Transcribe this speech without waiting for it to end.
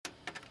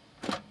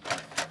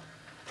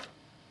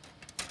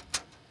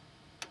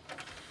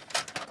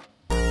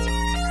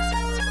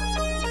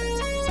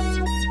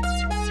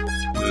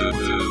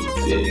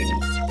Initiating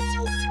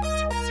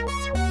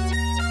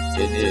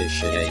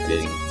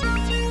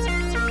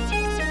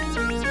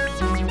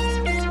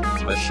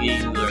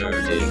machine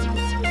learning.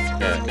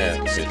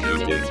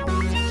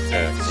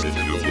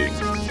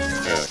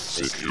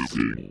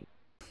 Executing.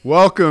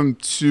 Welcome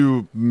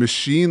to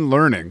Machine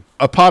Learning,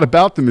 a pod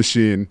about the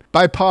machine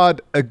by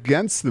Pod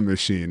Against the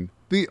Machine,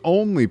 the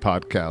only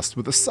podcast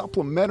with a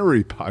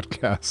supplementary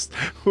podcast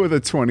with a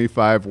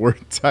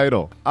 25-word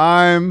title.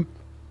 I'm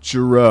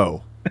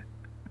Jero.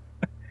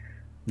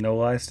 No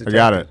lies detected. I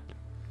got it.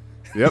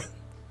 Yep.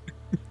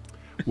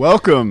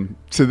 Welcome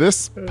to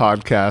this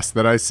podcast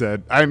that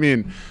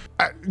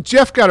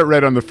Jeff got it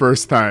right on the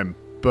first time,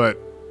 but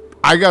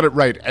I got it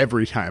right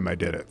every time I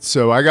did it.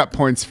 So I got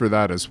points for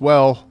that as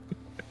well.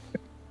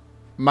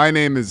 My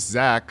name is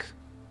Zach,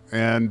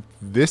 and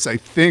this, I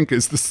think,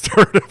 is the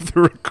start of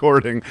the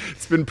recording.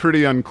 It's been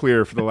pretty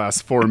unclear for the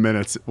last 4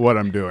 minutes what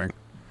I'm doing.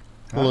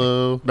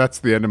 Hello. That's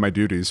the end of my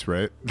duties,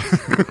 right?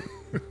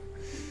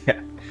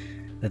 Yeah,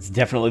 that's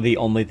definitely the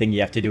only thing you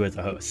have to do as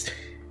a host.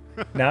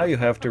 Now you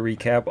have to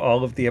recap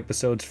all of the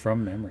episodes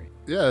from memory.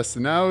 Yes,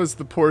 now is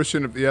the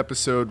portion of the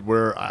episode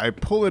where I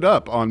pull it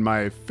up on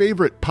my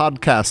favorite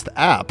podcast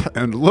app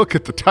and look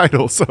at the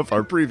titles of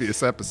our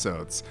previous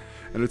episodes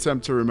and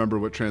attempt to remember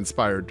what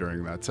transpired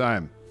during that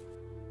time.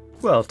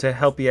 Well, to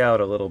help you out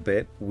a little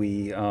bit,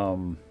 we,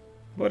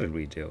 what did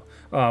we do?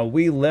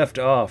 We left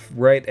off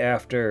right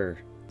after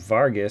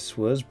Vargas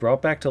was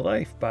brought back to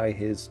life by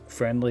his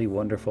friendly,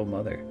 wonderful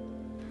mother.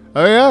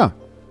 Oh yeah,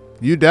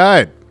 you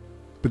died,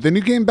 but then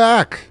you came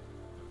back.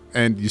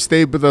 And you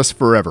stayed with us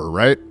forever,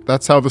 right?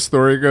 That's how the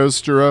story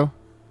goes, Jero?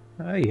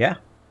 Yeah.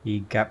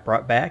 He got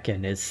brought back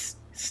and is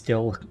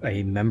still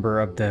a member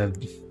of the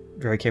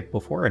Very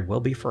Capable Four and will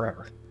be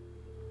forever.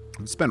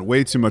 I spent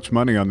way too much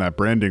money on that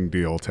branding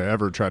deal to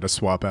ever try to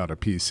swap out a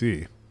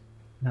PC.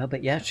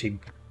 But yeah, she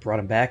brought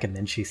him back and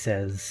then she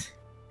says,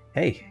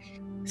 hey,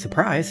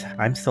 surprise,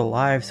 I'm still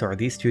alive, so are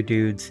these two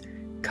dudes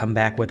come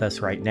back with us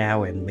right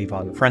now and leave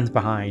all your friends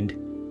behind?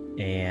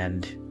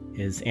 And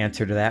his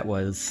answer to that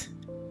was,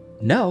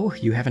 no,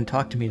 you haven't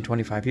talked to me in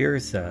 25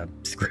 years.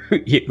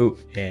 Screw you.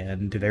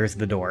 And there's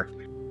the door.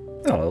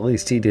 Oh, at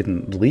least he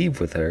didn't leave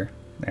with her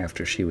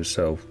after she was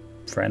so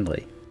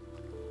friendly.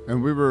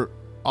 And we were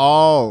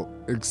all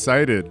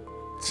excited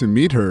to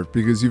meet her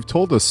because you've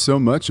told us so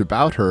much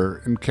about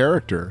her in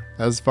character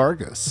as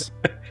Vargas.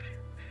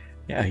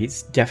 Yeah,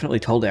 he's definitely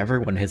told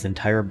everyone his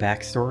entire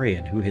backstory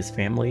and who his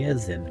family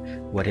is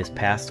and what his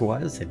past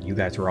was. And you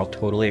guys were all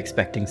totally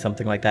expecting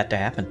something like that to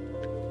happen.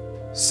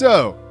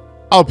 So,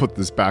 I'll put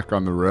this back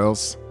on the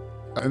rails.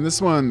 And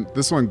this one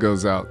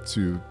goes out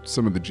to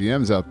some of the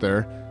GMs out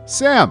there.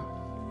 Sam,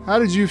 how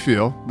did you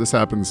feel? This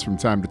happens from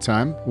time to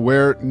time,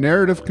 where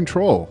narrative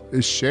control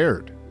is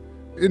shared.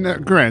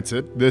 And,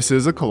 granted, this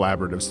is a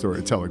collaborative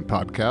storytelling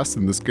podcast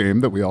in this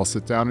game that we all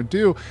sit down and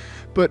do.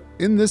 But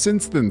in this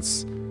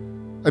instance,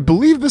 I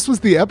believe this was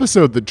the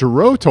episode that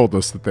Jero told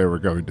us that they were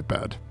going to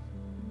bed.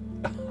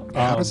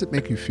 How does it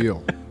make you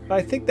feel?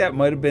 I think that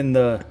might have been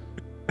the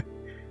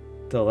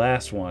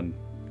last one.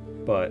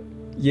 But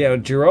yeah,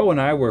 Jero and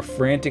I were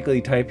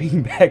frantically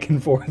typing back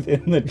and forth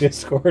in the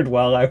Discord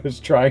while I was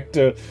trying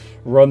to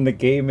run the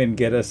game and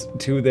get us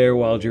to there,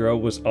 while Jero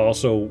was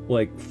also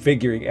like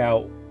figuring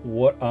out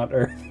what on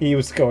earth he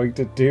was going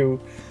to do.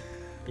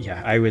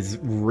 Yeah, I was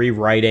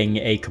rewriting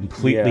a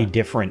completely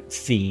different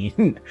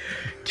scene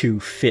to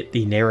fit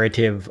the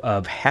narrative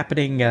of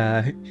happening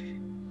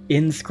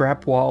in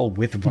Scrapwall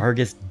with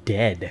Vargas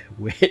dead,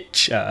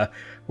 which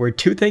were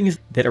two things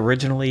that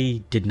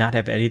originally did not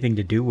have anything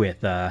to do with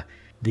the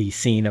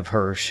scene of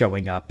her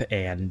showing up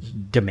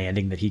and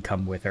demanding that he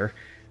come with her.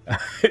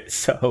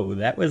 So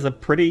that was a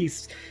pretty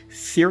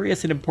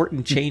serious and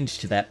important change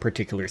to that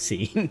particular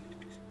scene.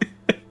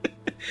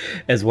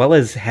 As well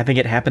as having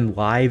it happen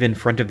live in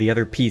front of the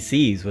other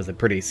PCs was a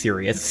pretty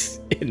serious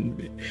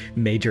and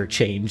major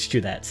change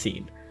to that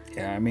scene.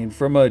 Yeah, I mean,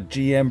 from a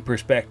GM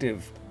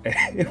perspective,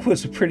 it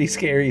was a pretty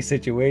scary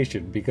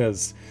situation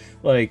because,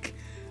 like,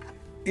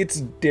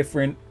 it's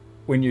different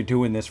when you're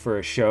doing this for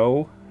a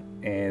show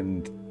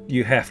and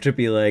you have to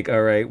be like,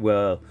 all right,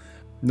 well,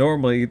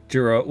 normally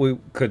Jero, we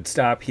could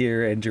stop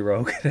here and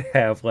Jero could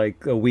have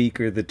like a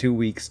week or the 2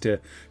 weeks to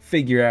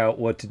figure out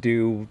what to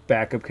do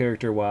backup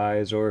character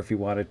wise, or if he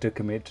wanted to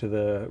commit to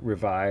the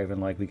revive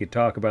and like we could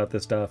talk about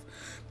this stuff.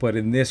 But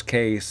in this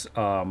case,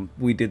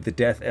 we did the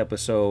death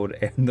episode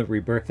and the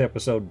rebirth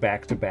episode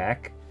back to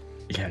back.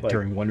 Yeah, like,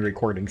 during one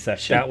recording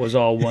session. That was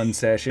all one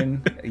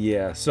session.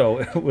 Yeah, so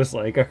it was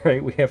like, all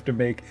right, we have to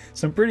make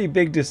some pretty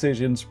big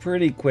decisions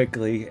pretty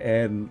quickly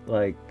and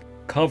like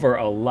cover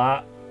a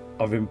lot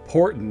of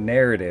important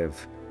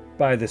narrative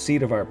by the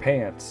seat of our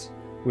pants,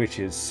 which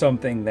is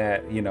something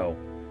that, you know,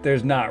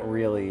 there's not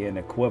really an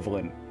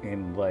equivalent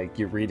in like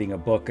you're reading a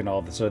book and all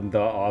of a sudden the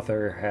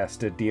author has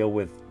to deal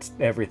with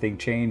everything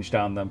changed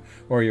on them,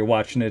 or you're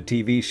watching a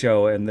TV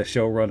show and the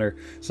showrunner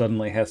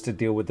suddenly has to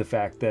deal with the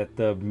fact that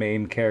the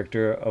main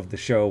character of the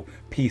show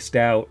pieced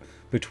out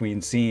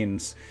between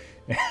scenes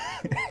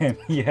and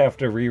you have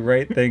to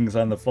rewrite things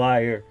on the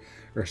fly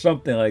or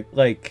something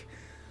like.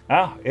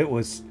 It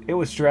was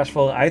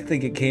stressful. I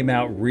think it came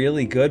out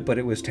really good, but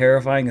it was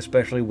terrifying,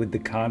 especially with the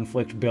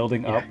conflict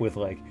building up with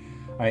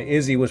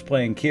Izzy was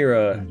playing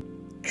Kira,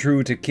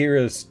 true to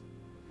Kira's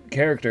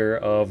character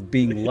of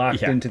being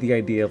locked into the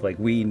idea of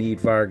we need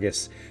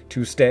Vargas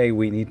to stay,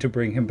 we need to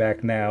bring him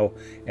back now,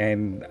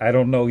 and I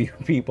don't know you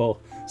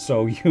people,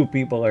 so you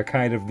people are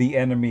kind of the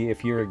enemy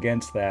if you're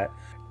against that.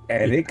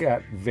 And it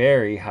got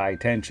very high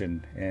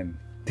tension, and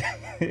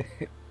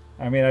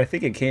I mean, I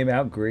think it came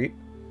out great.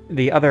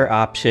 The other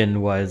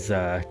option was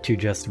to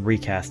just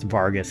recast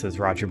Vargas as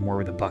Roger Moore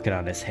with a bucket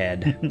on his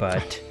head,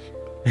 but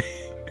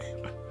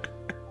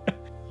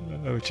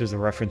which is a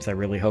reference I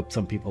really hope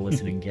some people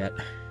listening get.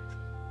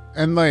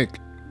 And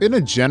in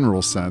a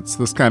general sense,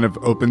 this kind of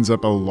opens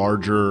up a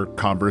larger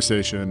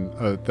conversation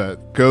that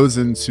goes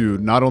into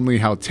not only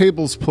how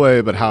tables play,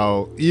 but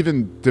how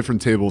even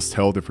different tables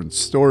tell different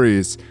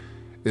stories,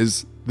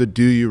 is the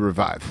do you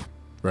revive,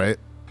 right?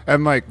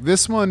 And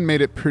this one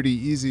made it pretty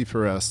easy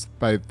for us.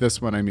 By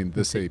this one, I mean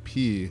this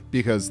AP,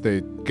 because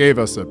they gave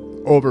us a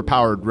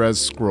overpowered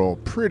res scroll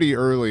pretty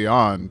early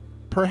on.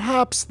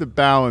 Perhaps the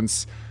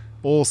balance,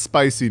 old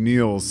Spicy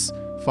Neil's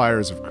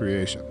Fires of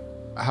Creation.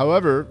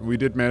 However, we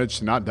did manage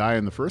to not die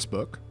in the first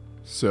book.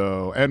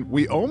 And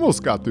we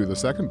almost got through the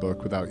second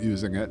book without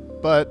using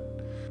it,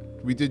 but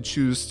we did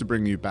choose to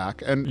bring you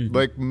back. And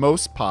like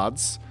most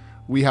pods,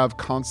 we have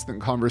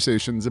constant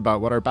conversations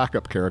about what our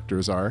backup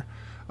characters are,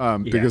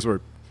 because we're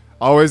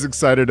always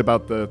excited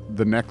about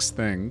the next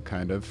thing,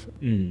 kind of.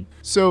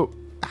 So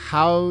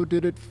how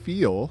did it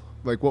feel?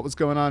 What was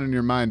going on in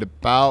your mind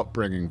about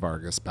bringing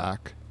Vargas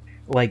back?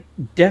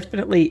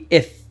 Definitely,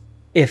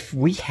 if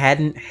we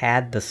hadn't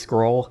had the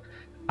scroll,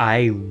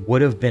 I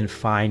would have been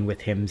fine with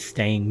him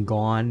staying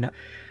gone.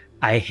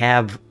 I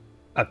have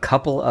a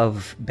couple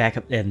of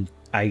backup, and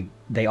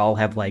they all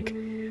have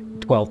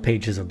 12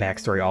 pages of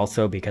backstory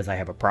also, because I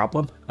have a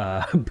problem.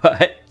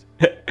 But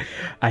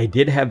I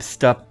did have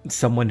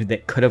someone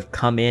that could have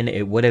come in.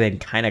 It would have been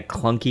kind of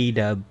clunky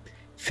to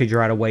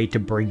figure out a way to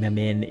bring them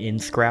in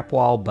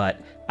Scrapwall,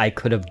 but I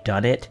could have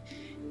done it.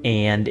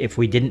 And if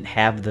we didn't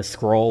have the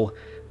scroll,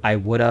 I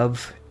would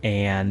have,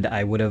 and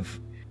I would have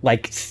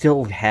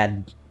still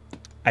had,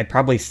 I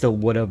probably still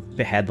would have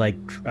had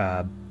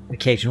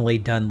occasionally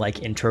done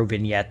intro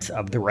vignettes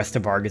of the rest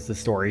of Vargas'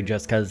 story,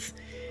 just because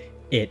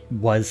it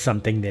was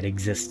something that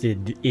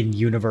existed in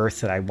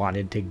universe that I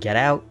wanted to get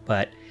out.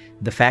 But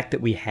the fact that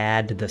we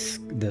had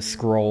the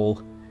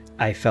scroll,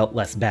 I felt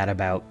less bad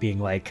about,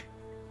 being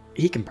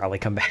he can probably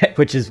come back,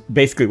 which is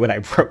basically what I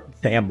wrote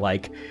Sam.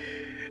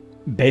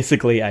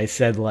 Basically I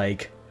said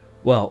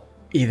well,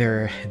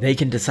 either they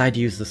can decide to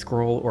use the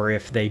scroll, or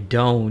if they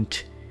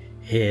don't,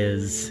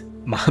 his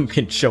mom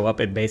can show up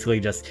and basically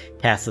just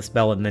cast a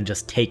spell and then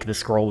just take the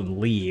scroll and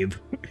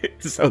leave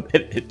so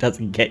that it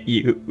doesn't get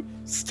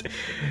used.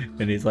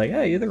 And he's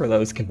either of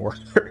those can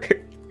work.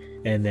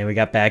 And then we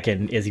got back,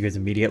 and Izzy was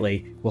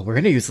immediately, well, we're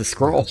going to use the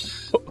scroll.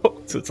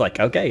 So it's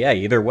okay, yeah,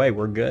 either way,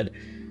 we're good.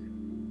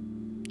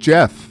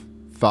 Jeff,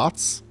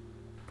 thoughts?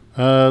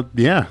 Yeah,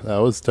 that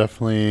was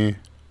definitely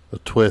a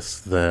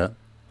twist that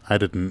I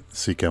didn't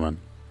see coming.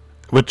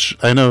 Which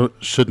I know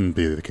shouldn't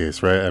be the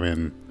case, right? I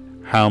mean,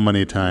 how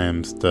many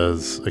times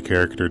does a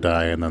character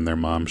die and then their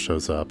mom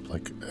shows up?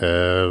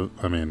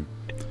 I mean,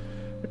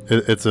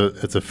 it's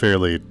a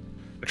fairly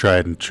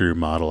tried and true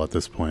model at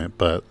this point,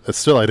 but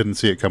still, I didn't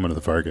see it coming to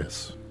the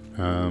Vargas.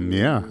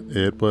 Yeah,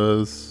 it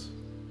was,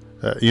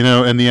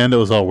 in the end, it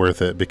was all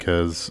worth it,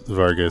 because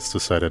Vargas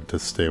decided to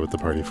stay with the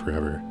party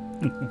forever.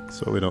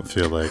 So we don't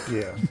feel like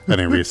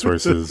any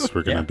resources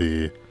were going to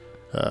be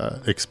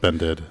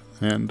expended.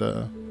 And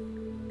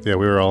we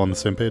were all on the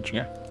same page.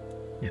 Yeah.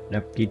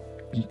 Nope, he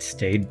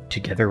stayed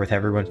together with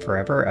everyone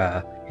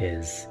forever.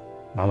 His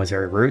mom was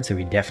very rude, so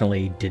he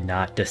definitely did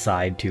not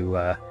decide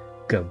to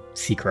go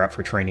seek her out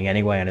for training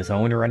anyway on his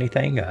own or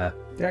anything.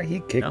 He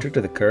kicked her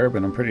to the curb,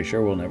 and I'm pretty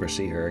sure we'll never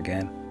see her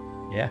again.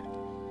 Yeah.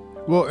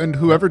 Well, and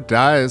whoever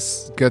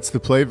dies gets to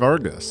play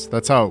Vargas.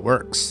 That's how it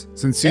works.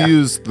 Since he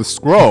used the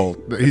scroll,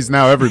 he's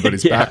now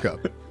everybody's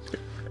backup.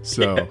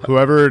 So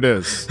whoever it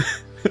is,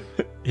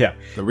 that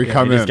we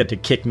come they in, just get to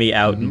kick me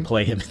out and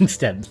play him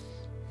instead.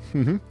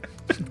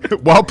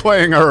 While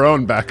playing our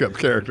own backup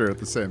character at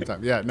the same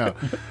time. Yeah, no.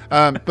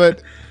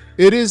 But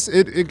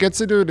it gets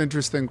into an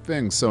interesting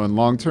thing. So in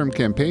long-term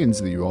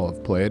campaigns that you all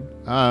have played,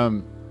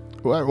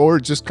 or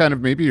just kind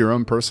of maybe your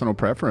own personal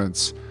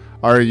preference,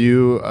 are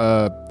you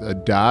a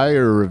die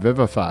or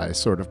revivify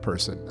sort of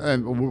person?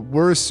 And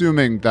we're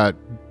assuming that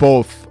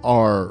both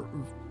are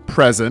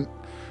present,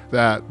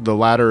 that the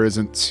latter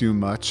isn't too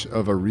much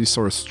of a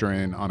resource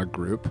strain on a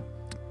group.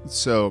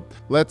 So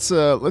let's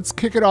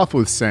kick it off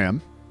with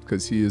Sam,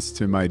 because he is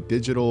to my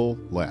digital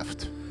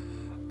left.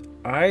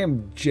 I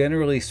am,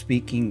 generally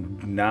speaking,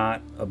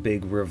 not a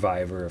big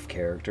reviver of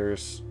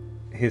characters,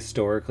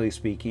 historically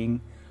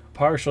speaking.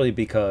 Partially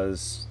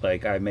because,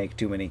 I make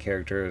too many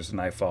characters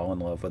and I fall in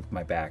love with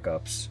my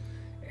backups.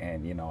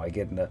 And, I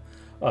get into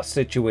a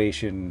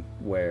situation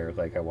where,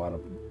 I want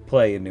to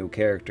play a new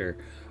character.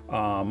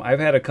 I've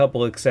had a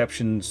couple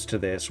exceptions to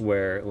this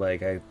where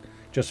like I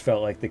just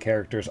felt like the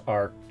character's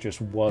arc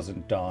just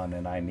wasn't done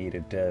and I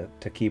needed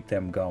to keep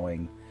them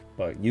going.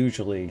 But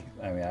usually,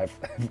 I mean,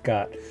 I've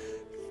got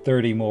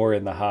 30 more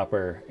in the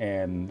hopper,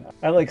 and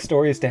I like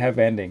stories to have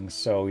endings.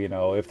 So, you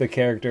know, if the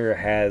character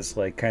has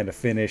like kind of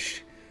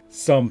finished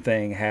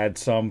something, had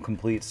some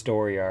complete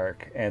story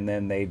arc, and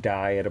then they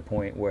die at a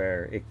point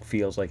where it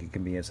feels like it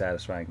can be a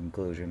satisfying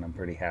conclusion, I'm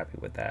pretty happy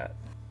with that.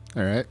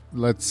 All right,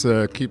 let's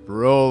keep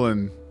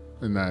rolling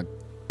in that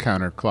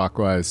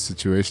counterclockwise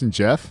situation.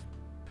 Jeff?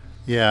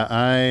 Yeah,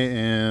 I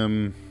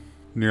am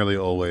nearly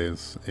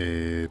always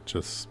a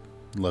just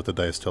let the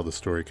dice tell the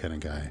story kind of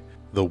guy.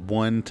 The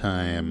one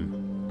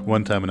time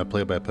in a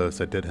play-by-post,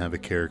 I did have a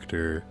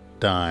character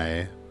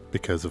die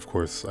because, of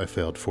course, I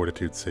failed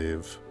Fortitude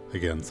save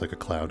against like a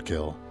cloud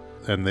kill,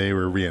 and they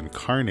were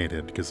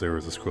reincarnated because there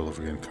was a scroll of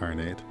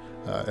reincarnate,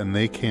 and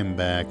they came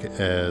back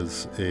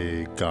as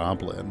a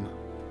goblin.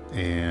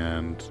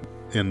 And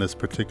in this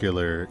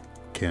particular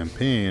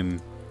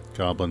campaign,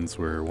 goblins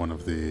were one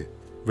of the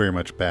very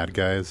much bad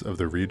guys of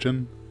the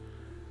region.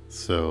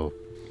 So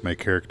my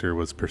character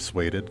was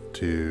persuaded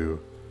to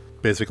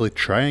basically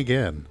try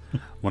again.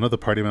 One of the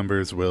party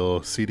members will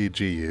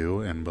CDG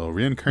you and will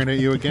reincarnate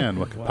you again.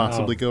 What could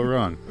possibly go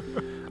wrong?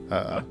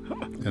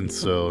 And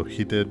so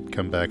he did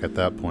come back at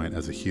that point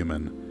as a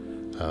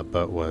human,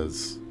 but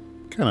was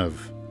kind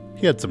of,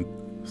 he had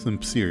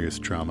some serious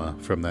trauma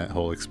from that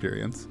whole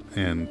experience.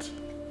 And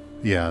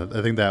yeah,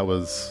 I think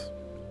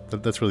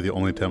that's really the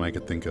only time I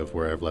could think of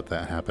where I've let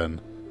that happen.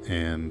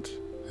 And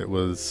it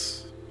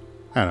was,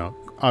 I don't know,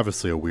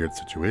 obviously a weird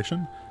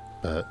situation,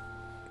 but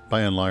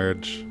by and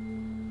large,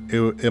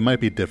 it might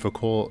be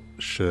difficult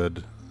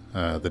should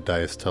the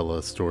dice tell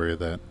a story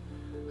that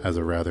has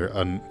a rather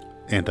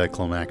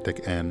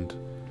anticlimactic end.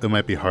 It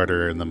might be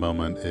harder in the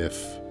moment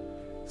if,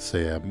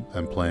 say,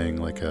 I'm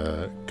playing like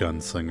a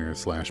gunslinger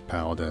 /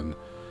 paladin,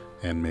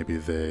 and maybe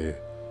they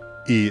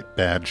eat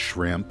bad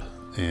shrimp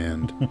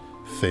and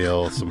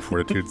fail some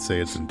fortitude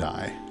saves and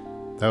die.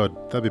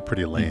 That'd be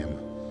pretty lame.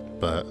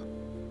 But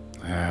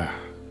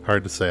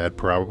hard to say. I'd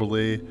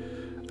probably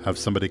have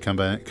somebody come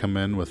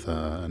in with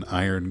an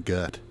iron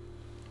gut.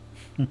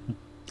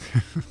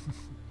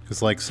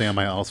 Because like Sam,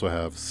 I also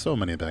have so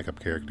many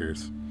backup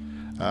characters.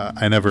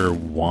 I never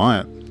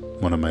want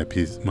one of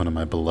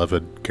my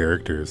beloved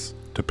characters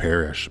to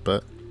perish,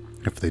 but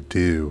if they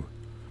do,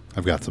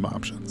 I've got some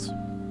options.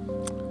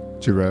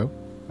 Jiro?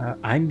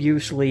 I'm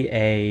usually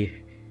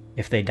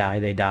if they die,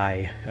 they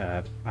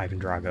die Ivan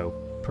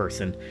Drago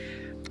person.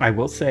 I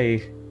will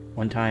say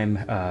one time,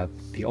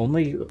 the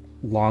only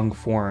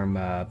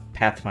long-form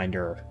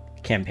Pathfinder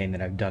campaign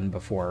that I've done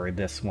before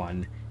this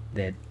one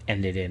that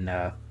ended in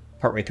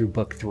partway through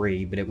book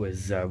 3, but it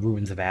was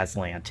Ruins of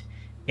Aslant.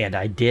 And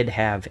I did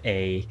have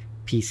a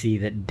PC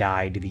that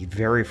died the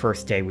very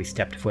first day we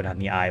stepped foot on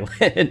the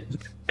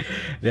island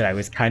that I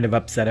was kind of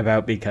upset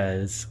about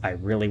because I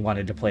really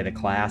wanted to play the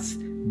class,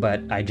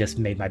 but I just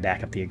made my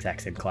backup the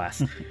exact same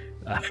class.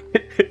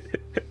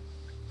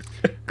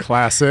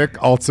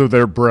 Classic, also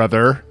their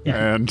brother.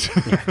 Yeah. And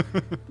Yeah.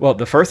 Well,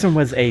 the first one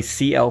was a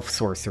sea elf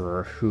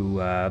sorcerer who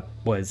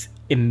was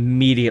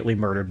immediately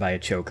murdered by a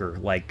choker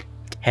like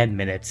 10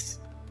 minutes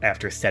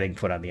after setting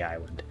foot on the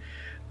island.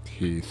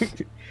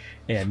 Heath.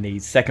 And the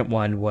second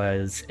one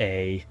was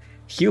a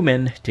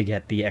human to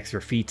get the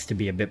extra feats to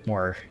be a bit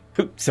more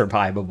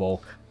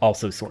survivable,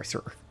 also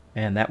sorcerer.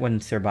 And that one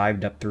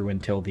survived up through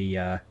until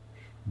the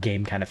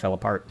game kind of fell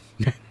apart.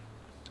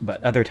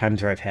 But other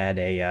times where I've had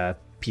a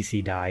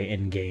PC die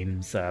in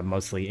games,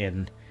 mostly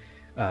in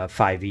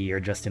 5e or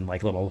just in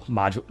like little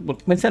module.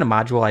 When it's in a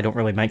module, I don't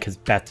really mind because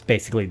that's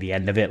basically the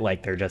end of it.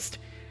 Like they're just,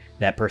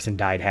 that person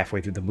died halfway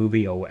through the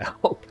movie, oh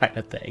well, kind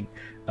of thing.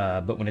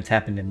 But when it's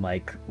happened in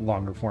like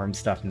longer form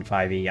stuff in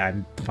 5e,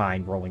 I'm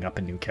fine rolling up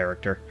a new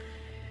character.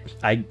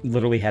 I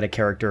literally had a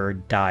character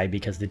die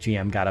because the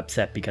GM got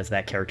upset because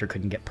that character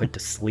couldn't get put to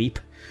sleep.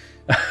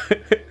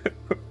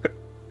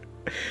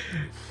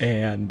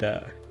 And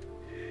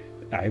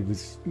I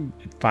was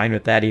fine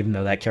with that, even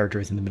though that character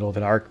was in the middle of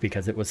an arc,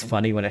 because it was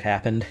funny when it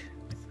happened.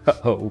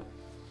 Oh.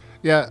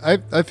 Yeah,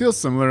 I feel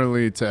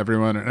similarly to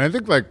everyone, and I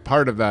think like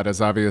part of that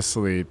is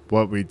obviously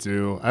what we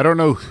do. I don't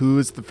know who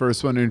is the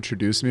first one to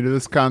introduce me to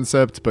this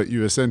concept, but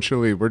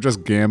we're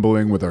just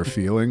gambling with our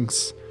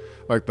feelings.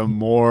 Like the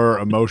more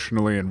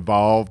emotionally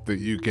involved that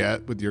you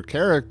get with your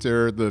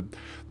character, the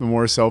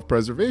more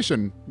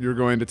self-preservation you're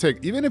going to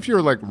take. Even if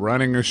you're like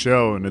running a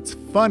show and it's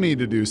funny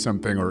to do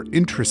something or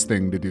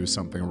interesting to do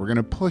something, we're going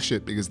to push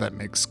it because that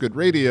makes good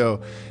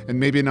radio, and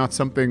maybe not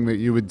something that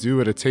you would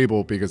do at a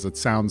table because it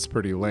sounds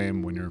pretty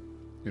lame when you're,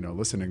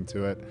 listening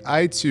to it.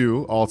 I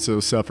too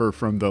also suffer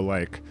from the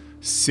like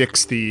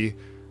 60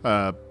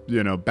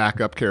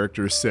 backup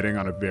characters sitting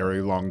on a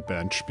very long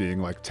bench being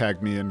like,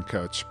 tag me in,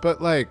 coach.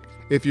 But like,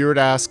 if you were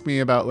to ask me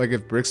about like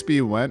if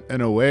Brixby went in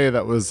a way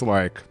that was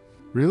like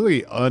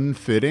really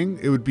unfitting,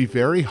 it would be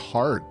very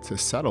hard to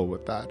settle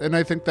with that. And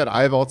I think that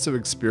I've also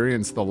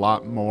experienced a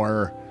lot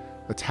more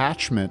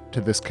attachment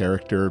to this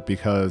character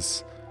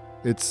because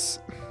it's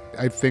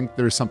I think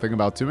there's something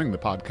about doing the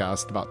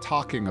podcast, about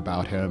talking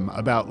about him,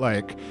 about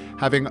like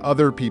having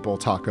other people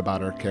talk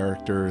about our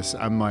characters.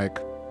 I'm like,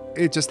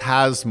 it just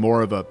has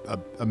more of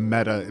a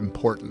meta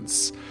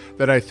importance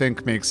that I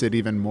think makes it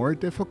even more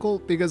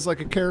difficult, because like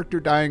a character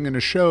dying in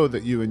a show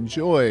that you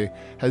enjoy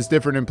has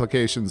different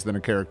implications than a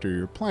character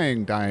you're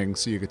playing dying,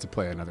 so you get to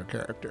play another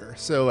character.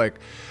 So like,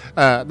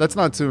 that's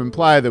not to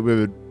imply that we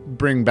would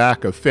bring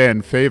back a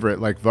fan favorite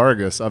like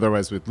Vargas,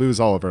 otherwise we'd lose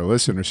all of our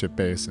listenership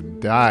base and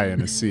die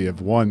in a sea of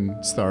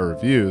 1-star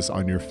reviews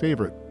on your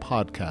favorite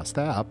podcast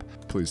app.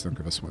 Please don't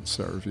give us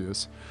 1-star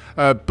reviews.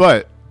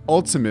 But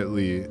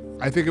ultimately,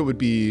 I think it would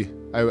be,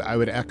 I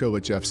would echo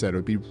what Jeff said, it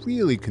would be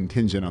really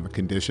contingent on the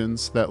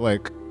conditions that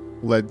like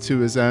led to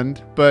his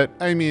end. But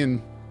I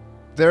mean,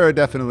 there are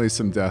definitely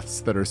some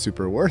deaths that are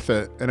super worth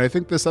it. And I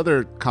think this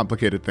other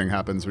complicated thing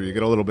happens where you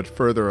get a little bit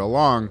further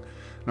along.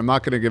 And I'm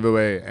not going to give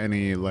away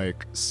any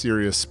like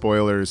serious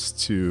spoilers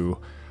to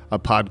a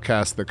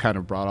podcast that kind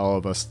of brought all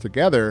of us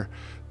together.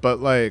 But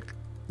like,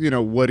 you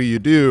know, what do you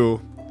do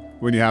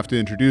when you have to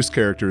introduce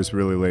characters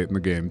really late in the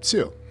game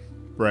too?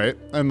 Right?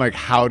 And like,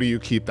 how do you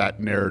keep that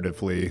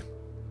narratively?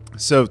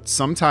 So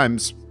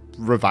sometimes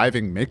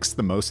reviving makes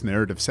the most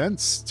narrative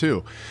sense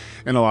too,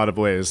 in a lot of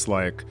ways.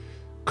 Like,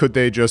 could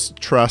they just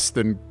trust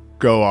and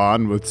go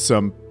on with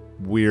some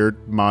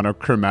weird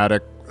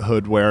monochromatic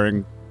hood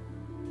wearing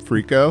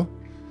freako?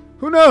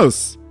 Who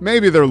knows?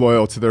 Maybe they're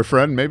loyal to their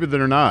friend, maybe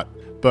they're not.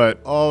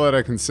 But all that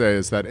I can say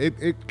is that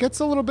it gets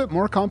a little bit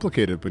more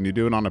complicated when you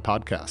do it on a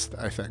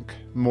podcast, I think,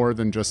 more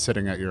than just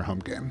sitting at your home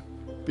game.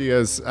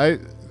 Because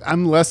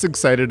I'm less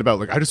excited about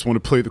like, I just want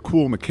to play the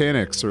cool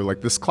mechanics or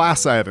like this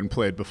class I haven't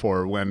played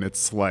before, when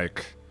it's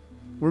like,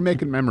 we're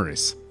making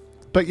memories.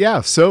 But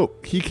yeah, so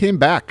he came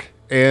back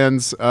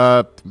and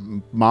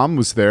Mom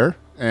was there,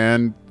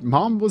 and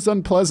Mom was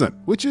unpleasant,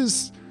 which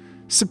is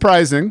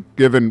surprising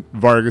given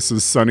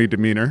Vargas's sunny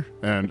demeanor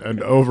and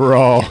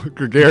overall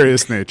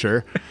gregarious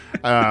nature.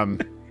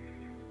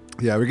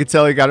 Yeah, we could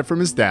tell he got it from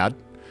his dad.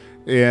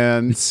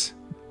 And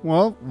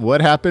well,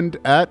 what happened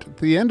at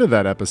the end of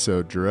that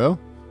episode, Drew?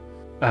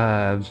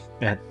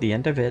 At the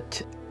end of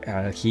it,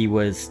 he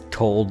was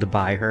told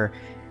by her,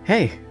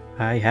 "Hey,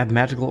 I have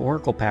magical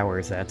oracle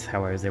powers. That's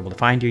how I was able to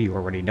find you. You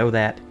already know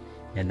that.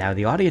 And now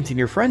the audience and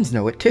your friends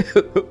know it too."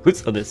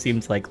 So this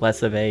seems like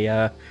less of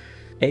a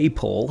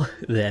pull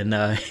than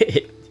at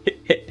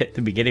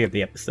the beginning of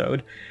the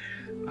episode.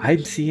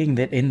 "I'm seeing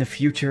that in the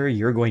future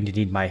you're going to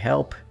need my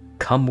help.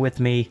 Come with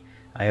me.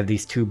 I have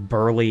these 2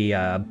 burly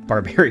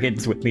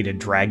barbarians with me to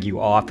drag you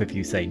off if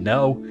you say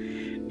no."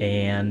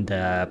 And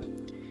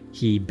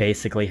he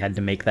basically had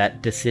to make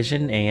that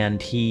decision,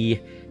 and he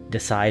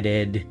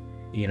decided,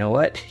 you know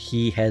what?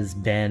 He has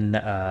been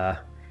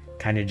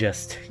kind of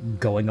just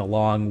going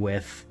along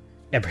with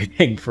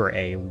everything for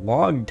a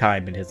long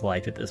time in his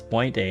life at this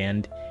point,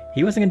 and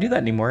he wasn't going to do that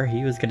anymore.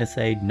 He was going to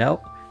say,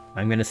 "Nope,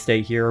 I'm going to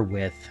stay here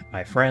with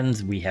my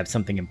friends. We have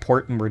something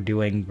important we're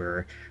doing.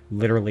 We're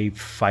literally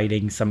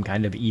fighting some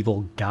kind of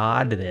evil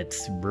god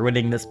that's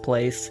ruining this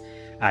place.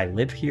 I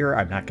live here.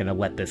 I'm not going to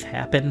let this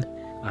happen.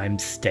 I'm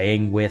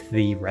staying with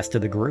the rest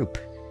of the group."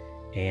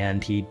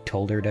 And he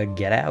told her to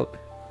get out.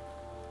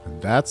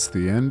 And that's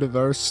the end of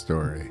our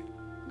story.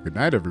 Good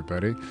night,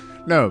 everybody.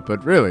 No,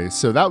 but really,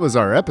 so that was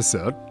our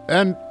episode,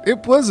 and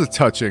it was a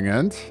touching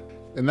end.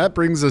 And that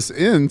brings us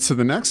into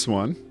the next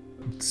one.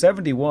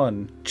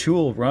 71,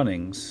 Chul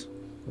Runnings,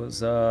 was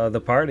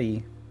the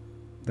party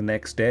the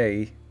next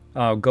day,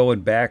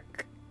 going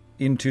back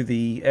into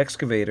the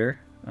excavator,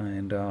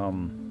 and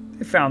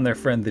they found their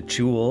friend the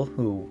Chul,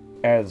 who,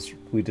 as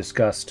we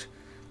discussed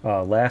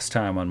last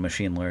time on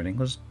Machine Learning,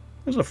 was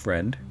a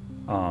friend.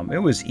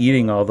 It was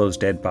eating all those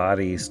dead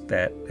bodies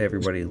that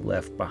everybody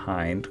left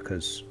behind,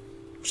 because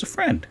it was a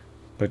friend.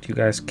 But you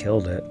guys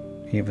killed it,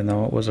 even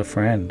though it was a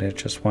friend. It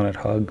just wanted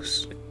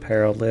hugs,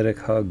 paralytic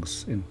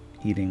hugs, and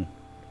eating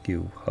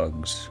you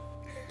hugs.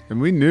 And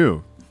we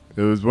knew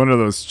it was one of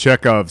those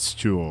Chekhov's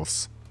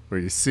jewels where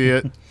you see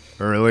it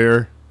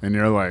earlier and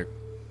you're like,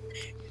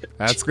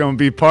 that's going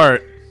to be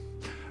part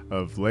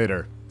of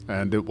later.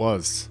 And it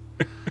was.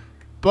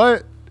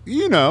 But,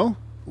 you know,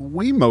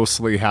 we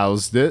mostly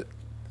housed it,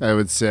 I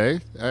would say.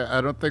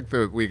 I don't think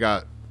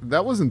that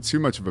that wasn't too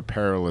much of a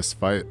perilous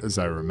fight as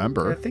I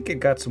remember. I think it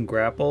got some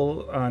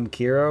grapple on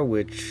Kira,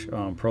 which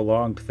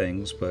prolonged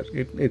things, but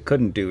it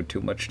couldn't do too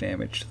much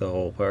damage to the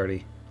whole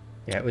party.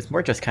 Yeah, it was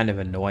more just kind of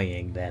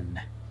annoying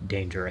than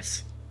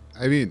dangerous.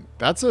 I mean,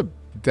 that's a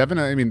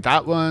definite. I mean,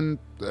 that one,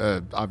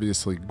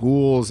 obviously,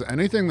 ghouls,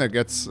 anything that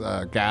gets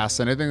gas,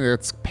 anything that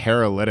gets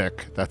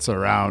paralytic, that's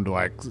around,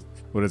 like,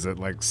 what is it,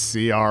 like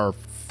CR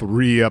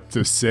 3 up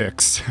to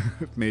 6,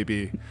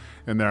 maybe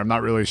in there. I'm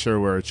not really sure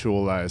where a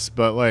Chul lies,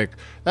 but like,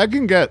 that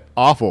can get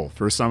awful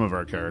for some of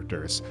our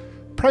characters.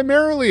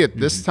 Primarily at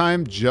this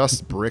time,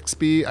 just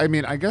Brixby. I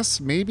mean, I guess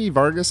maybe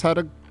Vargas had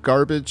a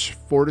garbage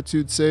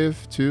fortitude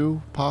save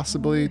too,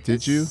 possibly.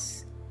 Did you?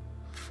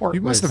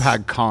 You must have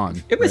had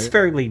con. It was right?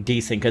 fairly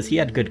decent because he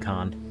had good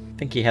con.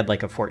 think he had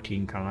like a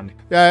 14 con.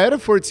 Yeah, I had a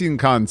 14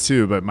 con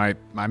too, but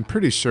I'm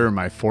pretty sure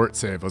my fort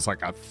save was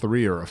like a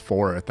 3 or a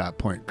 4 at that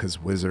point because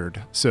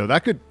wizard. So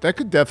that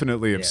could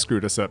definitely have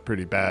screwed us up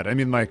pretty bad. I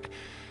mean, like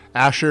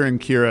Asher and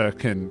Kira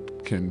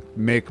can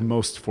make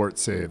most fort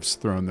saves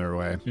thrown their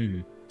way.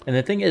 Mm-hmm. And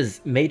the thing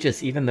is,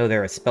 mages, even though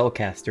they're a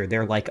spellcaster,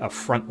 they're like a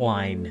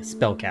frontline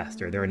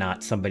spellcaster. They're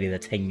not somebody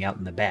that's hanging out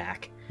in the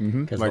back.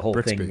 Because Like the whole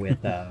Brixby. thing with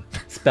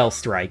spell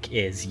strike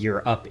is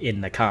you're up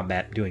in the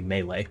combat doing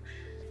melee.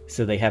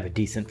 So they have a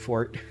decent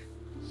fort.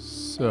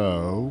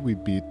 So we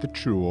beat the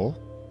Trool,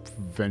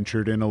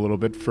 ventured in a little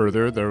bit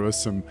further. There was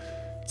some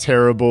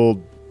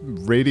terrible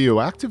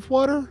radioactive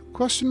water,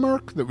 question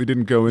mark, that we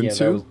didn't go Yeah,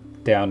 that was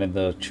into. down in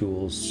the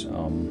Chul's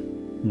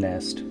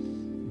nest.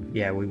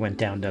 Yeah, we went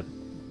down to,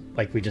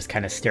 like, we just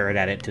kind of stared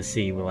at it to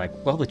see. We're like,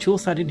 well, the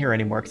Chul's not in here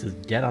anymore because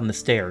it's dead on the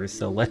stairs.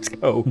 So let's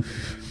go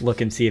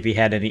look and see if he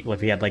had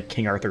like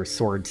King Arthur's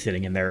sword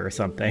sitting in there or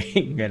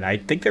something. And I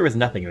think there was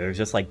nothing. There was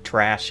just like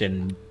trash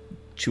and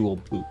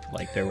Chul poop.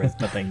 Like there was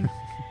nothing.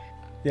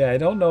 Yeah, I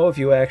don't know if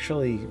you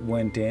actually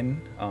went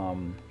in,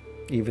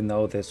 even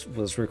though this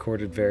was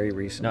recorded very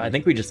recently. No, I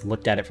think we just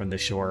looked at it from the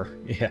shore.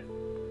 Yeah.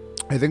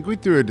 I think we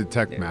threw a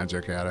detect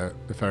magic at it,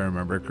 if I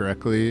remember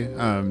correctly,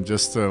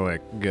 just to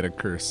like get a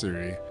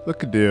cursory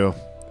look-a-do.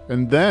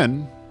 And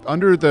then,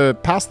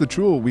 past the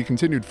Trool, we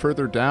continued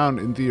further down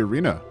in the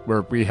arena,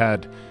 where we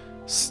had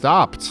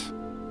stopped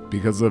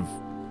because of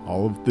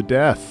all of the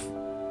death.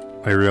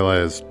 I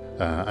realized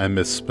I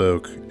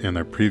misspoke in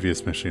our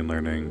previous machine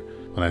learning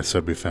when I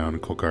said we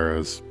found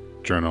Kolgara's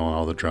journal and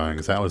all the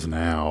drawings. That was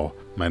now.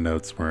 My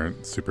notes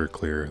weren't super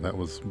clear. That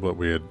was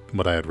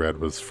what I had read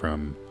was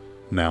from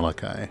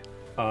Nalakai.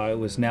 It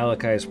was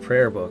Nalakai's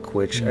prayer book,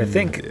 which I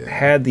think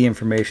had the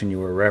information you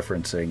were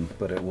referencing,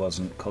 but it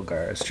wasn't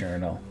Kolgara's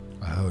journal.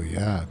 Oh,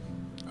 yeah.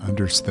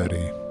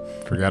 Understudy.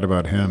 Forgot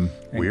about him.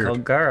 And Weird.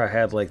 Kolgara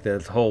had like the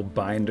whole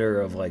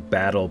binder of like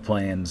battle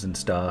plans and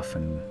stuff,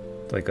 and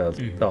like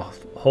the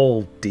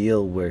whole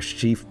deal where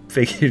she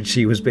figured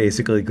she was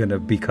basically going to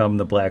become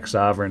the Black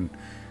Sovereign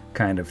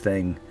kind of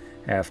thing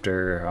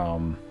after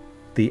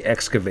the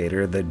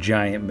excavator, the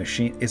giant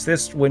machine. Is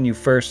this when you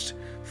first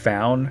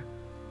found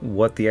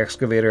what the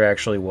excavator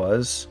actually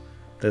was?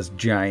 This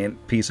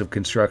giant piece of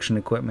construction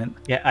equipment?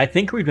 Yeah, I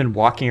think we've been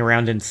walking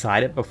around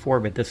inside it before,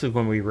 but this is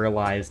when we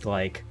realized,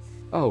 like,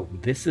 oh,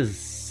 this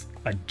is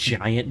a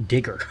giant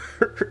digger.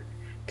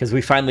 Because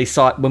we finally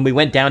saw it when we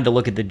went down to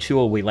look at the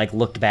jewel. We like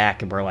looked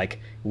back and we're like,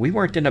 we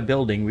weren't in a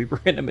building, we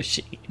were in a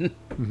machine.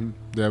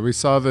 Yeah, we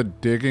saw the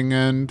digging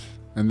end.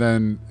 And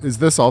then, is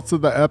this also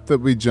the ep that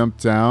we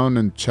jumped down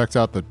and checked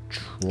out the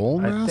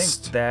troll I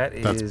nest?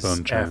 think that's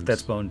Bone Chimes.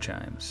 That's Bone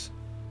Chimes,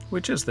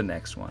 which is the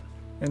next one.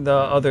 And the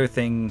other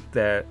thing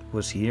that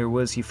was here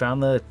was you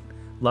found the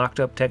locked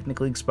up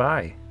Technic League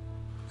spy.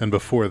 And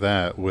before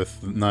that,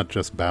 with not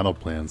just battle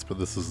plans, but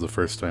this is the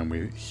first time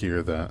we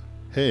hear that,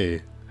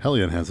 hey,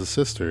 Hellion has a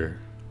sister,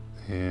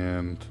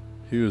 and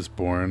he was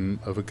born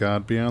of a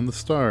god beyond the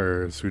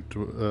stars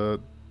who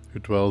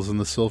dwells in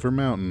the Silver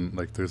Mountain.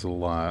 Like, there's a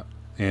lot.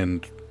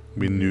 And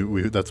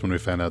that's when we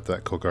found out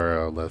that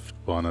Kolgara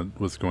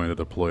was going to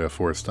deploy a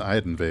force to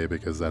Eidenvey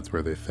because that's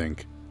where they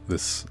think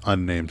this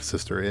unnamed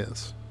sister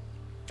is.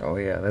 Oh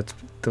yeah, that's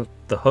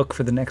the hook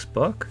for the next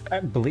book.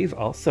 I believe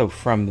also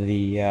from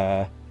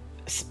the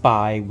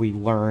spy we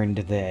learned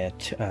that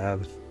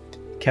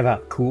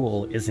Kevak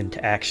Cool isn't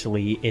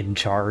actually in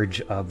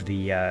charge of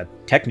the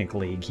Technic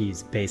League.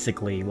 He's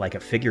basically like a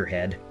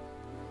figurehead.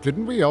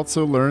 Didn't we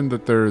also learn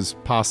that there's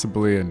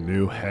possibly a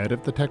new head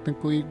of the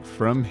Technic League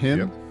from him?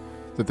 Yep.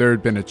 That there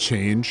had been a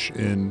change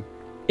in...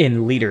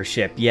 In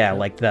leadership, yeah,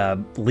 like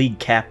the league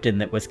captain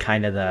that was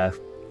kind of the...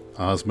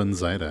 Osmond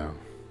Zaidow.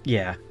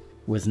 Yeah,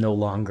 was no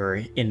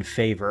longer in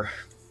favor.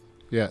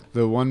 Yeah,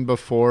 the one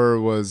before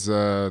was...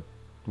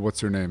 what's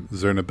her name?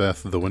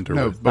 Zernabeth the Winter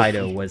No, Witch.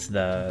 Zaido was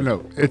the...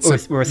 No,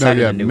 it's we're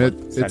assigning a new one.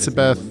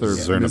 Itzabeth or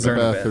Zernabeth.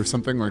 Mizabeth or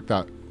something like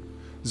that.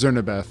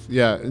 Zernabeth,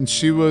 yeah, and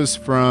she was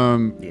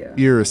from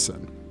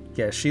Irison.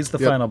 Yeah, she's the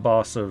Yep. final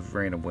boss of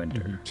Reign of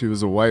Winter. She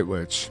was a white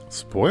witch.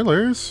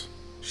 Spoilers?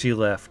 She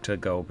left to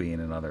go be in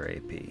another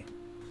AP.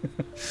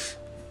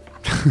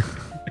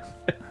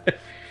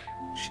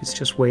 She's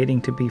just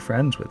waiting to be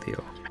friends with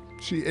you.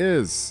 She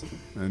is,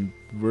 and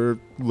we're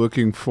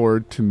looking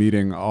forward to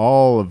meeting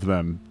all of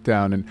them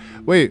down in...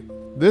 Wait,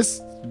 this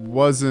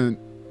wasn't...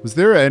 Was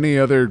there any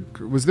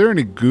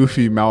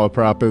goofy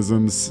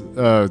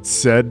malapropisms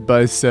said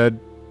by said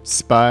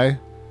spy?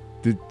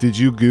 Did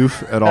you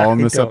goof at all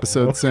in I this don't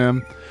episode, know.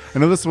 Sam? I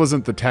know this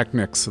wasn't the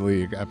Technics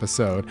League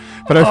episode,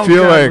 but I Oh,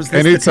 feel God, like was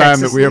this the anytime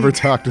that Texas we ever League?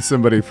 talk to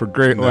somebody for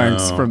great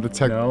lengths No. from the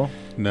Tech... No?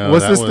 No,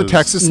 was that this the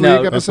Texas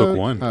No, League that's book episode?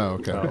 one. Oh,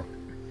 okay. Oh.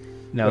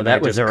 No, When I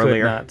that was just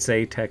earlier. Could not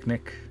say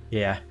Technic.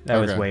 Yeah, that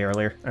was Okay. way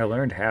earlier. I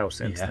learned how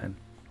since Yeah. then.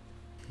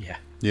 Yeah.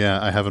 Yeah,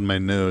 I have in my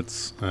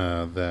notes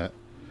that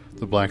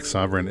the Black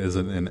Sovereign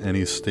isn't in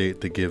any state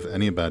to give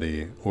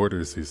anybody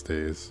orders these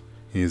days.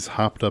 He's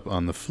hopped up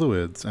on the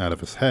fluids out of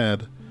his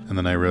head, and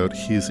then I wrote,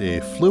 he's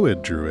a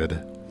fluid druid,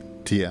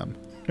 TM.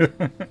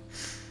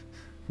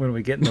 When are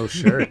we getting those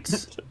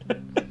shirts?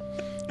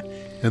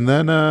 And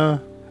then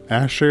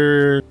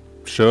Asher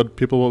showed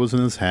people what was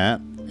in his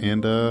hat,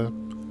 and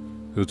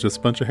it was just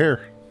a bunch of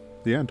hair.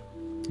 The end.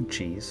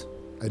 Cheese.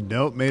 A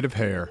note made of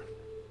hair.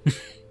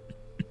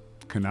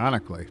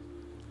 Canonically.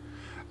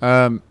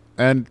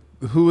 And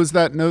who was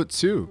that note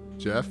to,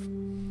 Jeff?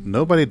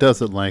 Nobody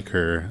does it like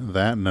her.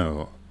 That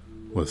note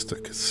was to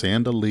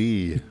Cassandra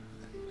Lee,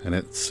 and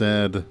it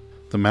said,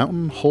 "The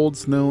mountain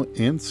holds no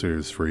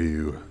answers for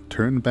you.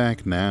 Turn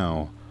back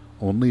now.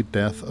 Only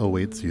death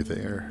awaits you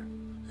there."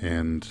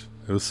 And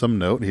it was some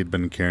note he'd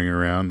been carrying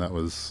around that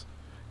was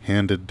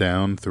handed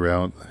down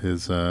throughout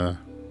his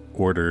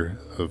order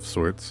of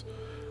sorts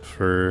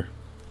for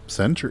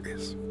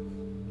centuries.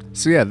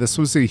 So yeah, this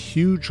was a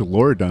huge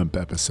lore dump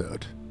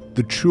episode.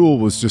 The Chul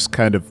was just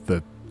kind of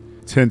the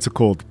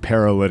tentacled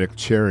paralytic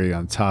cherry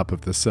on top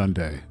of the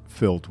sundae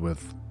filled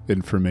with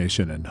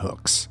information and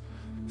hooks.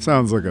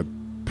 Sounds like a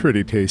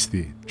pretty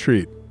tasty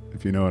treat,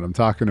 if you know what I'm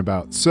talking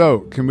about.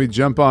 So, can we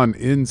jump on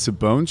into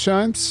Bone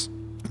Chimes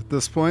at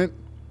this point?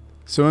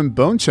 So in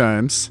Bone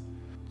Chimes,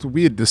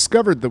 we had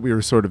discovered that we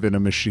were sort of in a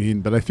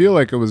machine, but I feel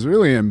like it was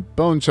really in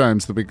Bone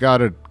Chimes that we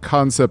got a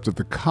concept of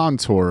the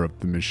contour of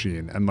the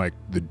machine and like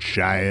the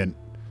giant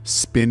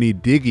spinny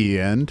diggy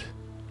end,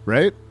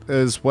 right?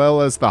 As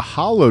well as the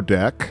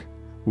holodeck,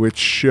 which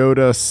showed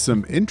us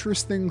some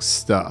interesting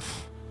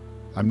stuff.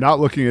 I'm not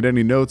looking at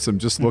any notes. I'm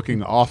just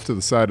looking off to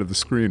the side of the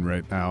screen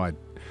right now. I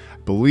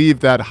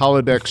believe that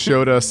holodeck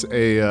showed us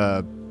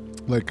a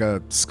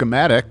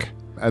schematic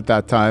at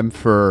that time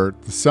for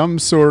some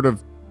sort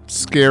of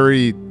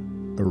scary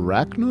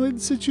arachnoid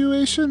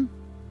situation.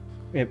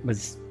 It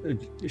was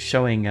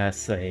showing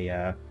us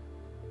a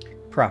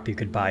prop you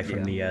could buy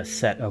from the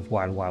set of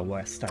Wild Wild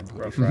West, I believe.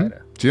 Rough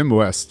Rider. Jim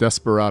West,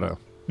 Desperado.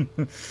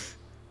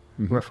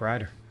 Rough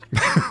Rider.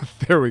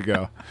 There we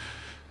go.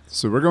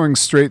 So we're going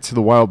straight to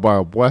the Wild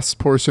Wild West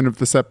portion of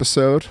this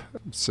episode.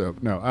 So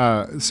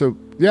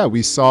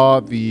we saw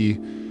the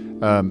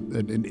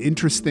an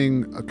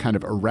interesting kind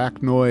of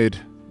arachnoid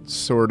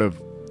sort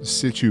of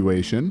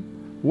situation.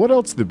 What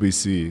else did we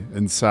see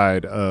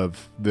inside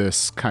of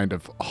this kind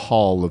of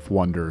hall of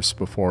wonders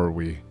before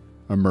we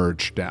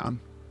emerged down?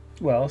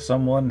 Well,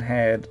 someone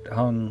had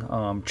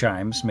hung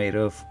chimes made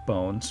of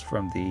bones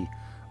from the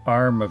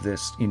arm of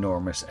this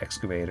enormous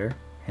excavator,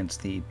 hence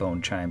the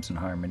bone chimes in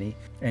harmony.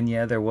 And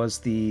yeah, there was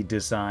the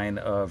design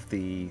of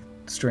the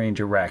strange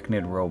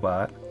arachnid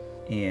robot,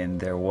 and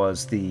there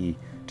was the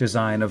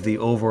design of the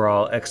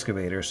overall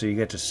excavator, so you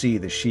get to see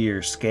the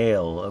sheer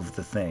scale of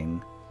the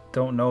thing.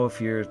 Don't know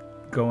if you're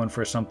going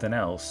for something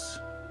else.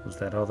 Was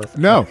that all the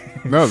thing? No.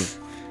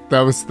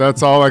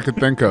 That's all I could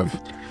think of.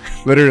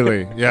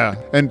 Literally, yeah.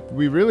 And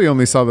we really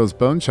only saw those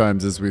bone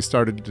chimes as we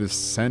started to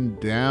descend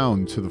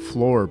down to the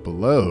floor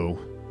below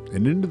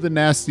and into the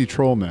nasty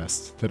troll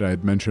nest that I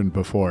had mentioned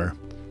before.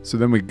 So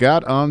then we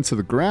got onto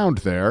the ground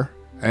there,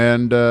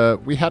 and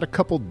we had a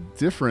couple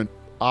different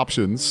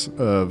options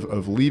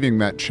of leaving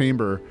that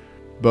chamber,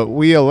 but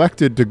we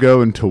elected to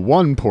go into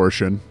one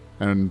portion.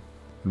 And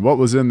what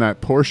was in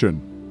that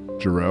portion,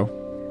 Jero?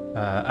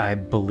 I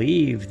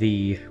believe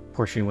the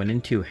portion we went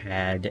into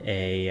had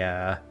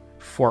a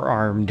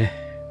four-armed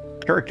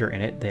character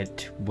in it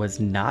that was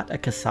not a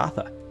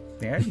Kasatha.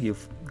 Yeah,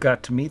 you've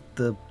got to meet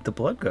the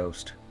blood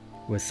ghost.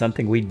 Was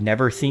something we'd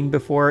never seen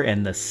before,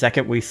 and the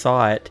second we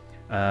saw it,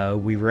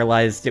 we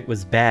realized it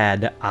was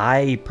bad.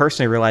 I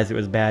personally realized it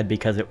was bad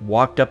because it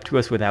walked up to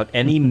us without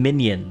any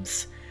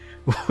minions,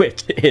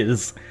 which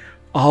is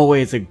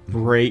always a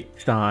great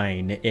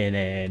sign in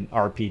an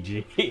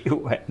RPG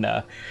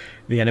when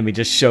the enemy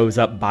just shows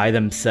up by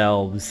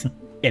themselves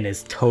and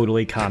is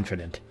totally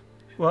confident.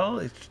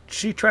 Well,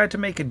 she tried to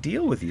make a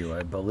deal with you,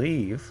 I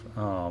believe.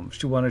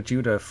 She wanted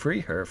you to free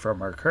her from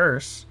her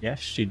curse. Yes,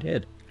 she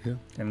did. Yeah.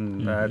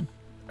 And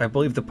I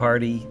believe the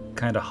party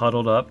kind of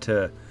huddled up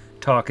to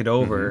talk it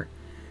over.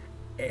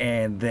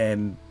 And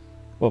then...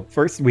 Well,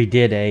 first we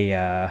did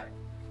a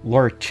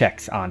lore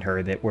checks on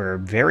her that were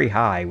very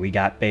high. We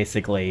got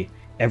basically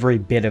every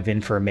bit of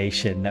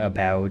information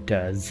about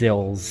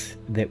Zills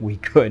that we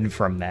could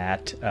from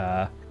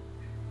that.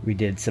 We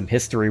did some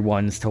history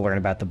ones to learn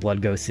about the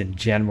blood ghosts in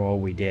general.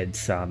 We did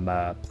some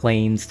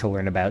planes to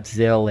learn about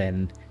Zill,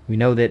 and we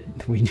knew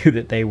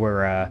that they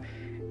were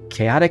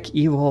chaotic,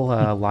 evil,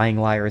 lying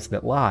liars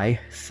that lie.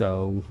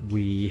 So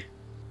we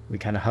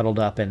kind of huddled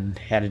up and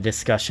had a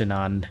discussion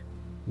on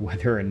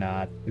whether or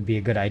not it would be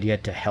a good idea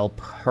to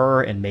help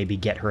her and maybe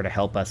get her to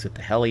help us with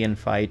the Hellion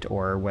fight,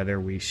 or whether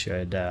we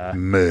should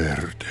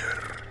Murder.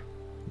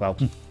 Well,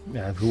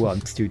 who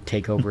wants to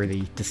take over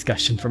the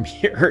discussion from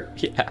here?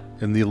 Yeah.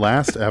 In the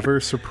last ever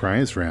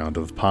surprise round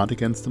of Pod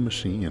Against the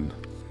Machine.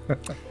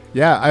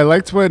 Yeah, I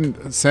liked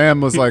when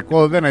Sam was like,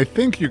 well, then I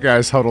think you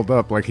guys huddled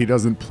up, like he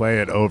doesn't play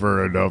it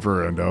over and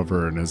over and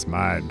over in his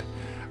mind,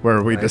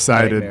 where we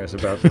decided... nightmares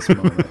about this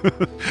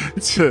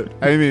moment.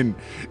 I mean,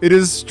 it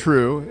is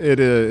true.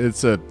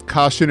 It's a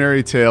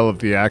cautionary tale of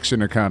the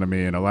action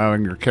economy and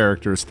allowing your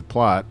characters to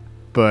plot.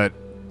 But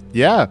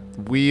yeah,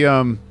 we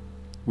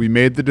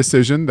made the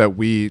decision that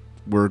we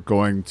we're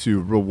going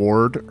to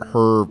reward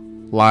her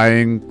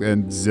lying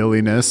and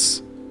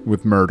zilliness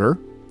with murder,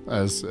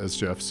 as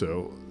Jeff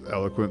so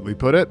eloquently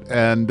put it.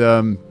 And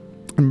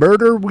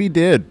murder we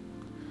did.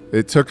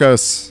 It took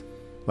us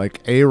like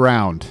a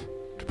round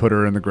to put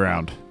her in the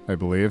ground, I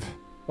believe.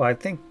 Well, I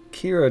think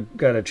Kira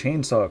got a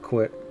chainsaw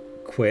quit.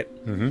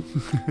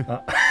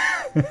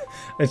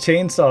 A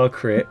chainsaw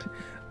crit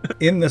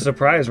in the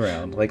surprise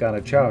round, like on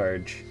a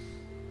charge,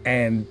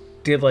 and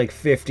did like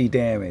 50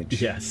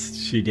 damage. Yes,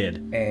 she did.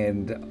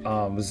 And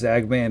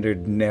Zagmander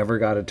never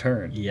got a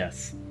turn.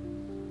 Yes.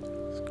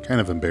 It's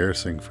kind of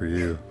embarrassing for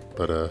you,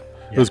 but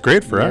it was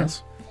great for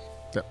us.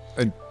 Yeah.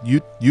 And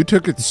you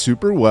took it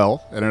super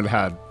well, and it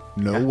had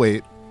no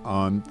weight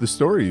on the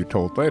story you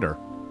told later.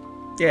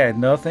 Yeah,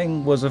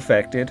 nothing was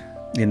affected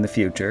in the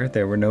future.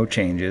 There were no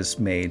changes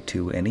made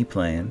to any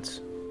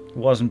plans.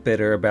 Wasn't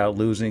bitter about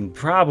losing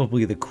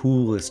probably the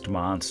coolest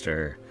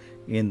monster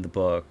in the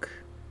book.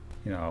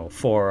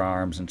 4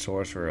 arms and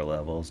sorcerer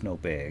levels, no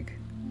big.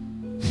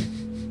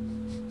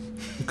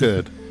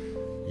 Good.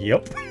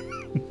 Yep.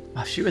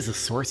 Oh, she was a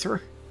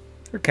sorcerer?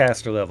 Her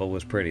caster level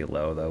was pretty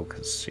low, though,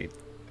 because she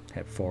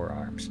had 4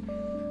 arms.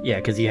 Yeah,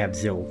 because you have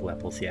Zil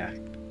levels, yeah.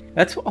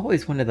 That's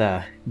always one of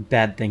the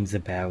bad things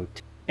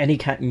about any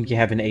time you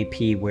have an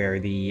AP where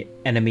the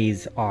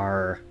enemies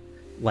are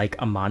like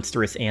a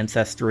monstrous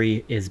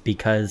ancestry, is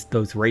because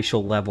those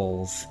racial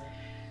levels,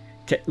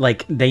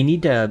 they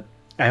need to...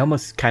 I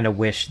almost kind of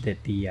wish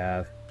that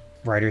the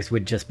writers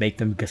would just make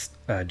them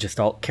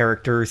Gestalt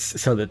characters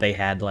so that they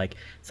had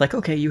it's like,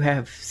 okay, you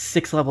have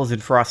 6 levels in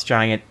Frost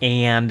Giant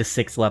and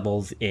 6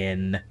 levels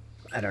in,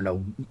 I don't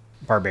know,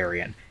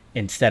 Barbarian,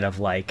 instead of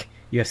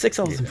you have 6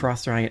 levels in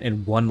Frost Giant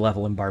and 1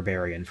 level in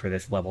Barbarian for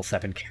this level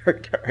 7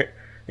 character,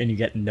 and you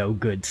get no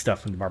good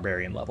stuff in the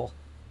Barbarian level.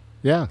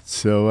 Yeah,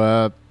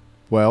 so,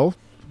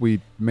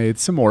 we made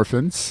some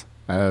orphans,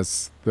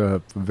 as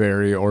the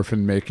very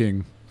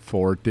orphan-making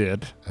 4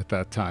 did at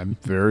that time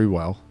very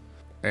well.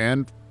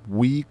 And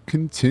we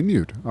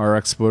continued our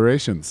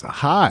explorations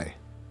high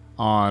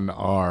on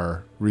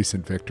our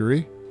recent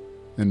victory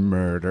and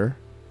murder,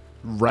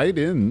 right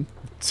in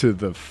to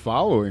the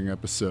following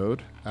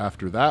episode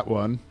after that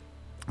one.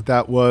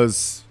 That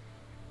was,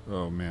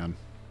 oh man,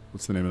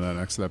 what's the name of that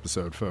next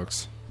episode,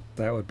 folks?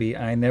 That would be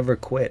I Never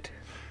Quit.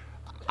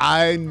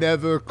 I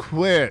Never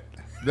Quit.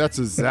 That's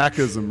a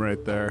Zachism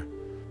right there.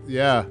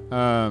 Yeah,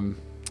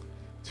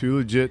 too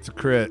legit to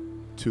crit,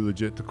 too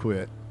legit to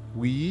quit.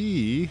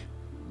 We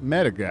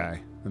met a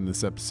guy in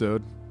this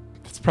episode.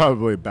 It's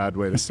probably a bad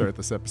way to start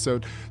this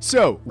episode.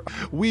 So,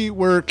 we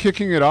were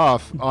kicking it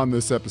off on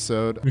this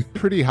episode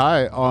pretty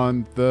high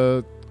on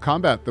the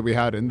combat that we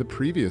had in the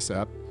previous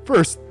ep.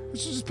 First,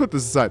 let's just put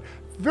this aside.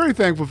 Very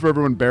thankful for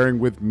everyone bearing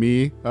with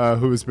me,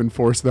 who has been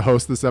forced to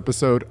host this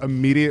episode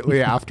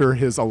immediately after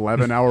his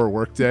 11-hour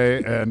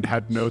workday and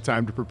had no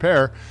time to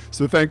prepare.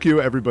 So thank you,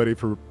 everybody,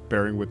 for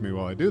bearing with me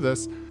while I do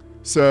this.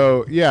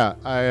 So yeah,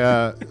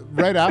 I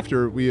right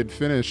after we had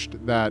finished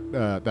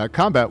that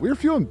combat, we were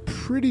feeling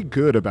pretty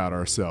good about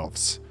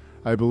ourselves.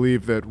 I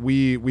believe that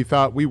we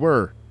thought we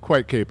were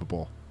quite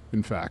capable,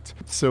 in fact.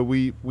 So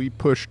we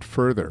pushed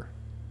further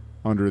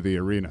under the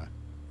arena,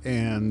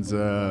 and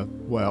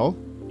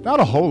not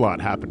a whole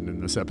lot happened in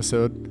this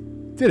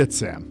episode, did it,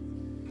 Sam?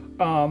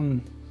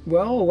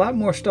 Well, a lot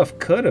more stuff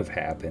could have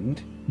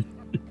happened.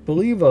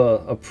 Believe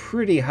a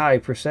pretty high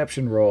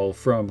perception roll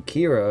from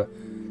Kira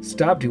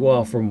stopped you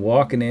all from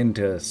walking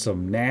into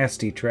some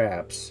nasty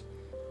traps.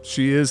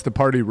 She is the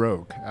party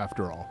rogue,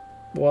 after all.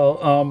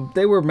 Well,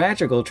 they were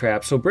magical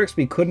traps, so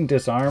Brixby couldn't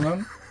disarm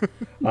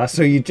them.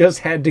 So you just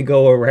had to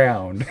go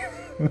around.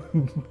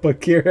 But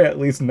Kira at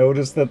least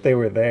noticed that they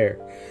were there.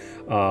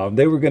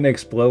 They were going to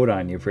explode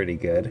on you pretty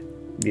good.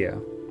 Yeah.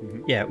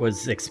 Yeah, it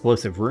was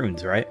explosive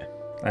runes, right?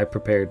 I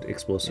prepared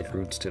explosive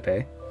runes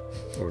today.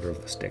 Order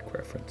of the Stick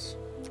reference.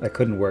 I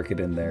couldn't work it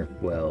in there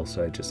well,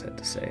 so I just had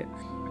to say it.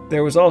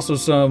 There was also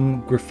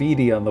some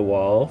graffiti on the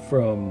wall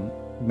from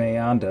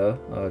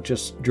Mayanda,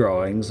 just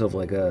drawings of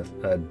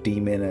a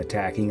demon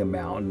attacking a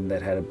mountain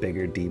that had a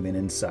bigger demon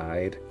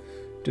inside.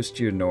 Just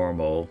your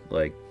normal,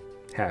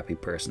 happy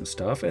person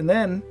stuff. And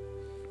then,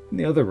 in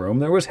the other room,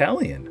 there was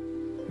Hellion.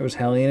 There was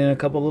Hellion and a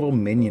couple little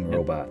minion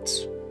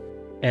robots.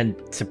 And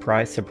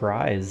surprise,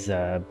 surprise,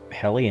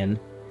 Hellion,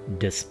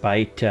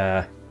 despite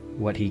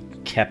what he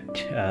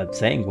kept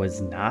saying, was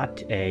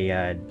not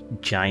a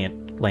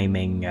giant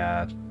flaming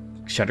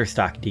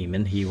Shutterstock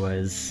demon. He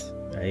was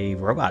a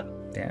robot.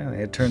 Yeah,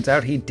 it turns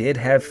out he did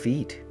have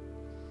feet.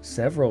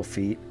 Several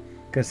feet,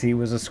 because he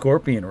was a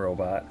scorpion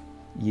robot.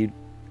 You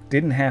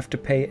didn't have to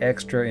pay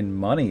extra in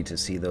money to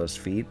see those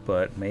feet,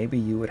 but maybe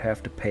you would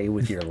have to pay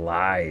with your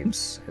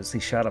lives, as he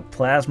shot a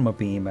plasma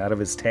beam out of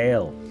his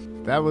tail.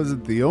 That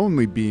wasn't the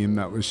only beam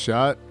that was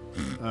shot.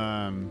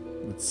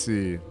 Let's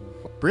see.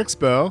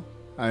 Brixbo,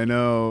 I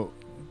know,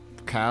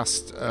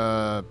 cast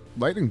a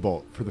lightning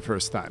bolt for the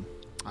first time.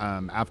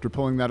 After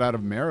pulling that out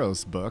of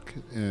Marrow's book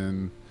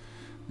in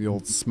the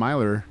old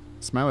Smiler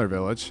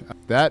Village.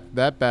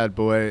 That bad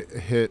boy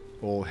hit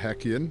old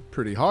Hekian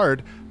pretty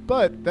hard,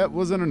 but that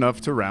wasn't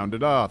enough to round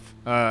it off.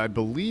 I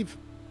believe,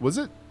 was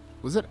it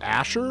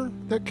Asher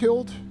that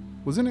killed?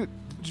 Wasn't it,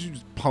 did you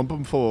just pump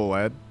him full of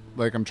lead?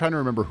 Like, I'm trying to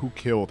remember who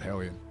killed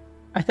Hellion.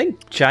 I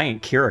think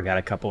Giant Kira got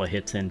a couple of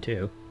hits in,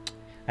 too.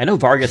 I know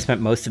Vargas spent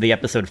most of the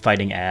episode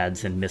fighting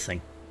ads and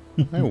missing.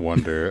 I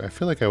wonder. I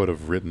feel like I would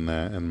have written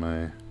that in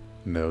my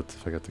notes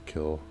if I got the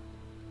kill.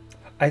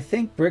 I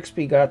think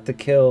Brixby got the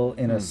kill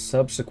in a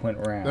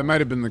subsequent round. That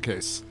might have been the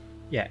case.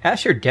 Yeah,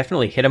 Asher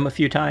definitely hit him a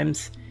few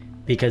times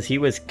because he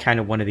was kind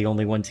of one of the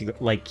only ones who,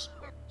 like,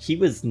 he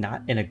was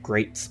not in a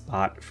great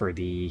spot for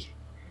the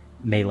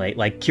melee.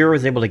 Like, Kira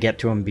was able to get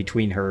to him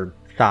between her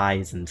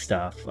thighs and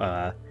stuff.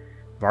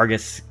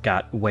 Vargas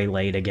got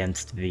waylaid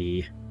against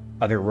the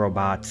other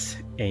robots,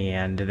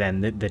 and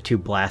then the two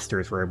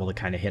blasters were able to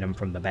kind of hit him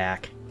from the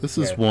back. This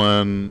is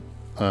one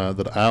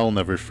that I'll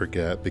never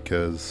forget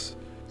because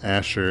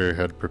Asher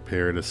had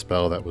prepared a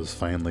spell that was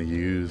finally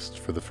used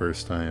for the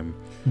first time,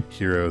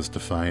 Hero's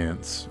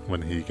Defiance,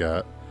 when he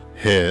got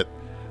hit,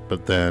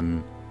 but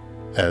then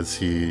as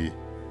he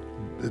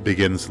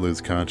begins to lose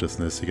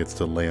consciousness, he gets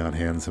to lay on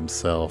hands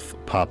himself,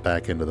 pop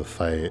back into the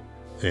fight,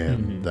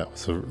 and that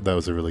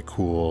was a really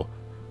cool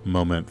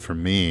moment for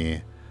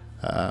me,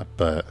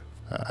 but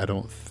I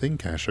don't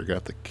think Asher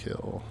got the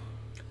kill.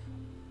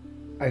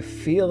 I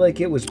feel like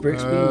it was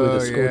Brixby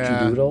with a Scorchy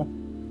Doodle.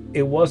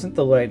 It wasn't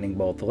the lightning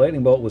bolt. The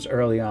lightning bolt was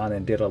early on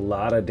and did a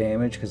lot of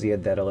damage because he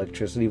had that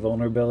electricity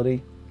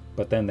vulnerability.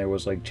 But then there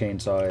was like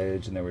chainsaw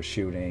edge and there was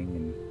shooting.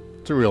 And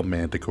It's a real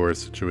Manticore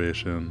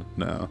situation.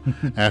 No,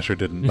 Asher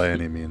didn't by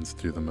any means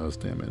do the most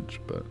damage,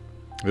 but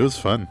it was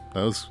fun. It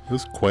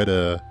was quite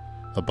a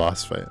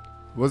boss fight.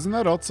 Wasn't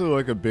that also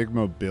like a big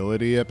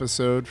mobility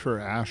episode for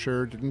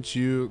Asher? Didn't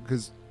you?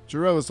 Because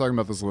Jarrell was talking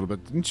about this a little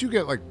bit. Didn't you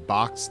get like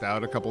boxed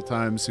out a couple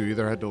times? So you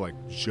either had to like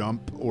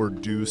jump or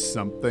do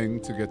something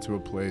to get to a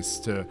place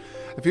to.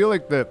 I feel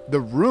like the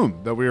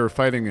room that we were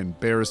fighting in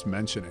bears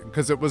mentioning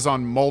because it was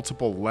on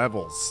multiple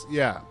levels.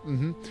 Yeah,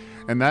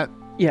 and that.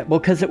 Yeah,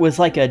 well, because it was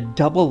like a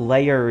double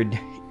layered.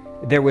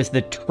 There was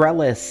the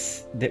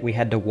trellis that we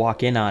had to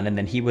walk in on, and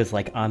then he was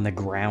like on the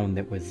ground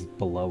that was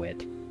below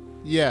it.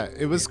 Yeah,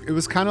 it was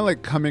kind of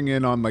like coming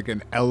in on like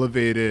an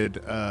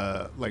elevated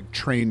like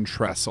train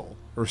trestle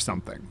or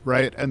something,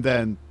 right? And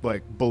then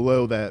like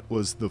below that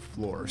was the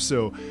floor.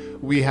 So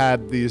we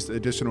had these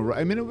additional,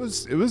 I mean, it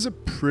was a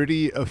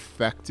pretty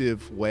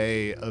effective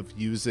way of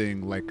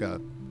using like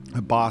a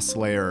boss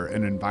layer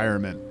and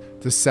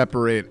environment to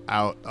separate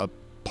out a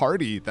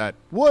party that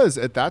was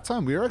at that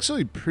time we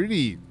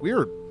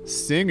were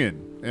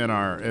singing in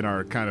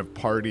our kind of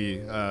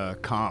party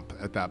comp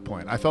at that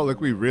point. I felt like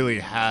we really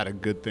had a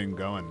good thing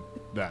going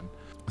then.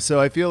 So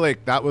I feel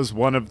like that was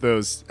one of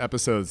those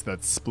episodes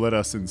that split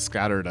us and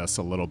scattered us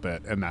a little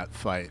bit in that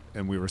fight,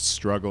 and we were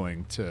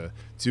struggling to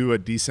do a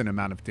decent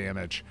amount of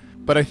damage.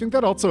 But I think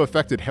that also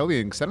affected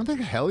Hellion, because I don't think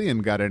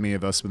Hellion got any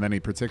of us with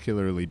any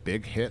particularly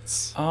big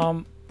hits.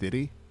 Did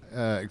he?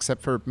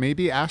 Except for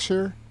maybe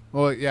Asher?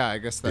 Well, yeah, I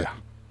guess that. Yeah.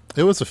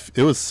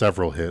 It was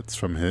several hits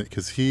from him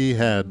because he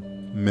had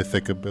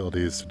mythic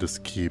abilities to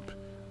just keep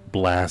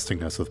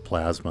blasting us with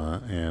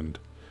plasma, and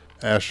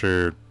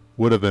Asher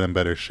would have been in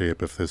better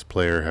shape if this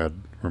player had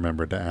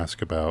remembered to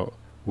ask about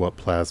what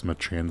plasma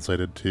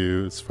translated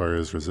to as far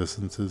as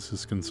resistances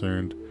is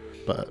concerned,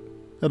 but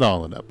it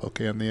all ended up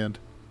okay in the end.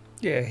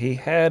 yeah, he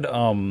had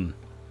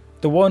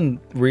the one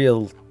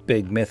real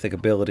big mythic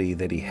ability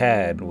that he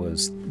had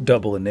was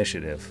double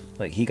initiative.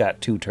 Like he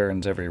got 2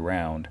 turns every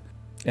round.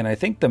 And I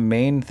think the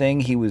main thing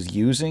he was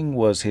using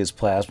was his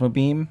plasma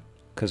beam,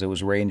 because it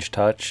was range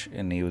touch,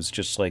 and he was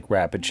just like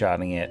rapid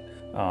shotting it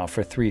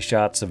for 3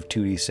 shots of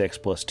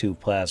 2d6 plus 2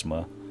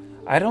 plasma.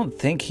 I don't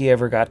think he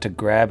ever got to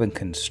grab and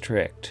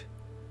constrict,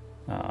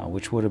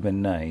 which would have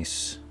been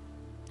nice.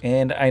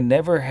 And I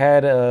never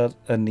had a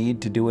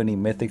need to do any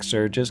mythic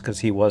surges because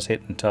he was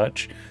hit and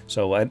touch,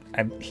 so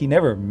he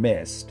never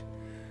missed.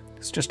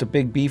 It's just a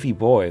big beefy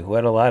boy who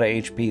had a lot of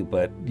HP,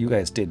 but you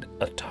guys did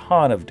a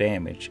ton of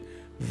damage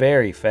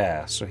very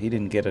fast, so he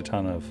didn't get a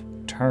ton of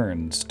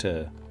turns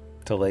to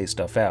lay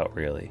stuff out,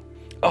 really.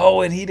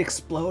 Oh, and he'd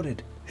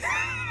exploded.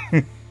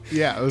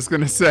 Yeah, I was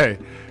gonna say,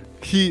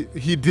 he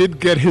did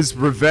get his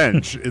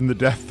revenge in the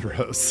death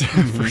throes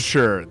for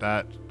sure.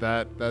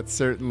 That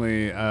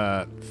certainly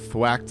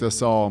thwacked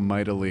us all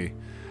mightily.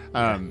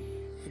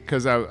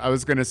 Because I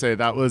was gonna say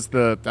that was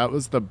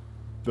the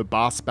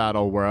boss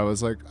battle where I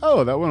was like,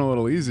 oh, that went a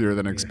little easier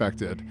than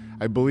expected.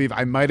 I believe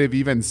I might have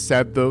even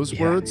said those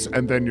words,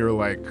 and then you're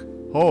like,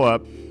 hold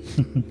up.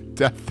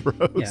 Death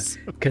throes.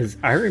 Yeah, because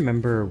I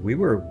remember we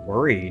were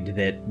worried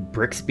that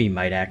Brixby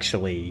might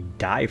actually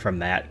die from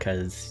that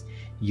because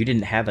you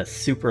didn't have a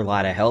super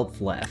lot of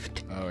health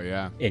left. Oh,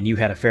 yeah. And you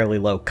had a fairly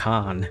low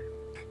con.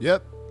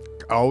 Yep.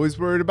 Always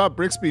worried about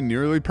Brixby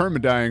nearly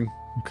permadying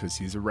because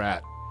he's a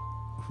rat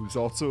who's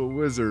also a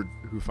wizard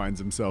who finds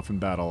himself in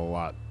battle a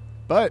lot.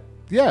 But,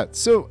 yeah,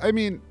 so, I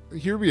mean,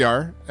 here we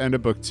are, end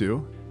of book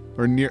 2.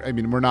 Or near, I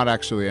mean, we're not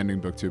actually ending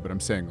book 2, but I'm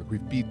saying like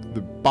we've beat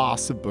the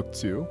boss of book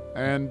 2.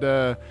 And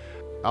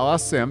I'll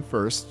ask Sam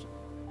first.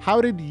 How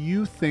did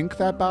you think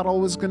that battle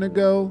was going to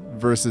go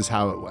versus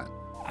how it went?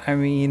 I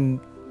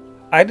mean,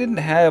 I didn't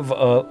have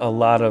a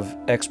lot of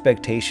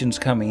expectations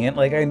coming in.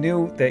 Like, I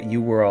knew that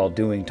you were all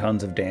doing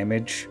tons of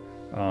damage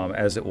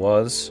as it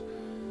was.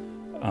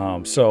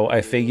 So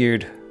I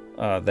figured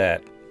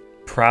that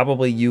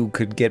probably you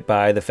could get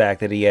by the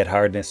fact that he had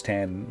hardness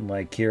 10.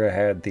 Like, Kira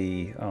had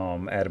the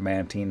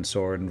adamantine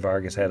sword, and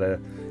Vargas had a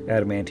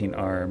adamantine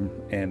arm,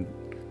 and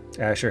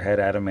Asher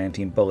had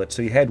adamantine bullets.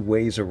 So you had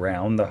ways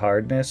around the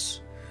hardness,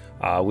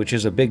 which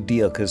is a big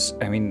deal because,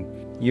 I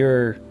mean,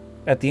 you're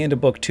at the end of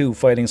book 2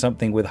 fighting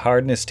something with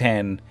hardness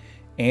 10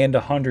 and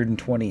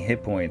 120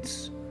 hit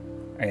points.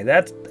 I mean,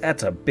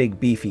 that's a big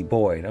beefy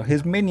boy. Now,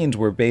 his minions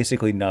were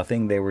basically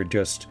nothing. They were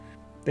just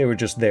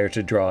there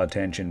to draw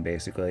attention,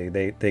 basically.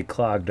 They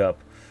clogged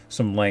up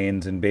some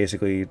lanes and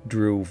basically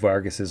drew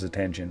Vargas's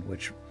attention,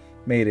 which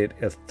made it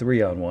a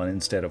 3-on-1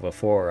 instead of a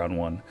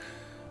 4-on-1.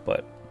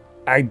 But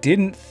I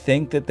didn't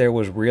think that there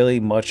was really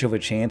much of a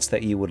chance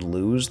that you would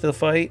lose the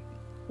fight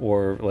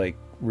or like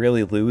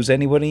really lose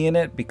anybody in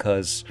it,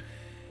 because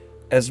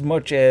as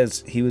much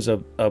as he was a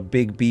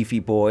big beefy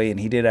boy and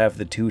he did have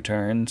the 2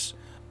 turns,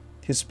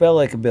 his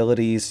spell-like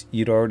abilities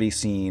you'd already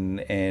seen,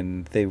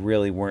 and they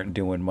really weren't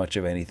doing much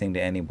of anything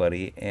to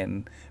anybody.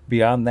 And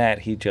beyond that,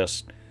 he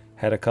just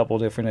had a couple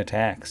different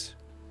attacks.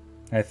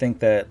 I think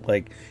that,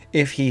 like,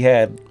 if he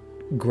had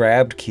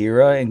grabbed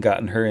Kira and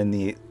gotten her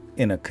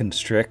in a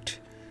constrict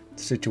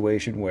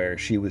situation where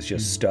she was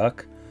just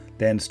stuck,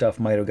 then stuff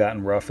might have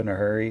gotten rough in a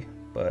hurry.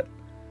 But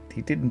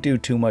he didn't do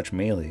too much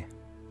melee.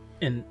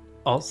 And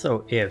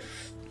also,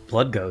 if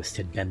Blood Ghost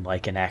had been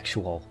like an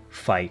actual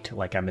fight,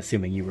 like I'm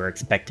assuming you were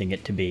expecting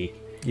it to be,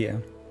 Yeah.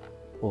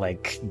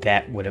 like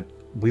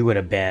we would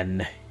have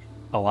been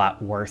a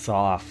lot worse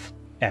off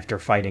after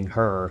fighting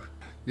her.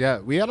 Yeah,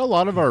 we had a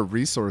lot of our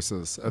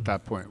resources at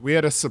that point. We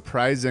had a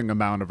surprising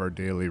amount of our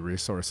daily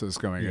resources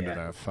going into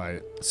that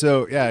fight.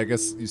 So, yeah, I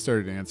guess you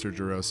started to answer,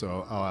 Jero,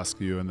 so I'll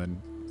ask you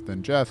and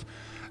then Jeff.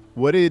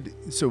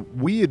 So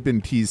we had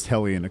been teased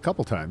Hellion a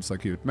couple times,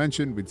 like you had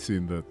mentioned. We'd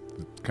seen the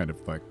kind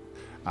of like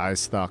eye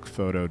stock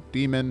photo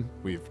demon.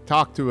 We've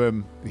talked to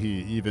him.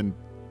 He even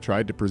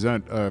tried to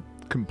present a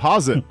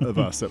composite of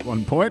us at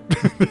one point.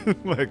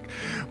 Like,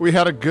 we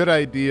had a good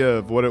idea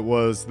of what it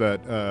was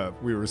that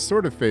we were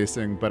sort of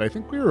facing, but I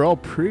think we were all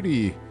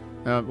pretty.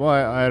 Well,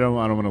 I don't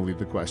want to leave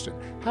the question.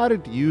 How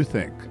did you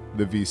think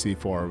the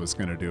VC4 was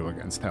going to do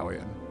against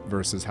Hellion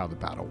versus how the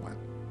battle went?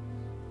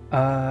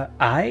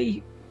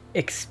 I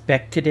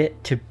expected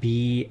it to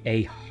be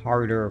a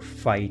harder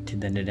fight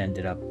than it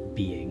ended up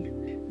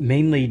being.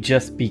 Mainly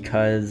just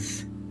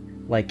because,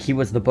 like, he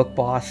was the book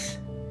boss,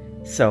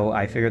 so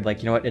I figured, like,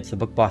 you know what, it's the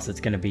book boss,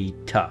 it's going to be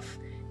tough.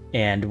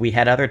 And we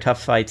had other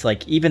tough fights,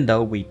 like, even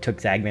though we took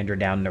Zagmander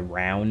down in a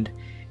round,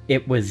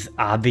 it was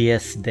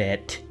obvious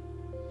that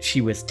she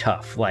was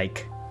tough,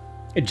 like,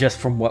 just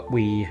from what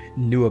we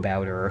knew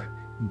about her,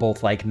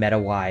 both, like,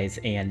 meta-wise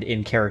and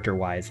in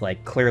character-wise.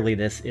 Like, clearly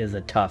this is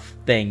a tough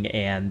thing,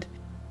 and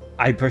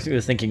I personally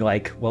was thinking,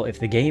 like, well, if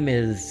the game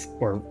is,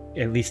 or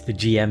at least the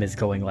GM is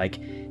going, like,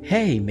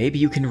 hey, maybe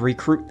you can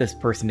recruit this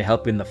person to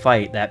help in the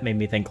fight, that made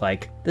me think,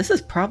 like, this is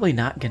probably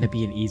not going to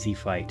be an easy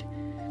fight.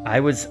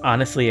 I was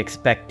honestly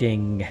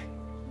expecting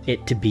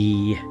it to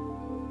be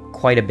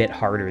quite a bit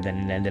harder than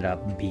it ended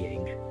up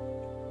being.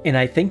 And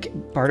I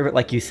think part of it,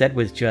 like you said,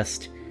 was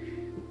just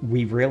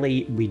we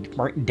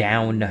weren't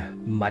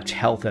down much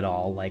health at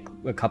all. Like,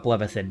 a couple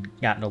of us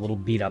had gotten a little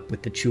beat up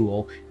with the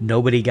Chul.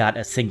 Nobody got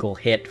a single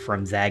hit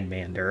from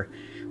Zagmander.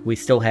 We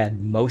still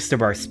had most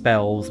of our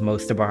spells,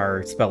 most of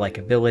our spell-like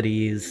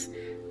abilities.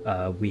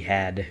 We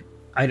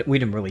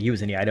didn't really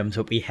use any items,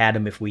 but we had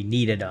them if we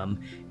needed them.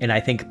 And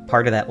I think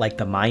part of that, like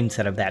the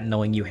mindset of that,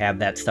 knowing you have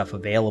that stuff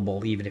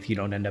available, even if you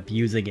don't end up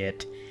using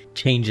it,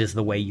 changes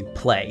the way you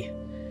play.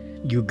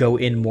 You go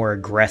in more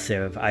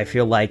aggressive. I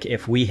feel like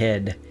if we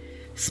had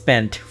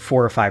spent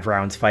 4 or 5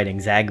 rounds fighting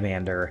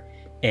Zagmander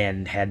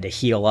and had to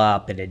heal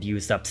up and had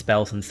used up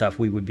spells and stuff,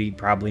 we would be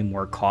probably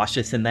more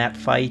cautious in that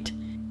fight.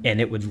 And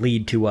it would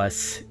lead to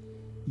us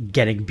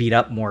getting beat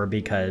up more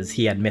because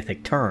he had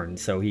mythic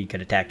turns, so he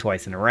could attack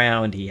twice in a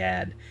round.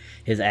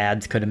 His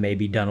ads could have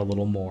maybe done a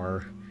little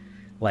more.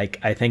 Like,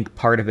 I think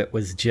part of it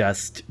was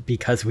just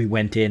because we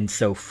went in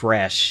so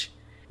fresh,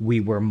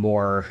 we were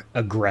more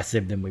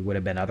aggressive than we would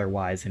have been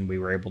otherwise, and we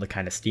were able to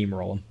kind of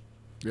steamroll him.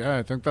 Yeah,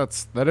 I think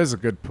that is a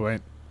good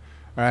point.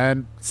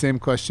 And same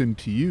question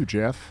to you,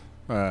 Jeff.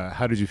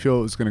 How did you feel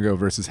it was going to go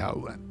versus how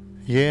it went?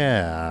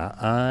 Yeah,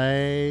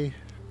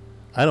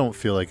 I don't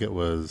feel like it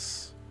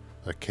was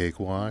a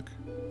cakewalk,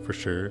 for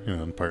sure,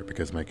 in part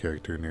because my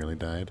character nearly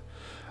died.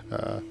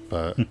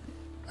 But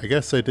I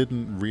guess I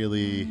didn't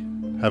really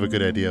have a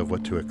good idea of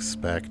what to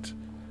expect.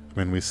 I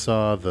mean, we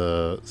saw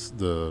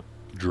the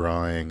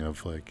drawing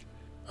of, like,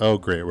 oh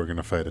great, we're going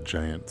to fight a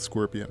giant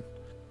scorpion.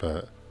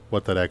 But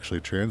what that actually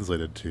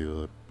translated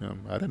to,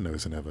 I didn't know he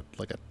was going to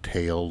have a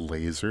tail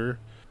laser,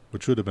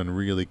 which would have been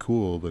really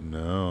cool, but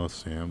no,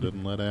 Sam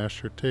didn't let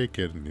Asher take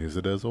it and use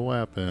it as a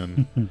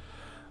weapon.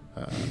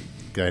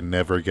 Guy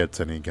never gets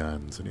any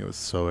guns, and he was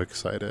so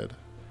excited.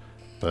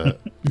 But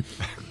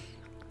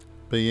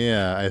but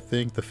yeah, I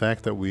think the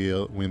fact that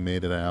we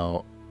made it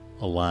out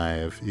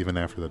alive even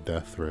after the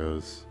death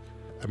throes.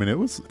 I mean, it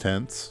was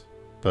tense,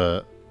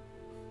 but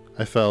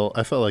I felt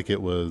like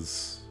it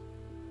was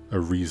a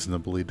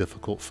reasonably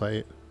difficult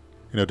fight.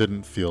 It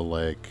didn't feel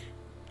like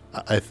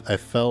I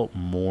felt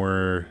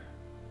more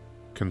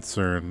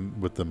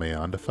concerned with the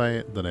Mayonda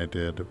fight than I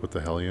did with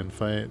the Hellion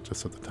fight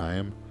just at the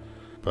time.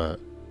 But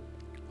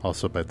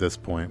also by this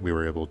point we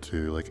were able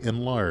to like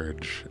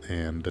enlarge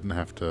and didn't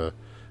have to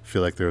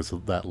feel like there was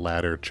that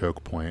ladder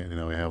choke point.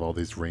 We have all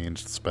these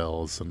ranged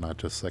spells and not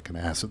just like an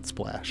acid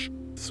splash.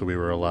 So we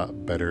were a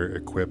lot better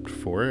equipped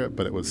for it,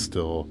 but it was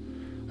still,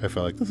 I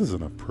felt like this is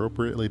an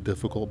appropriately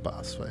difficult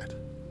boss fight.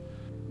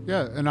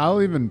 Yeah, and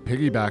I'll even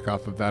piggyback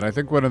off of that. I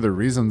think one of the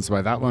reasons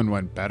why that one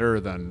went better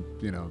than,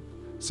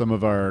 some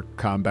of our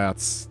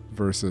combats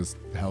versus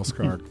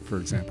Hellscar, for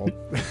example,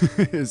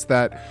 is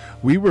that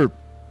we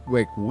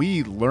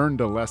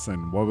learned a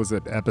lesson. What was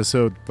it?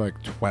 Episode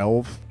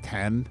 12,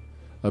 10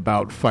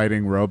 about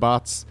fighting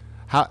robots.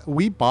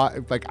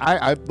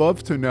 I'd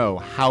love to know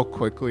how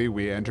quickly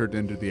we entered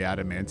into the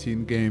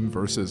Adamantine game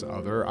versus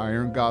other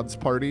Iron Gods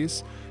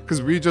parties.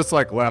 Because we just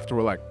left.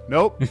 We're like,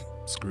 nope,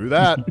 screw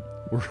that.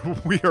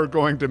 We are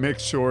going to make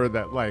sure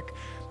that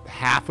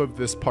half of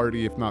this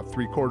party, if not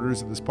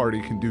 3/4 of this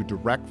party, can do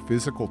direct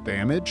physical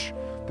damage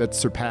that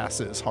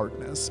surpasses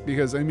hardness.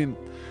 Because,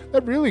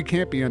 that really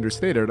can't be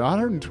understated.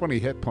 120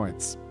 hit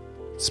points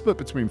split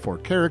between 4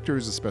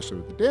 characters, especially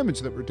with the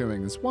damage that we're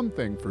doing, is one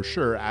thing for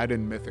sure. Add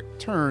in mythic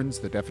turns,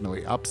 that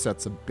definitely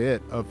upsets a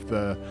bit of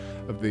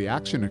the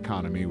action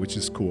economy, which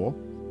is cool.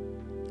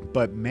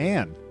 But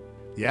man,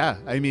 yeah,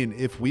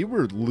 if we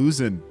were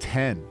losing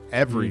 10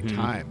 every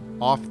time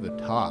off the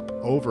top,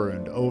 over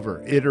and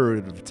over,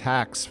 iterative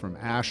attacks from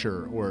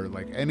Asher or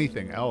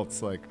anything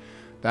else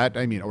that,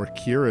 or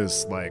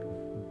Kira's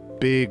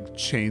big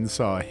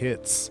chainsaw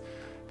hits,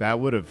 that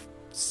would have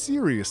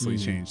seriously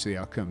changed the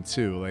outcome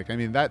too.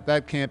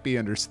 That can't be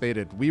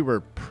understated. We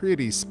were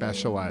pretty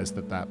specialized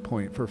at that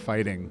point for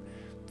fighting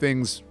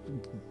things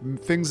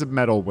of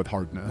metal with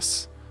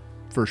hardness,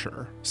 for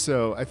sure.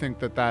 So I think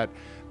that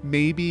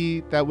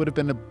maybe that would have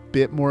been a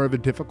bit more of a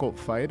difficult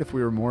fight if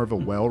we were more of a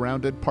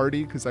well-rounded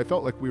party, because I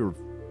felt like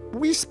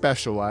we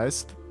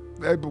specialized.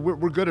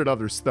 We're good at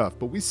other stuff,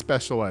 but we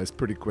specialized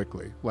pretty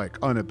quickly,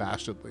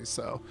 unabashedly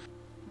so.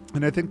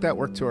 And I think that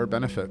worked to our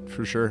benefit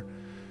for sure.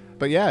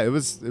 But yeah, it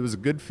was a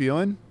good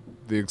feeling.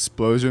 The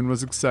explosion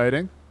was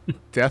exciting.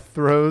 Death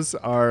throws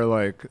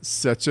are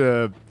such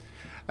a...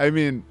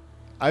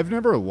 I've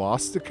never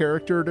lost a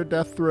character to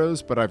death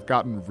throws, but I've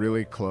gotten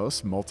really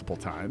close multiple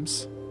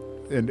times.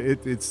 And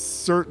it's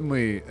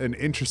certainly an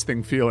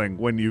interesting feeling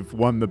when you've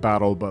won the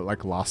battle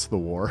but lost the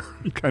war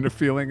kind of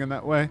feeling in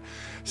that way.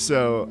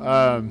 So,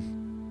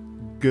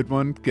 good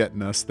one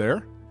getting us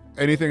there.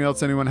 Anything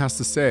else anyone has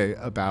to say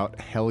about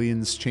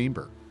Hellion's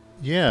Chamber?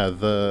 Yeah,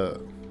 the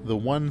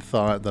one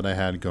thought that I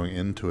had going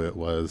into it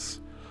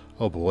was,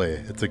 oh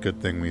boy, it's a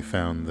good thing we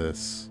found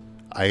this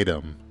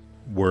item,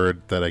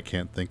 word that I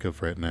can't think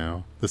of right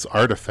now, this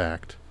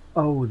artifact.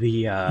 Oh,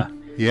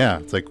 Yeah,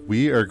 it's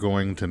we are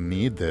going to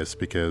need this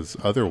because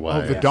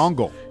otherwise... Oh, the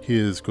dongle.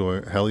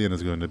 Hellion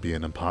is going to be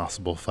an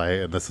impossible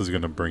fight, and this is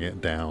going to bring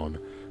it down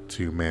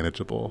to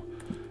manageable.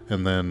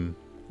 And then,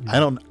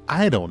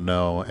 I don't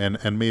know,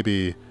 and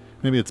maybe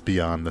it's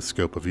beyond the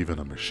scope of even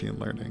a machine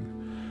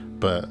learning,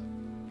 but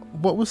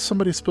what was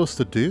somebody supposed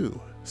to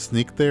do?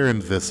 Sneak there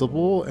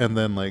invisible and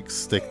then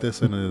stick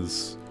this in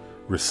his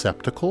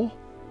receptacle?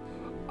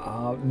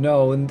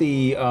 No, in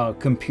the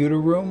computer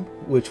room,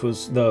 which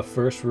was the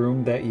first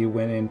room that you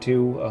went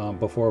into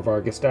before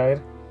Vargas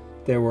died,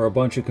 there were a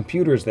bunch of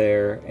computers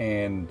there,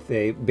 and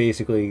they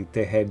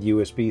had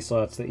USB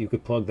slots that you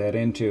could plug that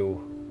into,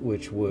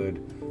 which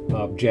would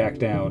jack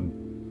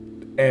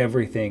down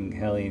everything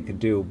Hellion could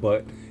do,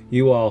 but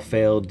you all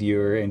failed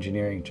your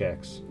engineering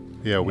checks.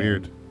 Yeah,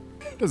 weird.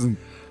 Doesn't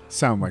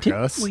sound like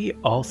us. Didn't we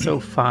also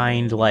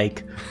find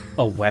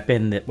a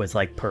weapon that was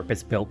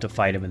purpose built to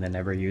fight him and then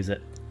never use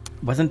it?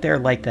 Wasn't there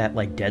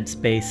that Dead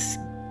Space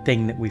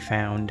thing that we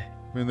found?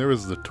 There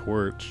was the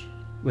torch.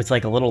 It was a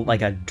little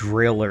a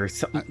drill or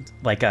something,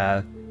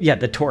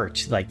 the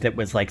torch that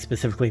was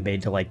specifically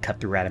made to cut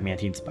through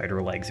adamantine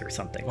spider legs or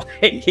something.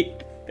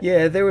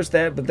 Yeah, there was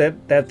that, but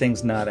that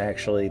thing's not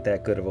actually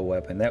that good of a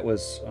weapon. That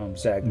was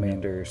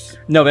Zagmander's.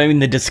 No, but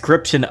the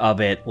description of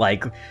it,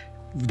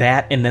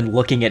 that, and then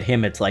looking at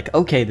him, it's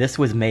okay, this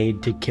was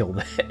made to kill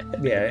that.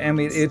 Yeah,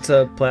 it's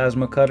a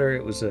plasma cutter.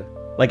 It was a...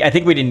 I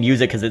think we didn't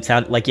use it because it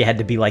sounded like you had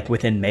to be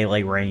within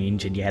melee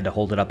range, and you had to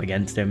hold it up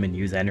against him and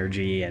use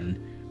energy, and...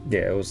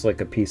 Yeah, it was a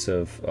piece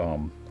of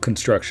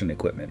construction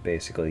equipment,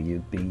 basically,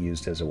 being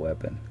used as a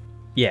weapon.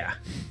 Yeah.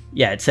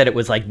 Yeah, it said it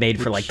was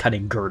made for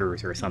cutting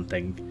girders or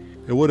something.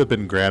 It would have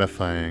been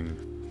gratifying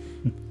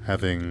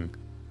having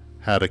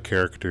had a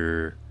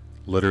character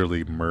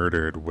literally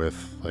murdered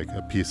with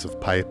a piece of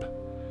pipe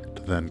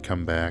to then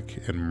come back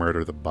and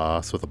murder the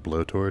boss with a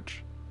blowtorch.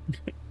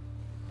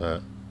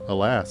 But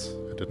alas,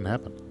 it didn't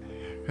happen.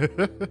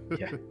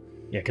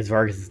 Yeah. Yeah, because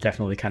Vargas is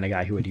definitely the kind of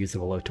guy who would use the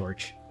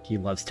blowtorch. He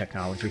loves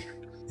technology.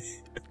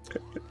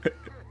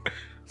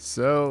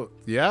 So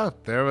yeah,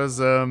 there was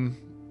that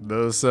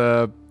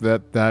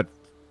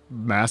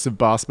massive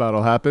boss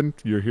battle happened.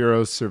 Your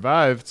heroes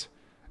survived,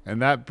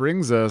 and that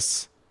brings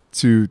us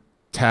to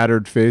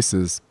tattered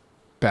faces,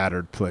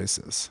 battered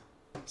places.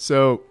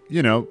 So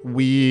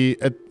we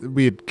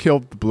had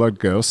killed the blood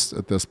ghost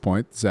at this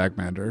point,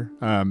 Zagmander,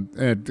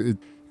 and it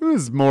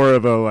was more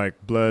of a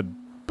like blood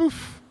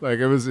poof. Like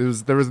it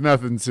was there was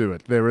nothing to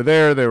it. They were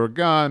there, they were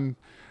gone.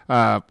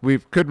 We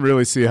couldn't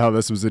really see how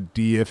this was a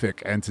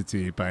deific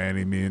entity by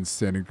any means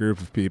to any group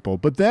of people.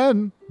 But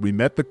then we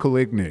met the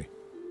Caligni.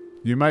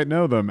 You might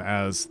know them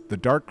as the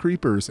Dark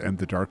Creepers and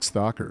the Dark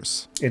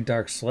Stalkers. In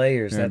Dark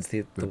Slayers, that's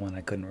the one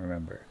I couldn't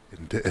remember.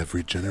 Into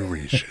every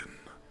generation,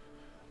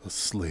 a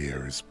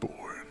Slayer is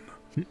born.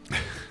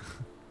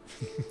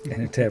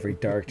 And into every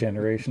dark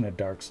generation, a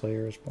Dark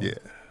Slayer is born. Yeah.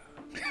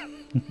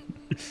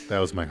 That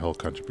was my whole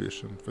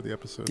contribution for the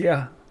episode.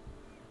 Yeah.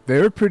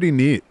 They were pretty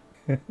neat.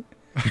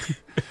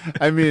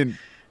 I mean,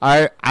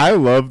 I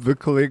love the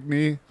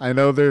Caligni. I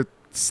know they're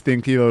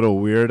stinky little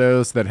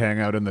weirdos that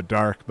hang out in the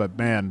dark, but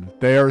man,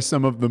 they are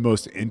some of the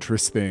most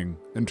interesting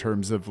in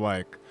terms of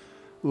like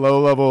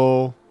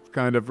low-level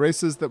kind of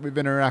races that we've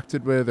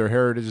interacted with or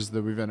heritages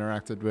that we've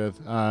interacted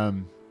with.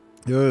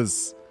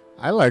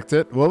 I liked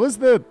it. What was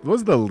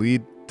the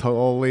lead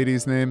tall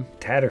lady's name?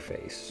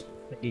 Tatterface.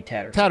 Lady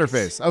Tatterface.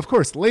 Tatterface, of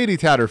course, Lady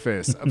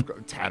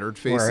Tatterface. Tattered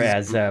faces, Or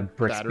as battered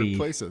Brixby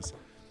places.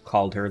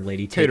 called her,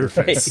 Lady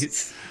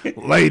Taterface.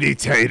 Taterface. Lady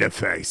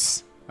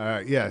Taterface.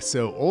 Yeah,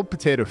 so old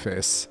Potato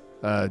Face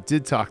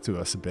did talk to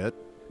us a bit,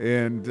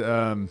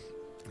 and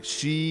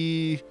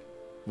she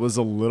was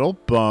a little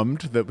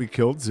bummed that we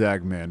killed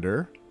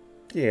Zagmander.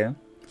 Yeah.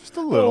 Just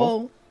a little.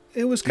 Well,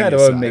 it was kind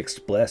of a Aside.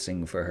 mixed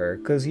blessing for her,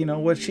 because,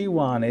 what she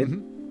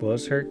wanted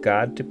was her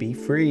god to be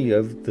free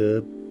of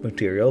the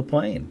material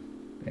plane.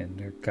 And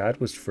her god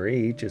was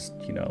free, just,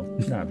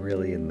 not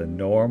really in the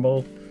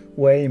normal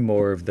way,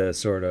 more of the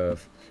sort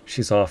of,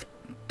 she's off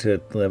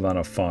to live on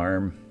a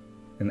farm,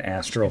 an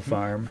astral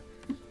farm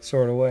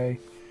sort of way.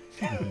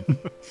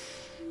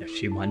 If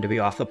she wanted to be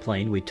off the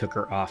plane, we took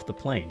her off the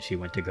plane. She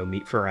went to go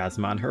meet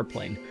Pharasma on her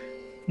plane.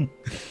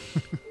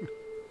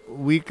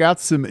 We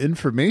got some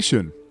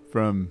information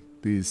from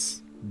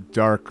these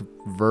dark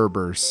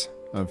verbers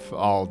of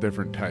all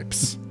different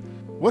types.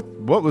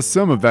 What was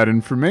some of that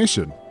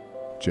information,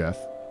 Jeff?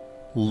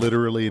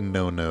 Literally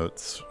no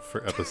notes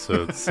for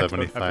episodes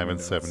 75 and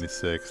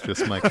 76.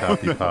 Just my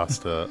copy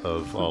pasta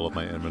of all of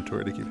my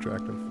inventory to keep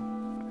track of.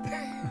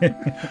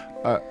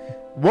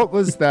 What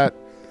was that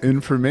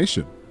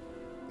information,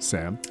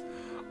 Sam?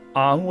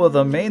 Well,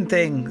 the main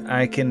thing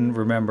I can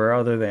remember,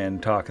 other than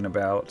talking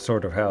about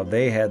sort of how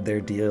they had their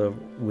deal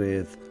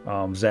with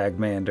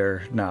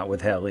Zagmander, not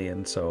with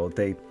Hellion, so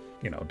they,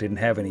 didn't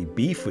have any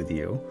beef with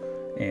you,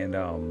 and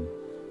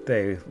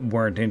they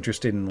weren't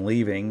interested in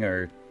leaving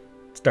or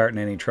starting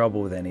any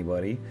trouble with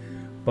anybody.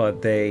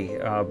 But they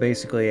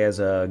basically, as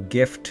a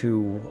gift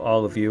to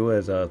all of you,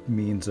 as a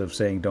means of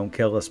saying, don't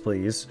kill us,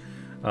 please,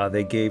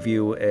 they gave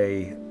you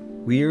a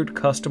weird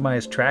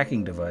customized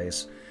tracking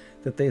device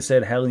that they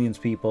said Hellion's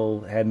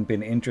people hadn't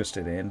been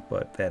interested in,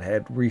 but that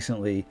had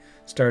recently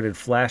started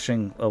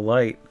flashing a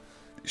light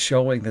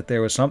showing that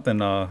there was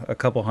something a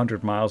couple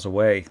hundred miles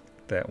away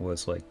that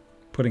was like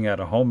putting out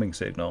a homing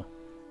signal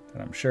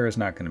that I'm sure is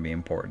not going to be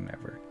important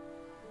ever.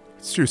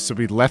 It's true. So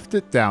we left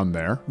it down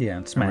there. Yeah,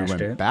 and smashed we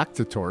went it. back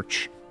to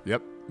Torch.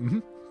 Yep.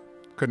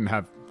 Couldn't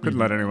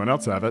let anyone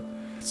else have it.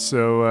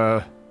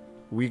 So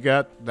we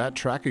got that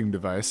tracking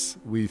device.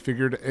 We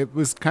figured it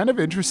was kind of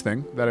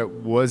interesting that it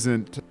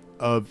wasn't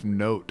of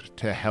note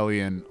to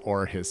Hellion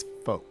or his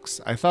folks.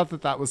 I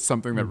thought that was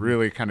something that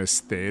really kind of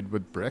stayed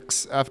with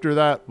Brix after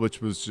that,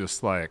 which was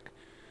just like,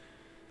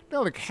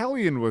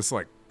 Hellion was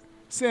like,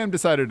 Sam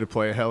decided to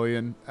play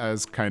Hellion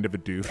as kind of a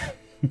doof.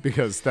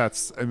 Because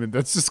that's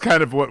just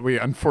kind of what we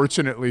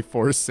unfortunately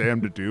forced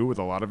Sam to do with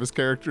a lot of his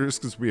characters,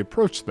 because we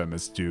approach them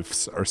as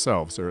doofs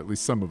ourselves, or at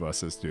least some of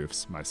us as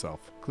doofs,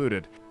 myself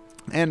included.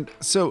 And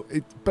so,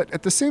 but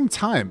at the same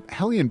time,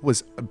 Hellion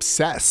was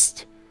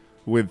obsessed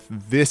with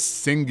this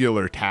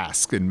singular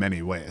task in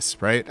many ways,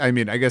 right? I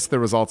mean, I guess there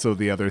was also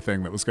the other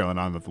thing that was going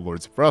on that the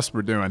Lords of Rust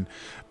were doing,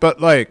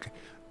 but like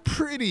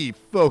pretty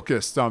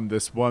focused on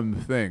this one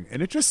thing.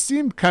 And it just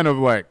seemed kind of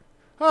like,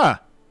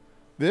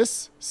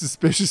 this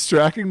suspicious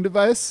tracking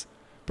device,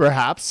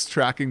 perhaps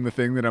tracking the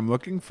thing that I'm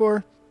looking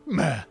for?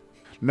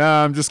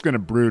 Nah, I'm just going to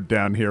brood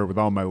down here with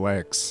all my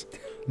legs.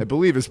 I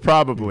believe is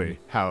probably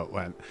how it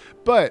went.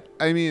 But,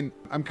 I mean,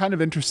 I'm kind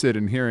of interested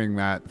in hearing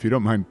that, if you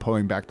don't mind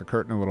pulling back the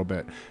curtain a little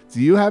bit.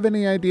 Do you have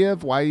any idea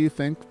of why you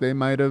think they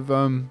might have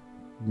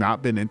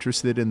not been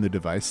interested in the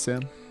device,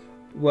 Sam?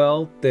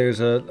 Well, there's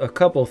a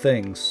couple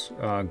things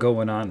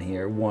going on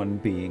here. One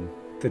being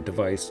the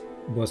device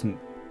wasn't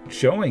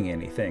showing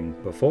anything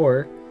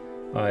before.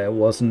 It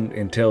wasn't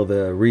until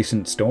the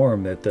recent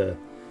storm that the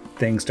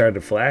thing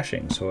started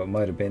flashing, so it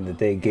might have been that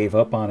they gave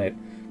up on it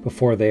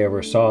before they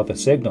ever saw the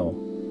signal.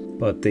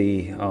 But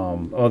the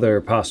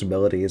other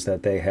possibility is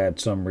that they had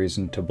some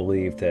reason to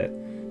believe that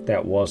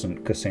that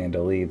wasn't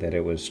Cassandra Lee that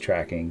it was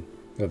tracking,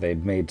 or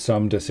they'd made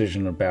some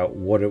decision about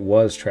what it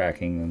was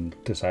tracking and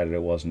decided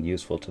it wasn't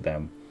useful to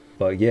them.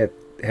 But yet,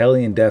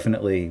 Hellion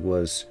definitely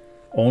was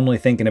only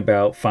thinking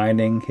about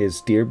finding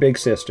his dear big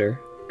sister,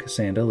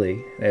 Cassandra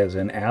Lee, as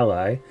an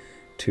ally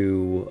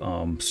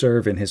to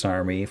serve in his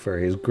army for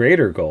his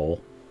greater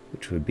goal,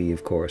 which would be,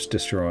 of course,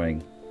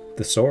 destroying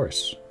the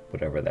source,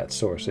 whatever that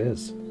source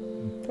is,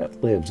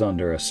 that lives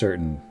under a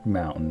certain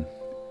mountain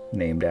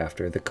named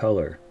after the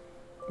color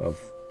of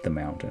the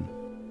mountain.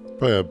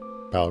 Probably a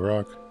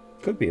Balrog.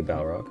 Could be a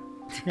Balrog.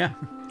 Yeah.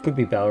 Could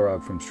be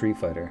Balrog from Street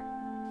Fighter.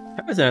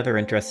 That was another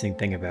interesting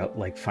thing about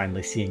like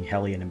finally seeing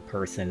Hellion in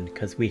person,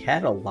 because we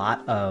had a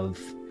lot of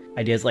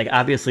ideas. Like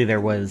obviously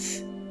there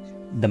was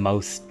the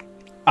most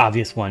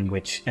obvious one,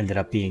 which ended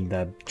up being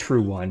the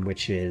true one,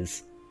 which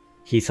is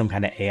he's some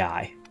kind of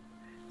AI.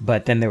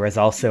 But then there was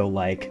also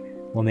like,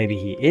 well, maybe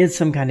he is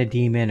some kind of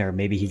demon, or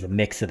maybe he's a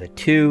mix of the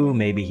two,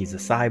 maybe he's a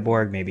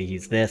cyborg, maybe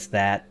he's this,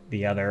 that,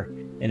 the other.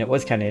 And it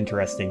was kind of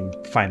interesting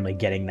finally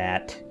getting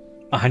that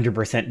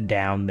 100%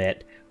 down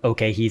that,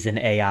 okay, he's an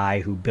AI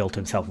who built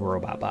himself a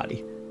robot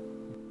body.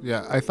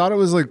 Yeah, I thought it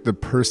was like the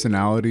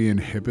personality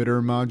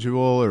inhibitor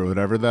module or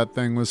whatever that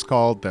thing was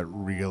called that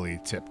really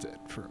tipped it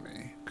for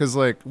me. Because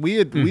like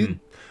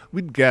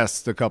we'd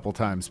guessed a couple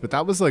times, but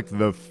that was like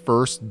the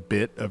first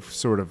bit of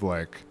sort of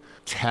like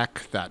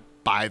tech that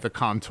by the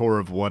contour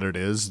of what it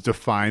is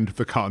defined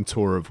the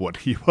contour of what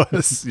he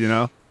was, you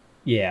know?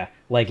 Yeah,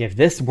 like if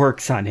this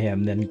works on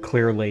him, then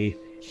clearly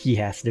he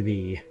has to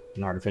be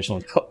an artificial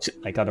intelligence.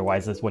 Like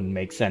otherwise this wouldn't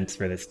make sense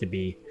for this to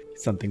be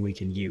something we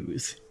can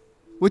use.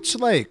 Which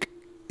like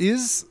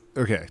is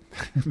okay.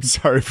 I'm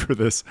sorry for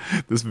this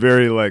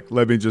very like,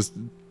 let me just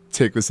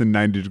take this in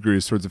 90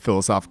 degrees towards a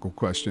philosophical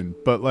question.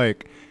 But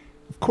like,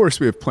 of course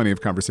we have plenty of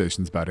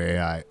conversations about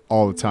AI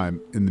all the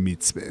time in the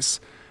meat space.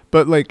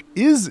 But like,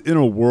 is in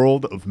a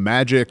world of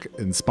magic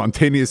and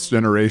spontaneous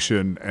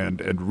generation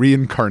and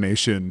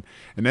reincarnation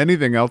and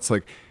anything else,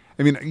 like,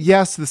 I mean,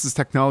 yes, this is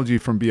technology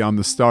from beyond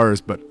the stars,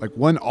 but like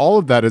when all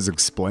of that is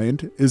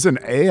explained, is an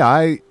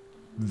AI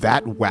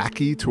that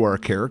wacky to our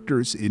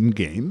characters in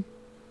game,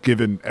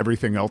 given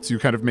everything else you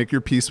kind of make your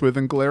peace with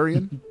in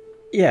Galarian?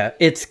 Yeah,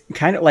 it's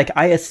kind of like,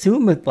 I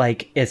assume that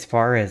like as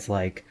far as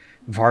like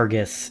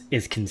Vargas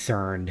is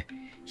concerned,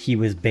 he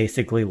was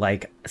basically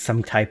like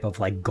some type of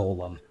like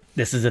golem.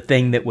 This is a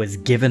thing that was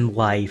given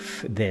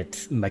life,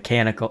 that's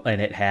mechanical,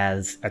 and it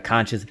has a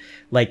conscious,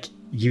 like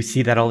you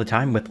see that all the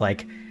time with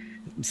like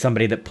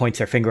somebody that points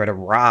their finger at a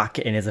rock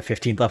and is a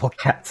 15th level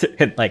cat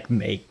and like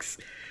makes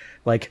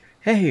like,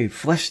 hey,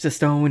 flesh to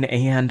stone,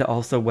 and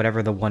also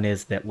whatever the one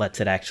is that lets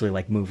it actually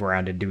like move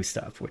around and do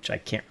stuff, which I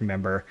can't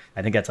remember.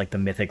 I think that's like the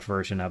mythic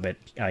version of it,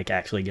 like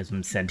actually gives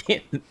them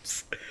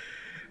sentience.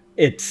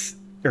 It's,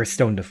 or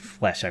stone to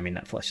flesh, I mean,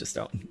 not flesh to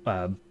stone.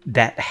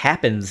 That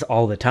happens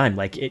all the time.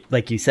 Like it,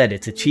 like you said,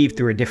 it's achieved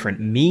through a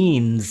different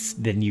means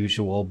than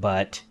usual,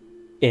 but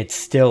it's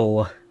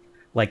still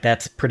like,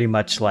 that's pretty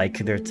much like,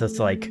 there's just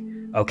like,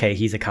 okay,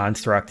 he's a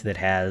construct that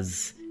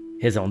has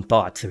his own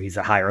thoughts, so he's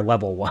a higher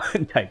level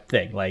one type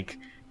thing. Like,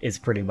 is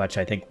pretty much,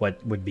 I think,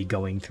 what would be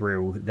going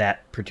through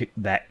that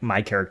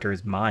my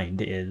character's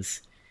mind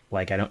is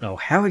like, I don't know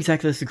how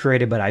exactly this is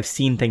created, but I've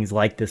seen things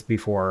like this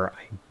before.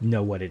 I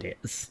know what it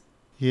is.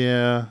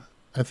 Yeah,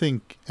 I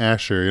think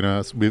Asher, you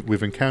know,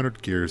 we've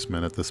encountered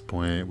Gearsman at this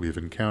point. We've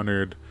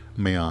encountered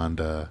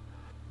Meonda.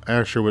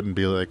 Asher wouldn't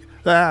be like,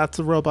 it's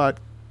a robot,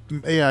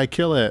 AI,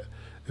 kill it.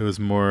 It was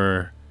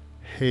more,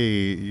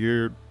 hey,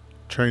 you're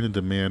trying to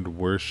demand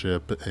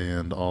worship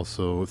and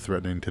also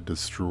threatening to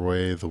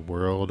destroy the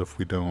world if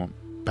we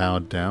don't bow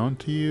down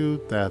to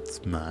you.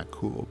 That's not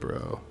cool,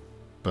 bro.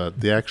 But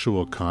the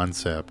actual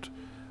concept,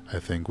 I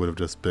think, would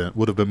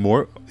have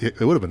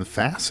been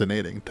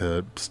fascinating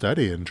to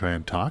study and try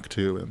and talk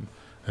to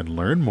and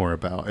learn more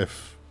about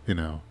if, you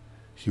know,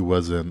 he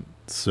wasn't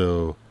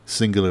so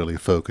singularly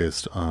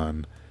focused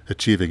on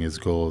achieving his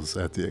goals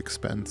at the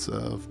expense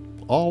of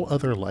all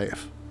other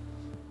life.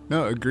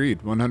 No, agreed,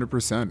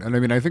 100%. And I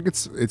mean, I think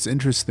it's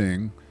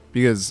interesting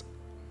because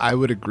I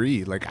would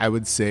agree. Like, I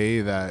would say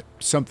that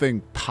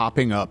something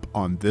popping up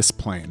on this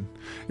plane,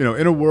 you know,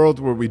 in a world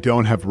where we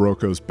don't have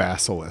Roko's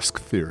basilisk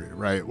theory,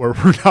 right? Where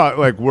we're not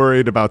like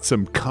worried about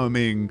some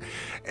coming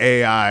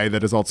AI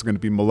that is also going to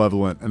be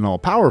malevolent and all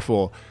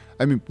powerful.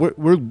 I mean,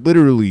 we're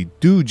literally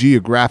due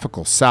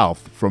geographical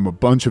south from a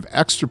bunch of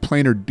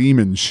extraplanar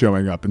demons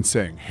showing up and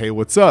saying, hey,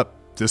 what's up?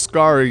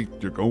 Discari,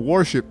 you're going to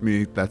worship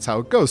me. That's how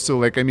it goes. So,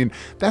 like, I mean,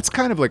 that's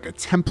kind of like a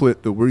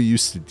template that we're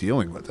used to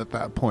dealing with at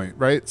that point,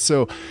 right?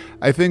 So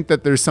I think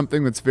that there's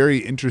something that's very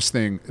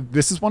interesting.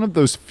 This is one of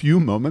those few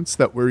moments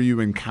that where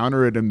you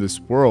encounter it in this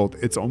world,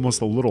 it's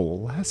almost a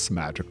little less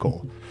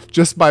magical,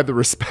 just by the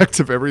respect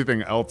of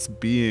everything else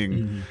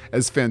being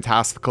as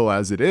fantastical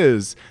as it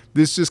is.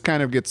 This just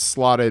kind of gets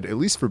slotted, at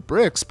least for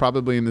Bricks,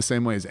 probably in the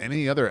same way as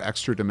any other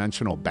extra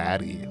dimensional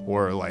baddie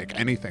or like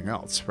anything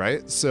else,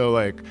 right? So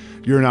like,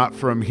 you're not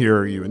from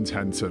here, you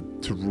intend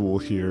to rule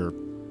here,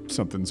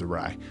 something's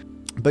awry.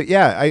 But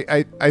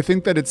yeah, I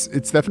think that it's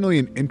definitely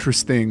an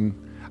interesting.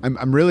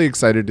 I'm really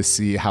excited to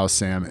see how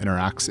Sam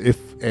interacts if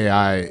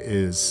AI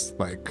is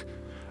like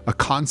a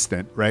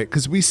constant, right?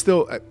 Because we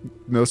still,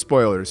 no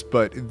spoilers,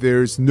 but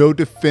there's no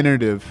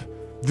definitive,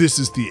 this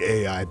is the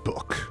AI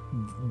book,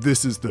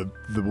 this is the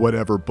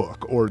whatever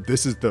book, or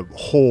this is the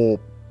whole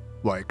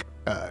like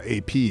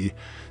AP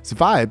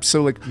vibe.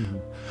 So like,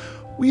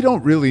 we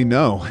don't really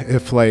know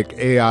if like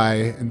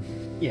AI.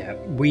 Yeah,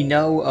 we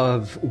know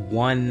of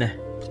one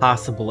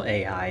possible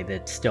AI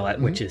that's still at,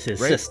 which is his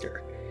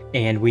sister.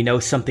 And we know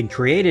something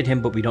created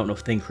him, but we don't know if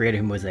the thing created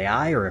him was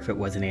AI or if it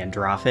was an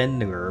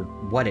androphane or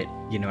what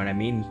you know what I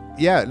mean?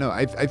 Yeah, no,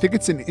 I think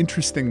it's an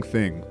interesting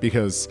thing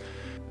because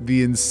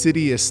the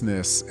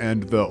insidiousness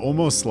and the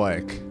almost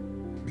like,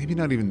 maybe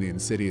not even the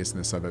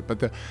insidiousness of it, but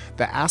the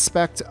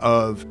aspect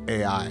of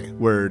AI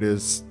where it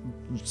is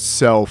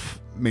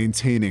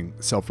self-maintaining,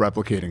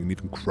 self-replicating, and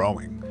even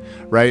growing,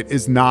 right,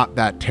 is not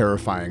that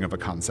terrifying of a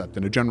concept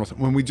in a general sense.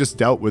 When we just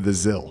dealt with a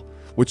Zill,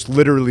 which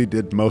literally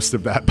did most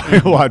of that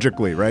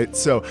biologically, right?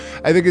 So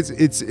I think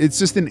it's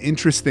just an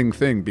interesting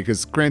thing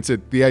because,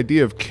 granted, the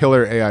idea of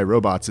killer AI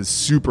robots is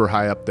super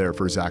high up there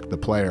for Zach the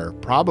player.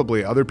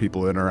 Probably other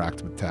people who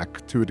interact with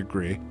tech to a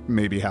degree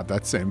maybe have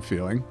that same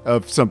feeling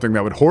of something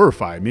that would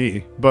horrify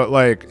me, but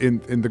like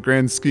in the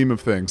grand scheme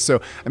of things. So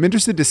I'm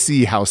interested to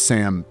see how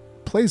Sam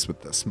plays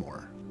with this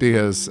more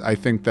because I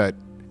think that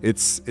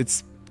it's a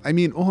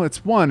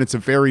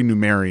very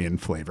Numerian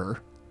flavor.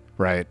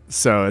 Right.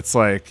 So it's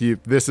like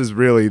this is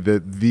really the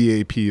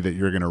VAP that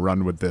you're going to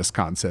run with this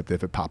concept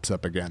if it pops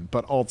up again.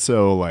 But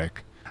also,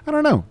 like, I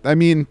don't know. I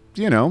mean,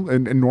 you know,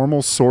 in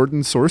normal sword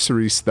and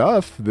sorcery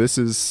stuff, this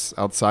is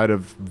outside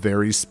of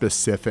very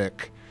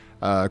specific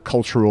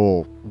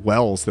cultural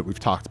wells that we've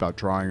talked about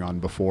drawing on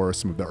before,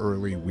 some of the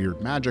early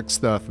weird magic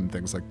stuff and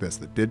things like this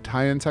that did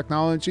tie in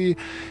technology.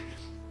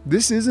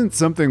 This isn't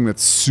something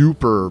that's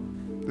super,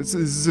 this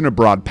isn't a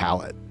broad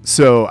palette.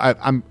 So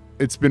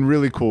it's been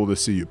really cool to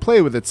see you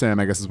play with it, Sam,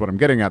 I guess is what I'm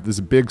getting at. This is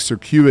a big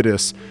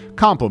circuitous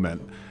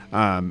compliment,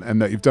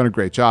 and that you've done a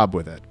great job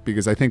with it,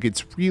 because I think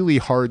it's really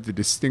hard to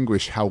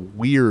distinguish how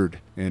weird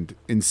and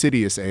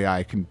insidious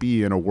AI can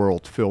be in a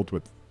world filled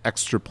with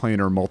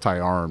extraplanar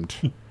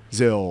multi-armed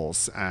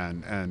Zills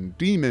and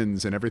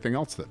demons and everything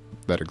else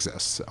that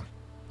exists. So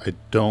I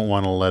don't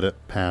want to let it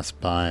pass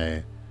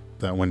by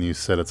that when you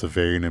said it's a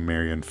very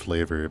Numerian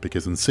flavor,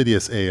 because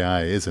insidious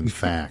AI is in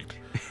fact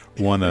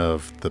one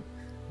of the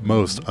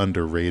most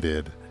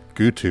underrated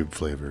GooTube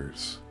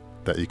flavors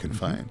that you can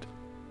find.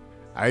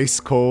 Ice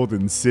cold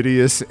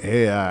insidious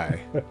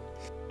AI.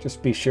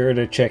 Just be sure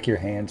to check your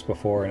hands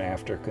before and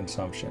after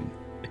consumption.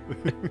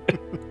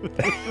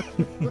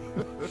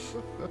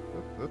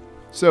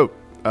 So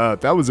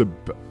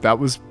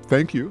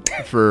thank you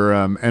for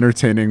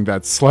entertaining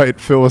that slight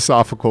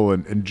philosophical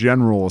and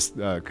general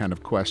kind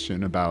of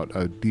question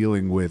about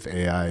dealing with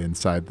AI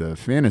inside the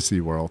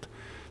fantasy world.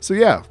 So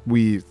yeah,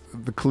 the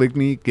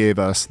Caligny gave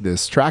us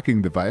this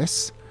tracking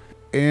device,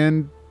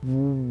 and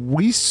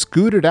we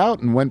scooted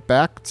out and went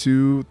back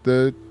to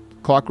the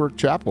Clockwork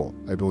Chapel,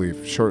 I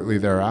believe, shortly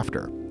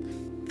thereafter.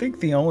 I think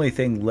the only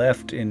thing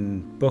left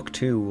in Book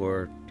 2,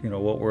 or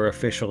what we're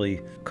officially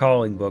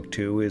calling Book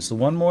 2, is the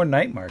One More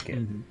Night Market,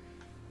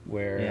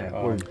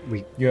 where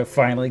you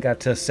finally got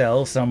to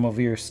sell some of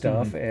your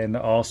stuff and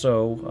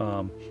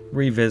also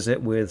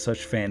revisit with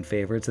such fan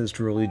favorites as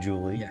Drooly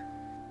Julie. Yeah.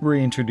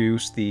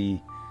 Reintroduce the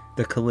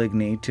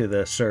Caligny to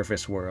the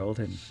surface world,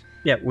 and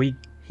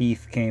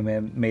Heath came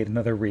in, made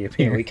another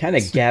reappearance. Yeah, we kind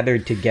of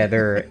gathered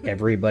together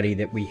everybody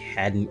that we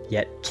hadn't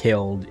yet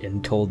killed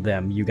and told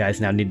them, you guys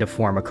now need to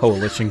form a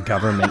coalition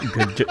government.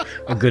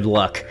 Good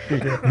luck.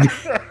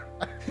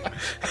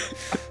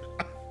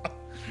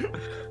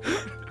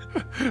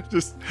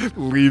 Just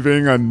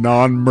leaving a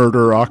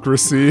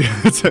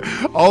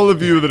non-murderocracy. All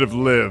of you that have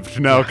lived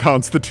now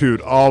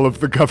constitute all of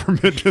the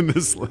government in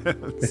this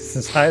land. This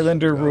is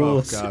Highlander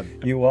rules.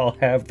 You all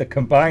have the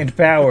combined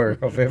power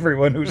of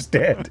everyone who's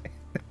dead.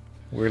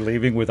 We're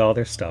leaving with all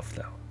their stuff,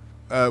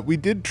 though. We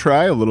did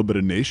try a little bit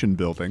of nation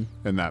building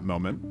in that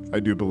moment. I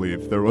do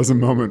believe there was a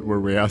moment where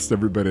we asked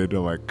everybody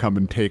to come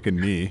and take a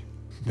knee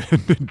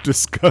and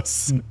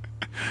discuss.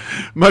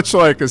 Much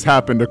like has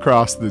happened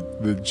across the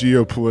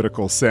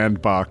geopolitical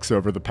sandbox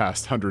over the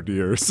past 100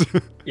 years.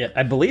 Yeah,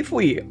 I believe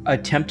we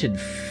attempted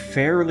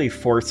fairly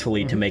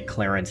forcefully to make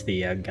Clarence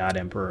the God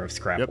Emperor of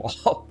Scrapwall.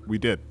 Yep, we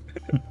did.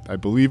 I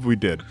believe we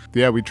did.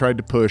 Yeah, we tried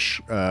to push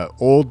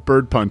old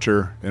Bird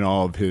Puncher in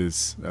all of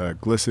his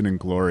glistening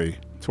glory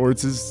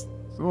towards his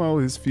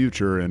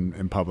future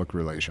in public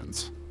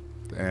relations.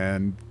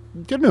 And,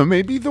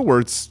 maybe the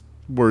words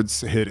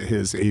hit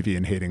his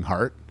avian-hating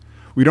heart.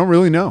 We don't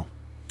really know.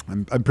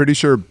 I'm pretty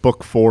sure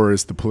Book 4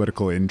 is the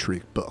political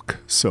intrigue book,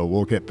 so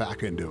we'll get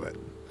back into it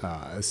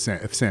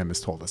if Sam has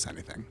told us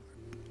anything.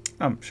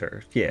 I'm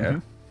sure,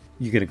 yeah.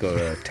 You're going to go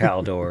to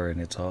Taldor, and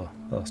it's a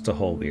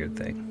whole weird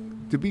thing.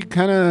 Did we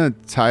kind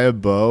of tie a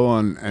bow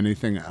on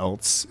anything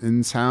else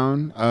in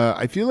town?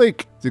 I feel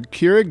like, did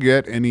Kira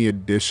get any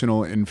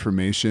additional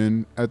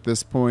information at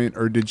this point?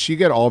 Or did she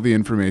get all the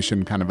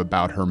information kind of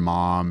about her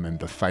mom and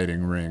the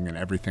fighting ring and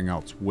everything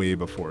else way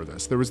before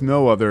this? There was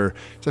no other...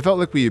 So I felt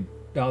like we...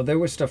 No, there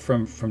was stuff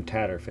from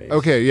Tatterface.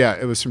 Okay, yeah,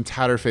 it was from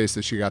Tatterface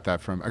that she got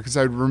that from. Because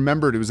I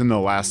remembered it was in the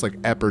last like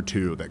ep or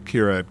two that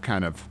Kira had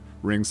kind of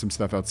ring some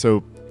stuff out.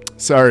 So...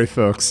 Sorry,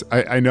 folks.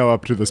 I know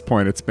up to this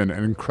point it's been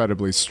an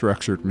incredibly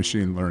structured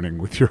machine learning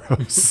with your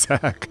host,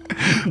 Zach.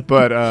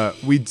 But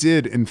we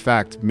did, in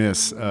fact,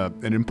 miss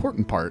an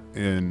important part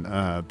in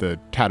the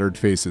Tattered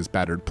Faces,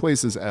 Battered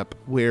Places ep,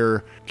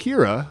 where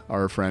Kira,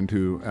 our friend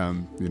who,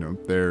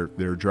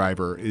 their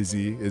driver,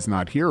 Izzy, is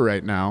not here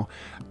right now,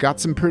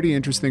 got some pretty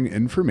interesting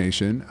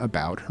information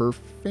about her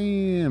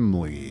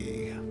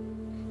family.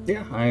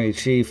 Yeah,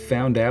 she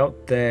found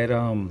out that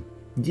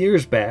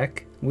years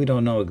back, we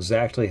don't know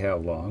exactly how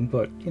long,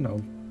 but,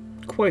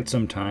 quite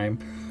some time,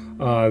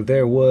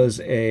 there was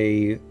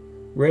a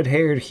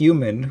red-haired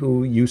human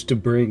who used to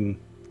bring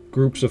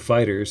groups of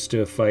fighters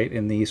to fight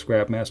in the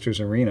Scrapmasters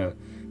arena.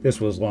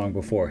 This was long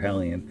before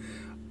Hellion.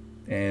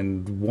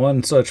 And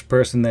one such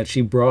person that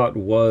she brought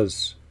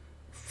was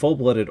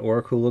full-blooded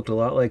orc who looked a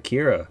lot like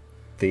Kira.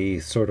 The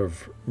sort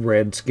of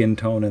red skin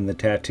tone and the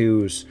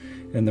tattoos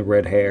and the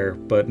red hair,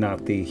 but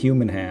not the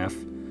human half.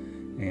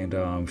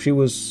 And she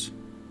was...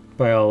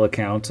 by all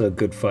accounts, a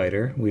good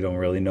fighter. We don't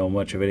really know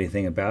much of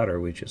anything about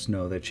her. We just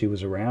know that she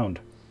was around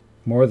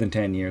more than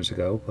 10 years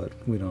ago, but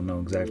we don't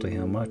know exactly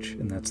how much.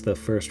 And that's the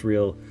first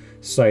real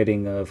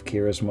sighting of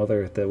Kira's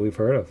mother that we've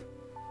heard of.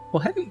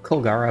 Well, hadn't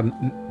Kolgara,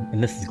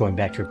 and this is going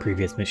back to a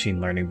previous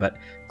machine learning, but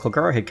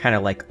Kolgara had kind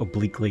of like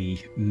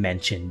obliquely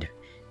mentioned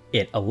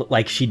it.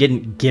 Like she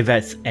didn't give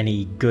us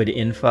any good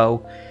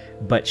info,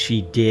 but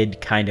she did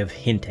kind of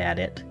hint at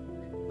it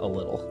a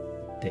little,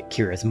 that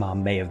Kira's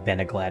mom may have been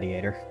a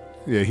gladiator.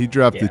 Yeah, he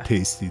dropped the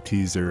tasty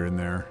teaser in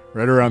there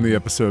right around the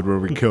episode where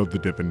we killed the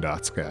Dippin'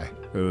 Dots guy.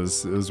 It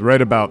was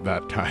right about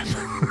that time.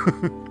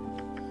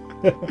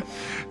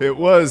 It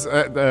was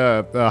at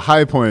the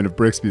high point of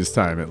Brixby's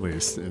time, at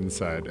least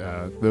inside.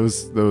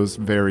 Those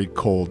very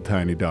cold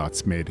tiny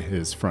dots made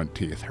his front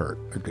teeth hurt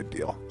a good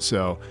deal.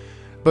 So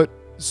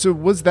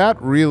was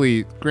that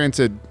really,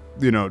 granted,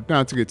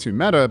 not to get too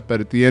meta,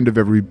 but at the end of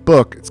every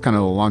book, it's kind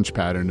of a launch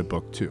pad into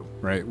book 2,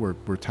 right? We're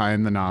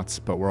tying the knots,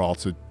 but we're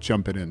also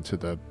jumping into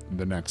the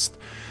next.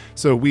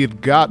 So we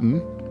had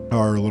gotten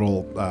our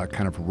little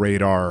kind of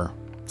radar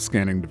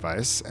scanning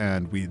device,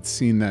 and we'd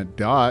seen that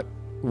dot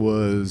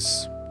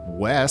was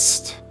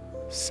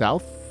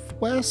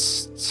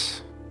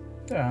southwest?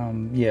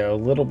 Yeah, a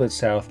little bit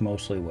south,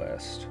 mostly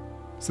west.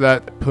 So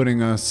that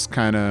putting us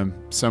kind of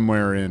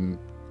somewhere in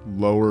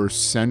lower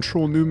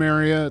central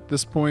Numeria at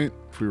this point,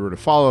 if we were to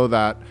follow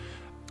that,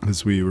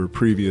 as we were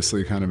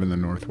previously kind of in the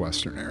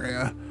northeastern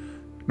area,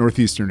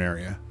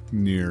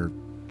 near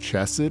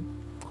Chesed, ?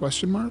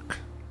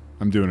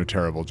 I'm doing a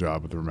terrible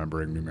job with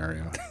remembering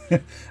Numeria.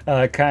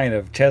 Kind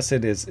of.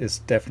 Chesed is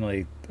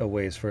definitely a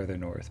ways further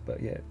north,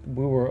 but yeah,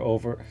 we were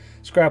over.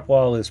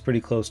 Scrapwall is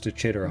pretty close to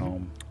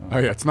Chitterhome. Oh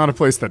yeah, it's not a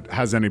place that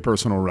has any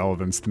personal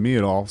relevance to me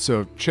at all.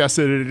 So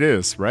Chesed it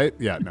is, right?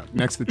 Yeah, no,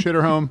 next to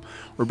Chitterhome,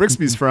 where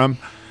Brixby's from,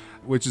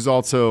 which is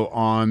also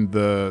on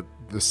the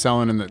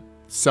Sellen, and the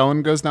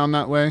Sellen goes down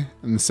that way,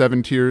 and the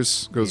Seven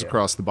Tiers goes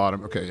across the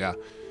bottom. Okay, yeah.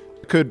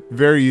 Could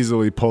very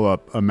easily pull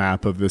up a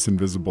map of this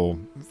invisible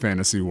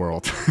fantasy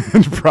world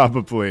and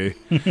probably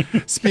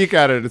speak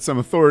at it at some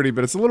authority,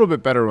 but it's a little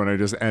bit better when I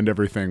just end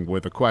everything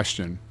with a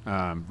question,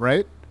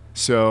 right?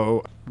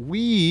 So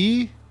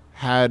we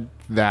had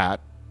that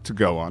to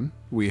go on.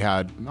 We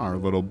had our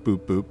little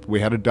boop boop. We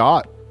had a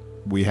dot.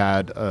 We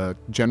had a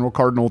general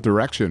cardinal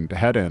direction to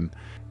head in,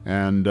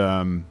 and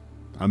a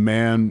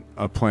man,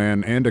 a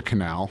plan, and a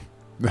canal.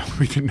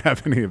 We didn't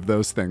have any of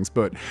those things,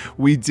 but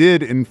we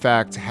did, in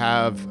fact,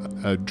 have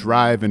a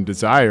drive and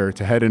desire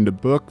to head into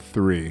book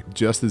 3.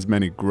 Just as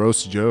many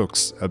gross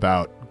jokes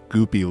about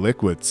goopy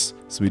liquids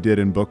as we did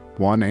in book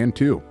 1 and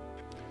 2.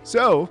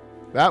 So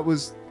that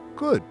was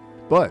good.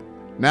 But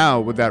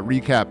now with that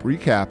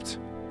recapped,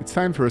 it's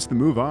time for us to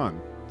move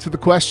on to the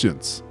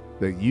questions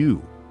that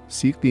you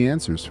seek the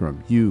answers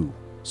from, you,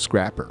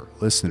 scrapper,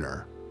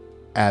 listener,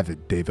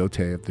 avid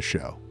devotee of the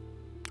show.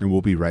 And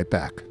we'll be right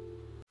back.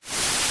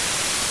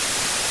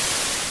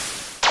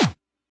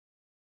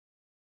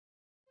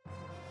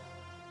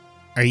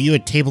 Are you a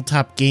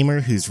tabletop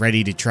gamer who's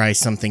ready to try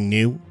something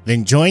new?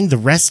 Then join the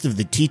rest of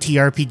the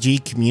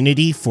TTRPG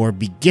community for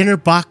Beginner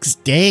Box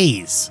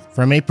Days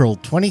from April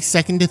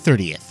 22nd to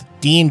 30th.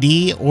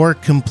 D&D or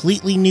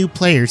completely new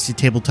players to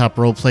tabletop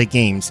roleplay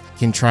games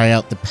can try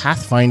out the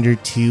Pathfinder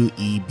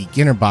 2e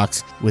Beginner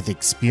Box with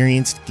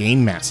experienced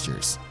game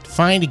masters. To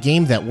find a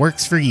game that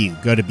works for you,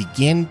 go to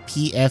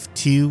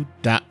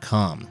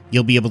beginpf2.com.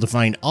 You'll be able to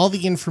find all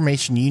the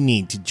information you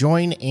need to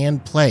join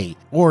and play,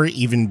 or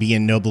even be a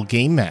noble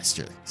game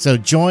master. So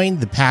join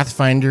the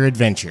Pathfinder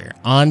adventure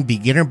on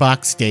Beginner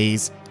Box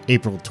Days,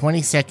 April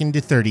 22nd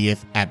to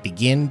 30th at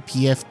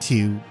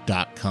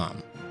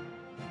beginpf2.com.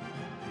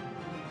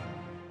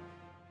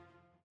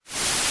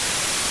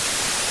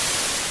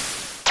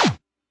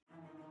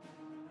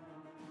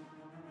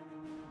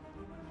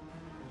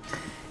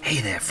 Hey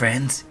there,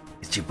 friends.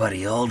 It's your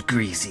buddy Old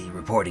Greasy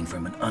reporting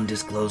from an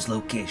undisclosed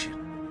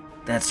location.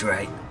 That's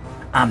right,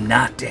 I'm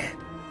not dead.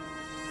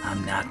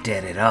 I'm not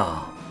dead at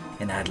all,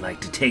 and I'd like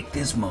to take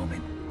this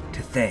moment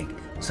to thank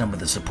some of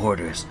the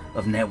supporters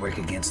of Network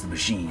Against the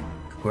Machine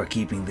who are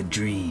keeping the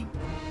dream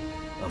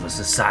of a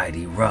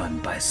society run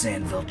by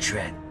Sanville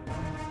Trent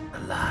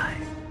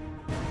alive.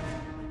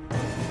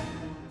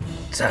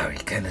 Sorry,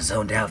 kinda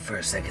zoned out for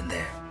a second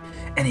there.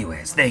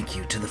 Anyways, thank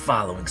you to the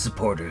following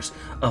supporters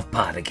of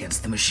Pod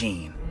Against the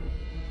Machine.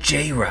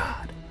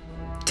 J-Rod,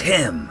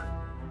 Tim,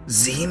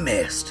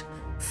 Z-Mist,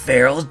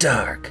 Feral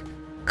Dark,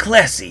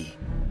 Clessy,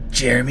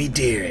 Jeremy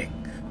Deering,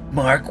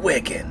 Mark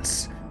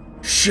Wiggins,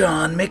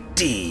 Sean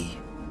McD,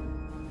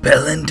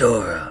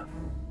 Bellendora,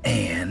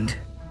 and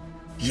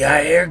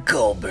Yair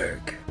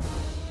Goldberg.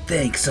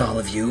 Thanks all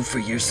of you for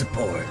your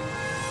support.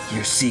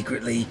 You're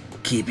secretly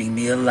keeping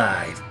me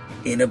alive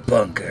in a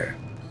bunker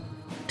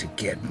to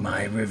get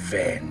my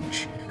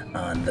revenge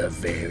on the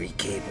very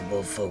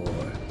capable four.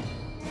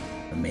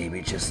 Or maybe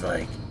just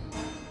like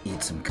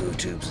eat some goo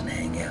tubes and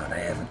hang out. I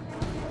haven't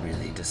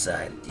really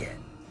decided yet.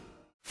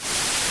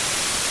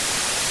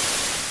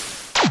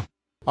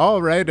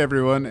 All right,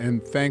 everyone,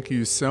 and thank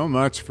you so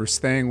much for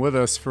staying with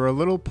us for a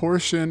little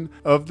portion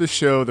of the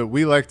show that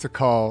we like to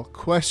call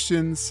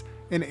Questions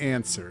and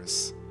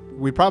Answers.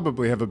 We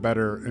probably have a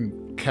better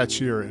and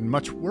catchier and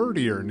much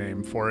wordier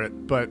name for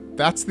it, but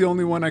that's the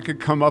only one I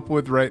could come up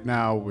with right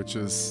now, which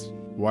is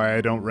why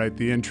I don't write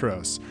the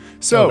intros.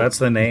 So that's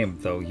the name,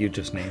 though. You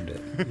just named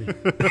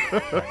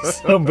it.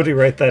 Somebody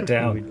write that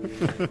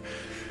down.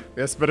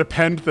 Yes, but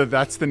append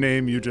that's the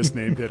name, you just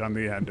named it on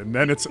the end, and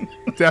then it's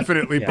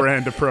definitely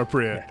brand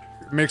appropriate.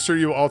 Make sure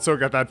you also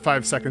got that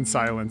 5-second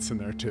silence in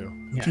there too.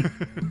 Yeah.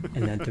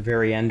 And at the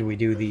very end, we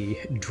do the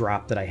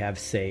drop that I have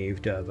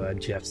saved of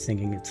Jeff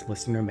singing "It's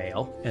Listener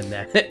Mail," and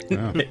then.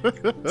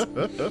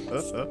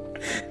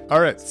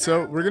 All right,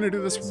 so we're going to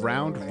do this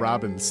round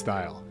robin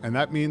style, and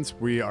that means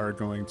we are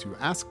going to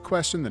ask a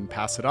question, then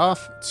pass it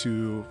off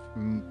to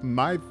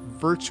my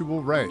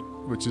virtual right,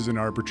 which is an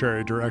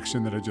arbitrary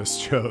direction that I just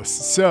chose.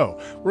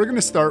 So we're going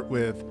to start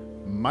with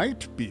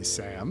Might Be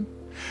Sam.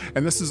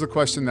 And this is a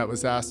question that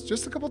was asked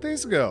just a couple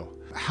days ago.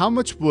 How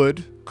much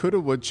wood could a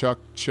woodchuck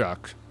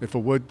chuck if a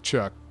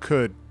woodchuck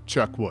could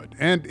chuck wood?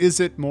 And is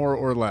it more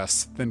or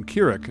less than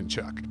Kira can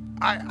chuck?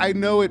 I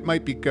know it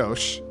might be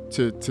gauche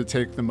to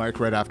take the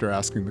mic right after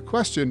asking the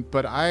question,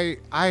 but I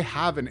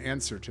have an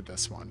answer to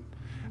this one.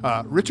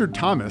 Richard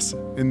Thomas,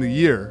 in the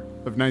year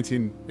of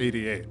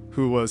 1988,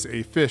 who was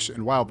a fish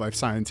and wildlife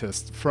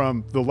scientist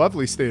from the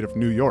lovely state of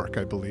New York,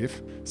 I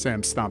believe,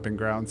 Sam's stomping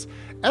grounds,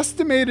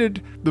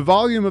 estimated the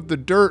volume of the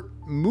dirt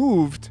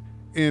moved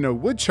in a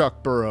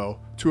woodchuck burrow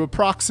to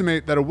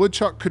approximate that a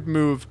woodchuck could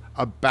move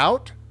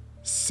about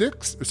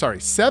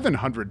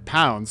 700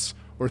 pounds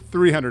or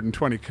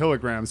 320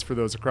 kilograms for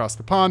those across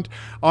the pond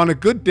on a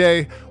good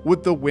day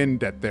with the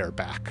wind at their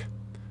back.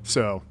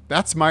 So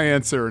that's my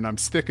answer, and I'm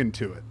sticking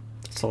to it.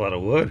 It's a lot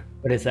of wood.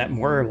 But is that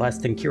more or less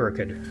than Kira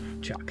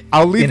could chuck?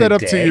 I'll leave that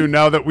up to day? you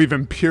now that we've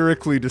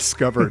empirically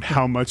discovered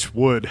how much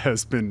wood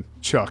has been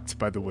chucked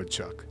by the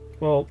woodchuck.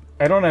 Well,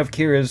 I don't have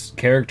Kira's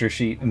character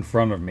sheet in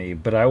front of me,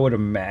 but I would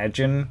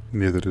imagine...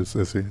 Neither does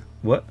Izzy.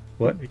 What?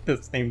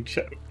 The same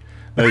show.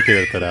 No, you can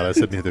edit that out. I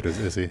said neither does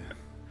Izzy.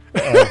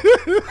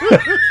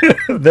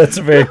 That's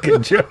a very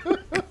good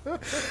joke.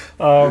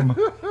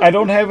 I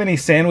don't have any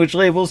sandwich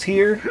labels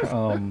here,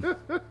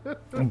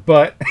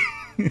 but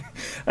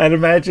I'd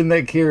imagine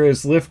that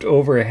Kira's lift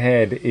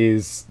overhead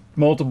is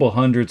multiple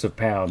hundreds of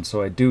pounds,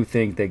 so I do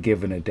think that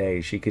given a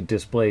day, she could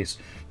displace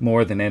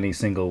more than any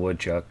single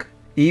woodchuck,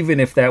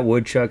 even if that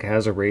woodchuck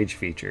has a rage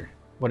feature.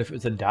 What if it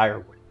was a dire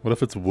wood? What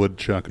if it's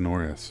Woodchuck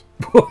Norris?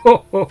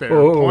 Fair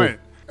point.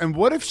 And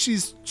what if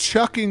she's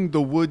chucking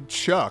the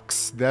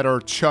woodchucks that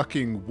are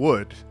chucking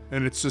wood,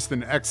 and it's just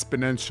an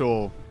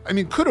exponential... I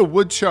mean, could a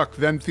woodchuck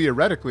then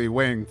theoretically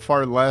weighing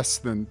far less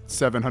than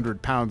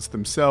 700 pounds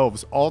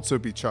themselves also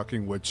be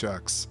chucking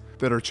woodchucks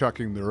that are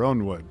chucking their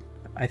own wood?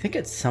 I think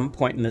at some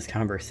point in this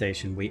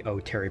conversation, we owe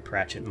Terry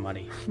Pratchett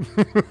money.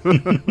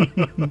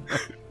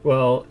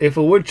 Well, if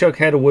a woodchuck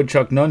had a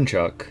woodchuck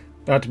nunchuck,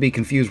 not to be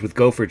confused with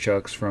gopher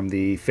chucks from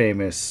the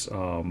famous Steve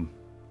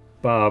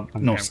Fist.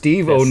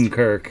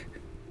 Odenkirk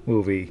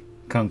movie,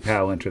 Kung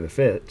Pao Enter the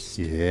Fist.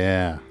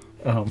 Yeah.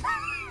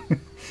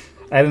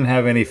 I didn't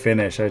have any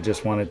finish. I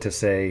just wanted to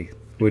say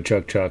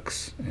woodchuck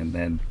chucks, and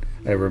then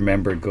I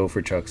remembered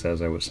gopher chucks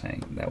as I was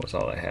saying. That was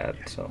all I had.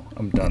 So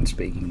I'm done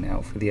speaking now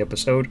for the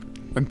episode.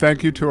 And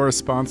thank you to our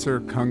sponsor,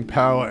 Kung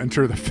Pao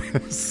Enter the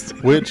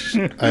Fist. Which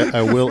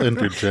I will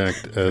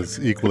interject as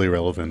equally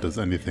relevant as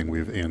anything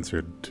we've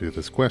answered to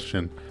this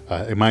question,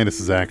 minus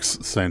Zach's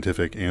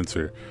scientific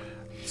answer.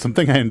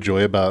 Something I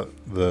enjoy about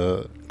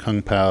the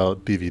Kung Pao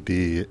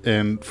DVD,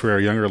 and for our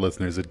younger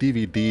listeners, a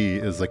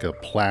DVD is like a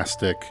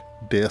plastic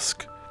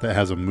disc that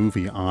has a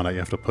movie on it. You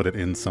have to put it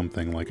in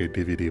something like a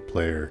DVD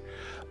player.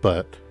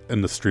 But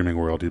in the streaming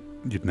world,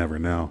 you'd never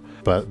know.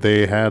 But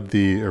they had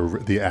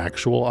the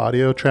actual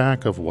audio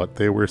track of what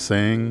they were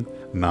saying,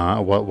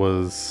 not what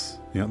was,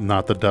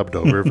 not the dubbed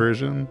over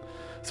version.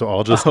 So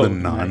all just the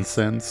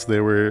nonsense they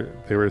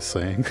were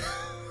saying.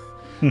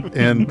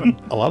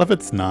 And a lot of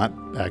it's not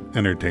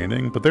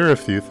entertaining, but there are a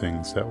few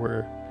things that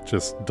were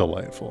just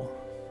delightful.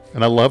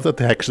 And I love that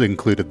they actually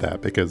included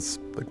that because,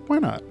 why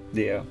not?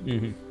 Yeah.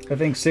 I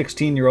think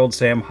 16-year-old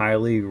Sam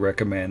highly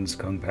recommends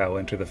Kung Pao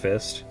Enter the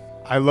Fist.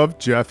 I love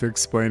Jeff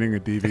explaining a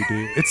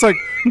DVD. It's like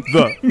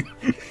the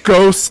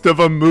ghost of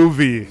a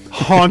movie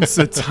haunts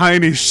a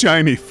tiny,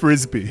 shiny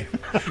frisbee,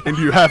 and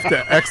you have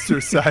to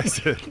exercise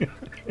it.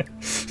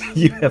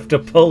 You have to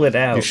pull it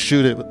out. You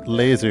shoot it with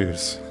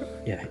lasers.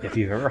 Yeah, if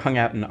you've ever hung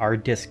out in our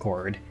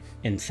Discord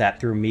and sat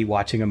through me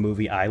watching a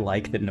movie I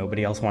like that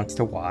nobody else wants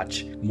to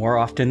watch, more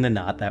often than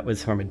not, that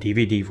was from a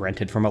DVD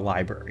rented from a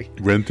library.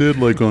 Rented,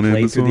 like on Played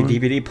Amazon? through the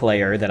DVD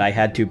player that I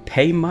had to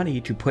pay money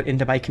to put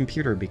into my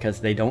computer because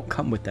they don't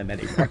come with them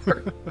anymore.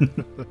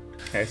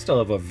 I still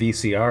have a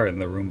VCR in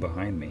the room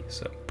behind me,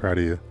 so. Proud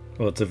of you.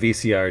 Well, it's a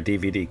VCR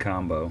DVD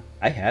combo.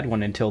 I had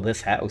one until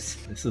this house.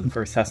 This is the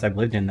first house I've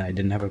lived in that I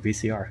didn't have a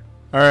VCR.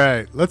 All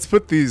right, let's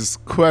put these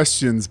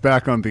questions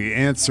back on the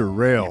answer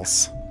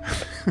rails.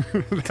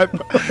 I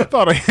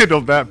thought I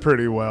handled that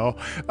pretty well.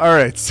 All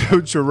right, so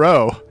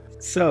Jero.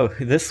 So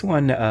this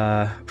one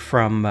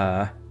from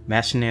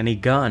Machinani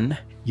Gun.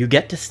 You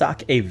get to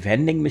stock a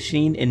vending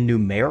machine in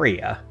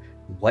Numeria.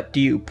 What do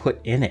you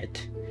put in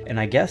it? And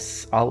I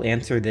guess I'll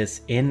answer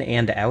this in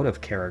and out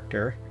of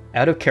character.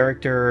 Out of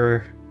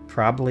character,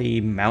 probably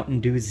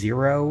Mountain Dew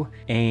Zero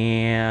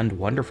and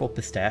Wonderful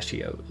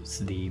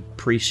Pistachios, the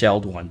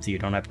pre-shelled ones. You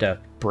don't have to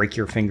break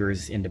your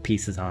fingers into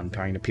pieces on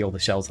trying to peel the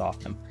shells off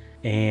them.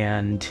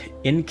 And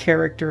in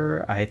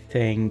character, I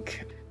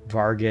think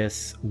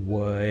Vargas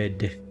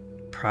would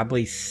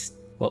probably,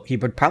 he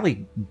would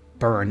probably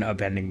burn a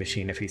vending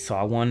machine if he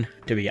saw one,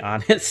 to be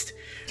honest.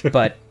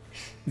 But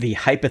the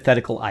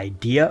hypothetical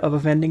idea of a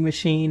vending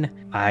machine,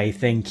 I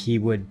think he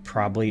would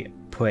probably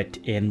put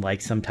in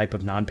some type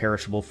of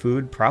non-perishable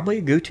food, probably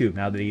a GooTube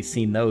now that he's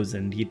seen those,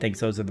 and he thinks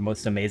those are the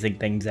most amazing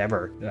things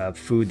ever.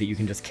 Food that you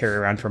can just carry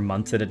around for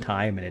months at a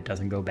time and it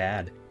doesn't go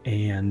bad.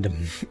 And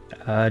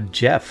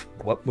Jeff,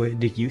 what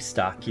would you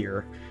stock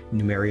your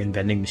Numerian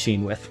vending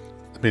machine with?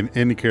 I mean,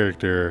 in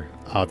character,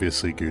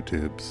 obviously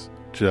GooTubes.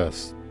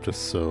 Just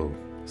so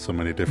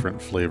many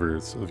different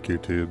flavors of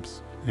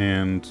GooTubes.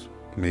 And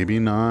maybe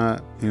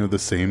not, the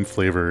same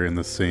flavor in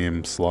the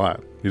same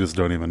slot. You just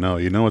don't even know.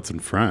 You know what's in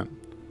front.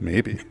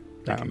 Maybe.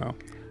 I don't know.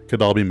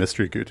 Could all be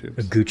mystery GooTubes.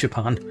 A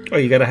Goochapon? Oh,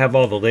 you gotta have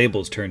all the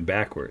labels turned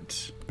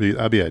backwards.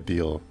 That'd be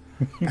ideal.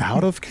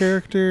 Out of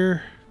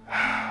character?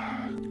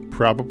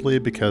 Probably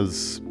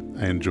because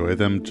I enjoy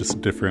them,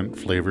 just different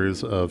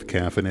flavors of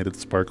caffeinated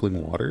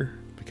sparkling water.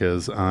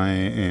 Because I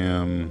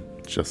am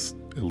just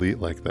elite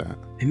like that.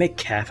 They make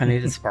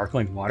caffeinated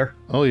sparkling water?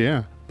 Oh,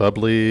 yeah.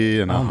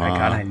 Bubbly and Oh my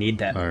god, I need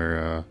that.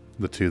 Are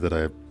the two that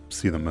I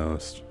see the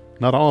most.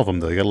 Not all of them,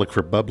 though. You gotta look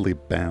for Bubbly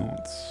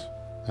Bounce.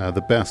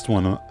 The best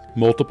one,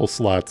 multiple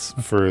slots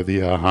for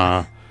the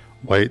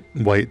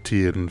white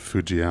tea and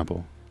Fuji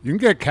apple. You can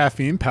get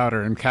caffeine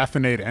powder and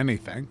caffeinate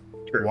anything.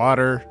 True.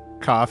 Water,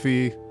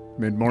 coffee,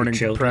 mid-morning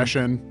Your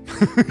children. depression.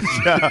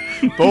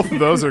 Yeah, both of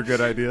those are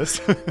good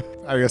ideas.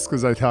 I guess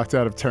because I talked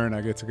out of turn,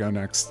 I get to go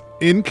next.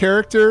 In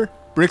character,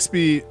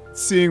 Brixby,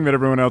 seeing that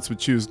everyone else would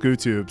choose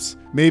GooTubes,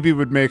 maybe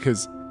would make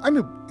his... I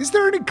mean, is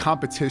there any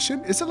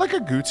competition? Is it like a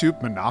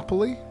GooTube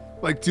monopoly?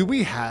 Do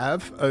we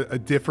have a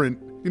different...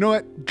 You know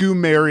what?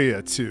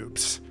 Goomeria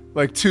tubes.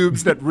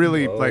 Tubes that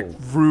really,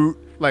 root,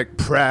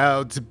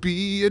 proud to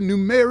be a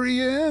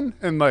Numerian.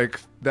 And,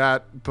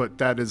 that, but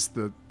that is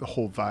the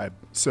whole vibe.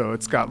 So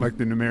it's got,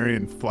 the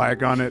Numerian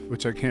flag on it,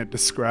 which I can't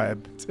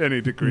describe to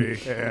any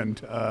degree.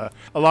 And a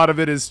lot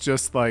of it is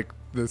just, the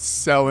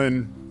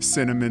Selin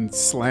Cinnamon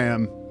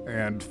Slam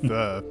and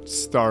the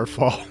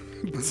Starfall.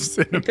 I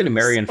think the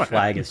Numerian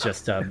flag is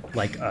just a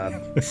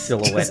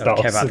silhouette Just of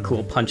awesome. Kev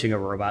Cool punching a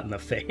robot in the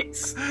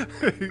face.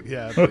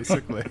 Yeah,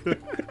 basically.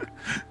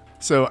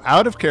 So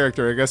out of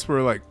character, I guess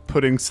we're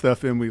putting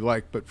stuff in we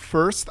like. But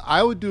first,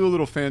 I would do a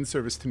little fan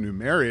service to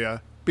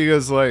Numeria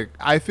because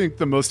I think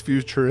the most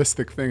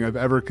futuristic thing I've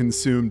ever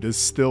consumed is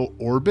still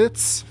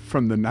Orbits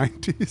from the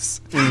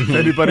 90s. If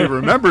anybody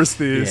remembers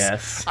these,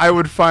 Yes. I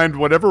would find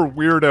whatever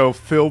weirdo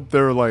filled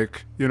their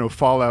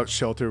fallout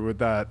shelter with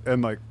that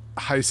and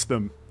heist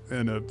them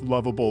in a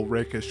lovable,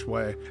 rakish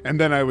way. And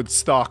then I would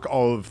stock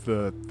all of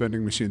the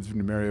vending machines of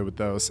Numeria with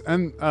those.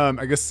 And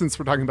I guess since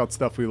we're talking about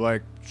stuff we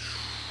like,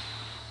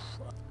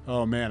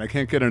 oh man, I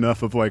can't get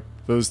enough of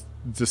those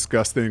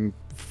disgusting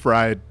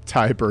fried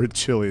Thai bird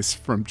chilies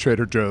from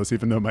Trader Joe's,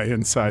 even though my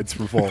insides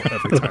revolt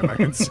every time I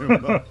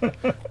consume them.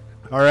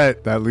 All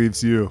right, that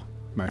leaves you,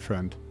 my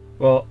friend.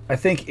 Well, I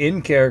think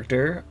in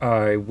character,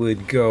 I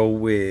would go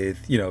with,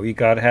 you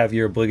got to have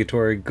your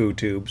obligatory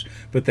GooTubes,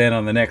 but then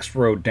on the next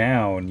row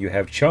down, you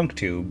have Chunk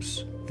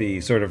Tubes,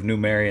 the sort of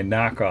Numerian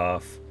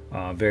knockoff,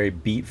 very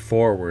beat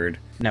forward.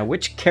 Now,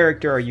 which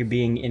character are you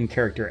being in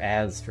character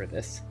as for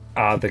this?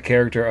 The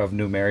character of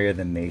Numeria,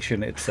 the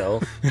nation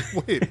itself.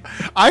 Wait,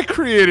 I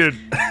created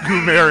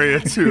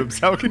Numeria tubes.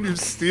 How can you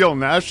steal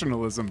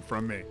nationalism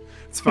from me?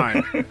 It's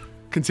fine.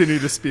 Continue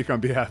to speak on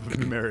behalf of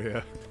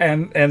Numeria.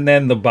 And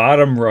then the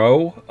bottom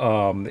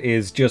row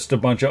is just a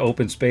bunch of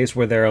open space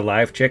where there are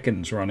live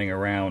chickens running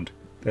around.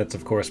 That's,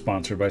 of course,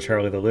 sponsored by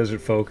Charlie the Lizard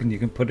Folk, and you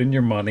can put in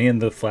your money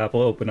and the flap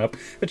will open up.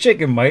 The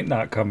chicken might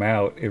not come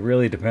out. It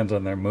really depends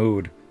on their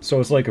mood. So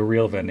it's like a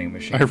real vending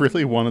machine. I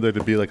really wanted there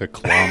to be like a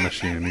claw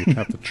machine. You'd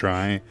have to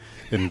try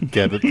and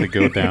get it to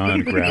go down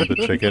and grab the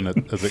chicken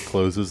as it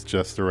closes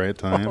just the right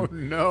time. Oh,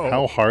 no.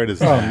 How hard is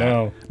that?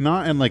 No.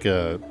 Not in like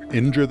a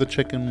injure the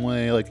chicken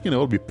way. Like,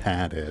 it'll be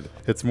padded.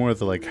 It's more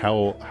the like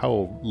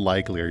how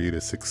likely are you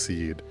to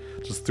succeed?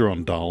 Just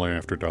throwing dollar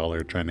after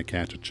dollar trying to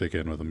catch a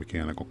chicken with a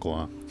mechanical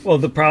claw. Well,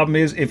 the problem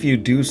is, if you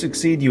do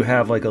succeed, you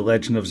have like a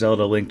Legend of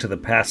Zelda Link to the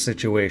Past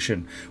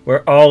situation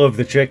where all of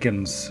the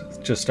chickens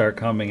just start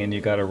coming and you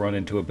gotta run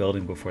into a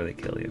building before they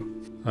kill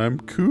you. I'm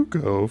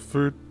Kuko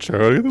for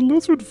Charlie the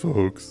Lizard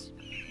Folks.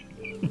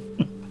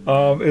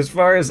 As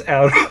far as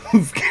out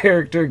of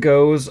character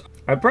goes,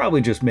 I'd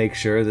probably just make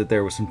sure that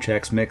there was some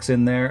Chex Mix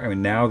in there. I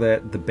mean, now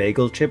that the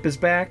bagel chip is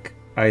back,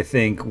 I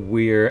think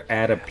we're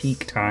at a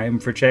peak time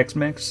for Chex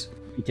Mix.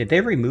 Did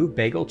they remove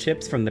bagel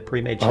chips from the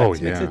pre-made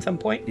Chex Mix at some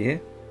point? Yeah.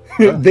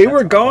 They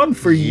were gone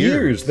for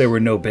years. There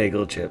were no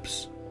bagel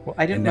chips. Well,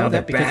 I didn't And know now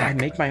that they're because I back.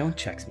 make my own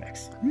Chex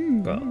Mix.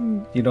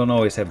 Well, you don't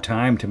always have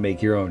time to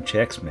make your own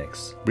Chex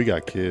Mix. We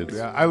got kids.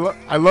 Yeah,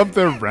 I love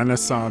their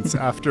renaissance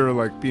after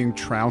like being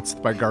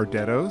trounced by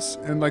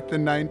Gardettos in like the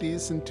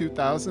 90s and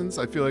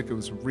 2000s. I feel like it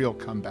was a real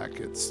comeback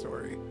kid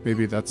story.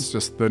 Maybe that's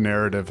just the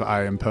narrative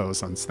I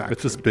impose on snack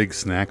It's food. just big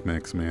snack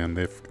mix, man.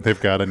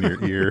 They've got in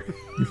your ear.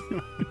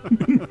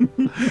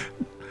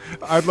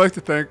 I'd like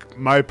to thank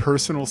my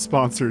personal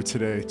sponsor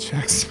today,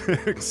 Chex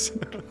Mix.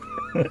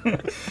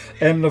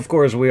 And of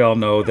course, we all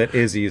know that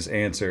Izzy's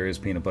answer is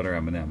peanut butter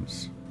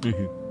M&Ms.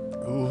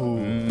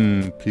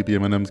 Ooh.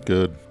 PB&M's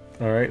good.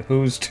 All right,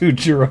 who's to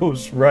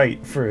Jiro's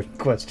right for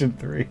question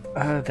 3?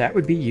 That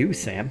would be you,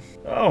 Sam.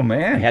 Oh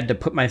man, I had to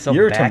put myself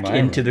You're back to my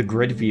into right. the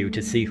grid view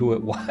to see who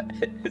it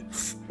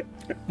was.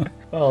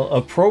 Well,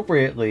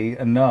 appropriately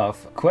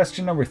enough,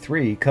 question number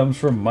 3 comes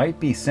from Might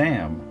Be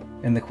Sam.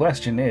 And the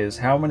question is,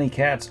 how many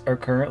cats are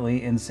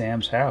currently in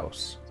Sam's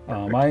house?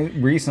 I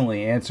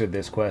recently answered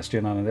this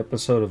question on an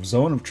episode of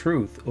Zone of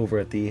Truth over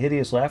at the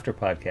Hideous Laughter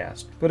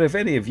podcast. But if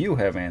any of you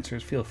have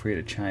answers, feel free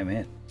to chime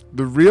in.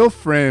 The real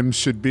frame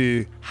should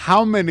be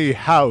how many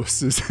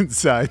house is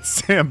inside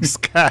Sam's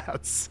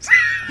cats.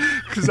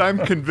 Because I'm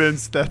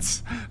convinced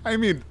that's, I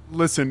mean,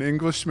 listen,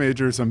 English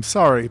majors, I'm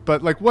sorry,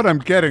 but like what I'm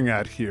getting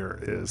at here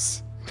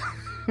is,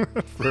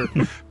 for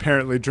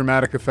apparently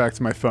dramatic effect,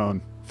 my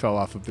phone fell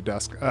off of the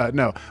desk.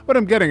 No, what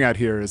I'm getting at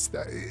here is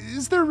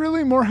there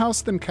really more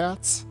house than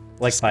cats?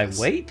 Like by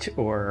weight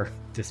or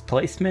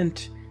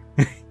displacement?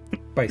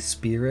 By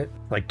spirit?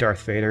 Like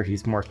Darth Vader,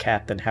 he's more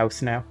cat than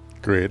house now.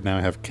 Great, now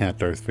I have Cat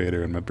Darth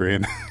Vader in my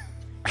brain.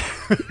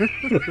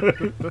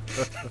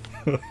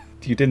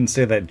 You didn't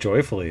say that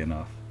joyfully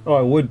enough. Oh,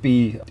 I would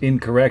be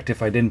incorrect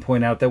if I didn't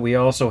point out that we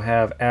also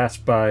have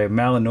asked by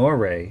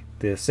Malinore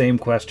the same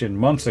question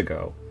months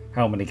ago.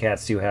 How many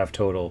cats do you have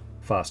total?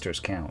 Foster's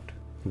count.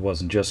 It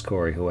wasn't just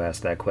Corey who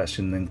asked that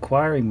question. The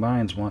inquiring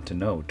minds want to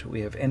know, do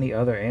we have any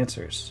other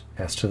answers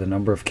as to the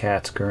number of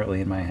cats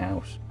currently in my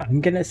house?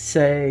 I'm gonna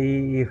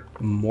say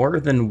more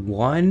than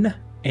one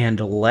and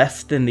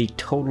less than the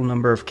total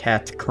number of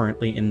cats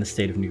currently in the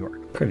state of New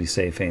York. Pretty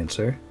safe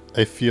answer.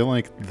 I feel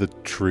like the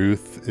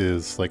truth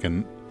is like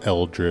an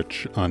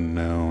eldritch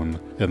unknown,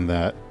 and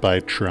that by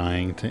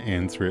trying to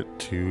answer it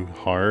too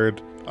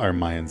hard, our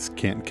minds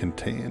can't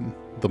contain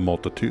the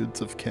multitudes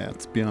of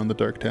cats beyond the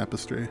dark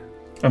tapestry.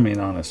 I mean,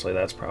 honestly,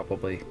 that's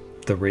probably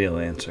the real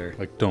answer.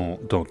 Like,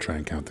 don't try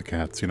and count the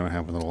cats. You know what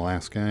happened to the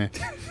last guy?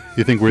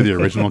 You think we're the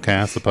original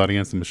cast of Pot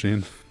Against the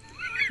Machine?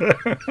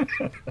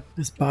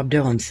 As Bob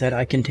Dylan said,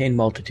 I contain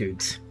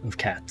multitudes of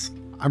cats.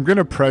 I'm going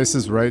to Price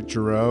is Right,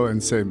 Jero,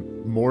 and say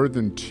more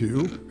than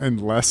 2 and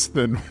less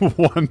than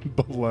 1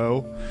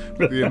 below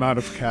the amount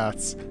of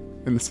cats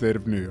in the state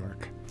of New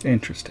York.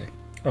 Interesting.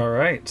 All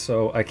right,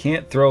 so I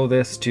can't throw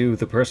this to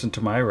the person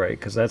to my right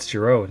because that's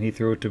Jero, and he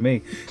threw it to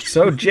me.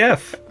 So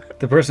Jeff,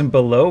 the person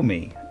below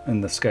me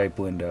in the Skype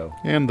window.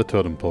 And the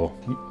totem pole.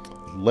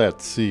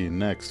 Let's see.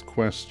 Next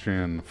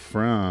question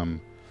from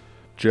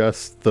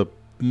just the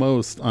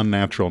most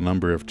unnatural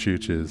number of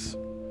chooches.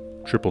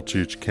 Triple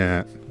Chooch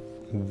Cat.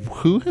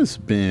 Who has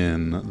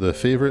been the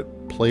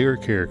favorite player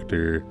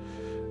character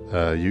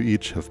you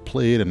each have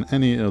played in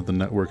any of the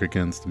Network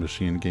Against the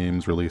Machine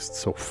games released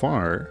so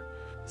far?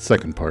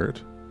 Second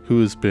part. Who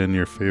has been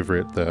your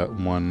favorite that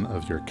one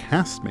of your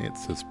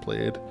castmates has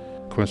played?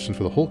 Question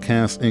for the whole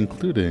cast,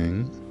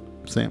 including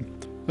Sam.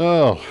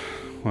 Oh,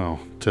 well,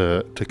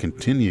 to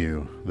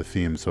continue the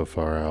theme so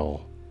far,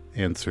 I'll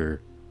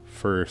answer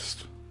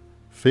first.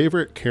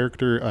 Favorite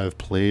character I've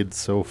played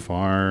so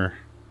far?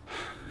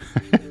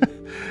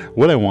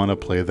 Would I want to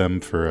play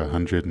them for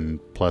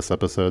 100+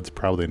 episodes?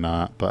 Probably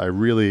not, but I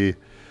really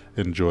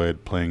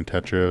enjoyed playing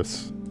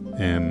Tetris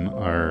in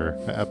our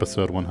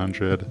episode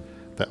 100.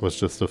 That was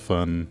just a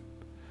fun.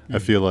 I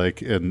feel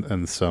like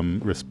in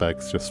some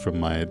respects, just from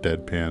my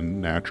deadpan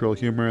natural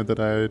humor, that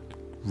I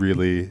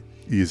really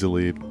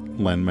easily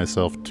lend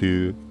myself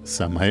to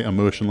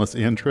semi-emotionless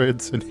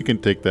androids, and you can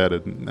take that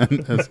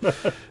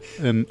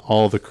in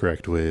all the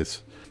correct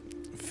ways.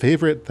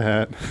 Favorite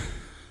that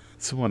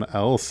someone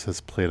else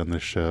has played on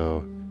this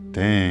show?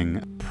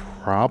 Dang,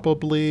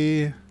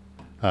 probably.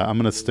 I'm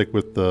gonna stick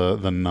with the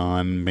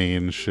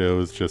non-main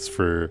shows just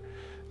for.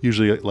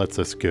 Usually it lets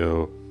us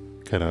go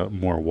kind of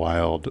more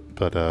wild,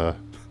 but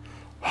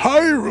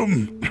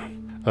Hiram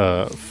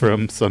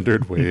from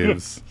Sundered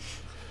Waves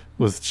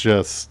was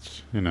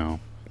just,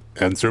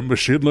 answer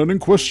machine learning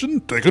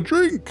question, take a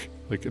drink.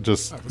 Like, it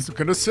just. I was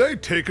gonna say,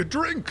 take a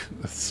drink.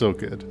 That's so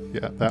good.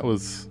 Yeah,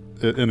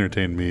 it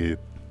entertained me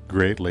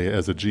greatly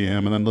as a GM,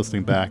 and then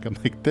listening back, I'm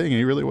like, dang,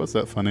 he really was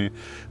that funny.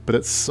 But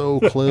it's so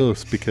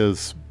close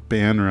because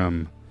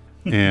Banram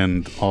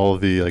and all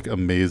the like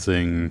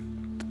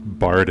amazing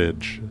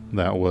bardage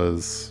that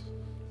was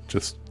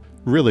just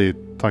really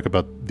talk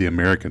about the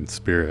American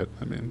spirit.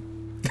 I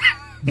mean,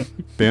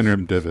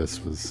 Banram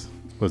Divis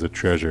was a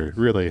treasure.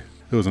 Really,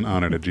 it was an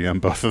honor to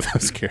GM both of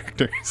those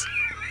characters.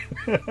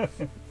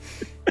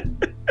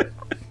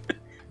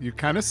 You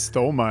kind of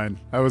stole mine.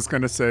 I was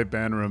going to say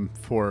Banram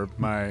for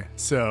my...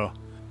 So,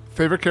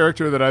 favorite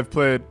character that I've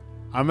played,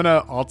 I'm going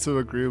to also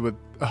agree with...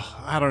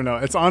 I don't know.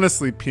 It's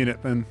honestly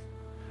Peanutman.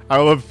 I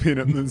love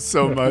Peanutman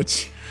so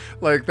much.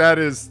 Like, that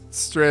is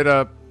straight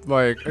up,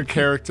 like, a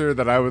character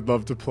that I would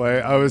love to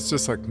play. I was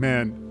just like,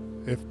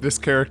 man, if this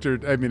character...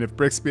 I mean, if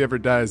Brixby ever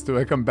dies, do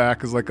I come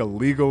back as, like, a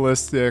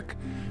legalistic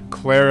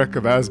cleric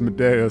of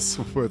Asmodeus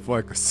with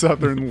like a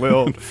southern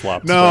lilt?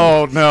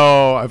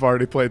 No, I've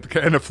already played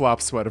and a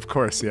flop sweat, of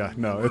course. Yeah,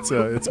 no,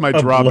 it's my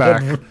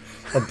drawback.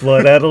 A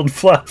blood-addled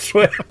flop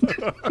sweat.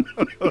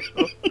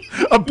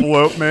 A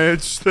bloat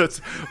mage.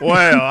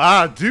 Well,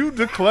 I do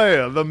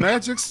declare the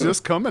magic's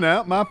just coming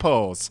out my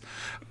pores.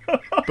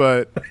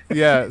 But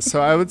yeah,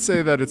 so I would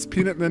say that it's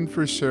Peanutman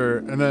for sure.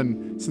 And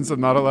then since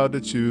I'm not allowed to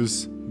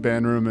choose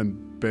Banram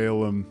and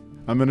Balaam,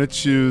 I'm gonna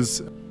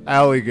choose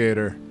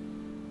Alligator.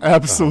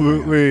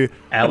 Absolutely.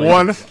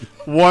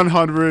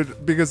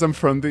 100, because I'm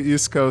from the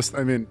East Coast.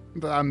 I mean,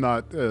 I'm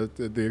not the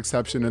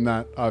exception in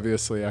that,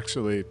 obviously.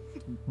 Actually,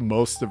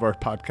 most of our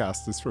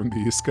podcast is from the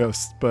East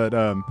Coast. But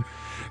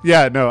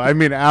yeah, no, I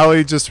mean,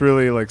 Allie just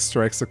really like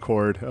strikes a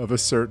chord of a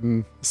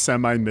certain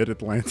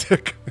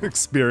semi-mid-Atlantic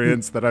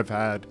experience that I've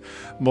had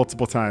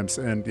multiple times.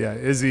 And yeah,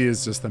 Izzy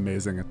is just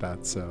amazing at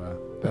that.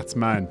 So that's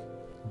mine.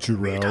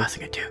 Juro.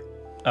 Tossing it too.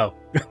 Oh.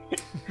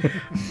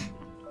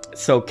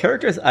 So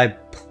characters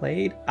I've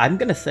played, I'm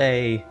going to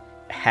say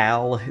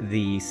Hal,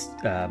 the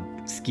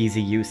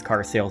skeezy used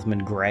car salesman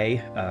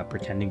Gray,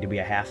 pretending to be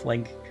a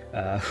halfling,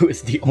 who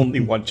is the only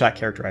one-shot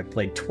character I've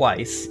played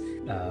twice,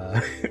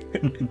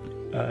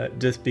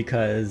 just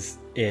because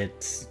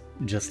it's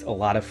just a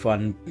lot of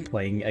fun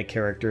playing a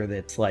character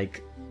that's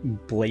like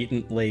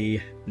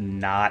blatantly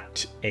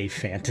not a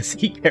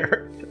fantasy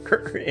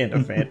character in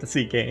a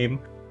fantasy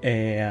game.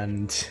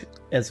 And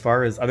as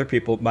far as other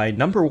people, my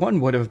number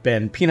one would have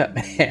been Peanut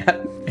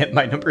Man, and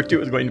my number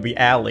two is going to be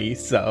Allie,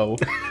 so...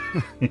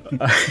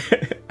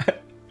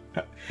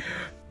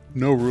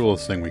 No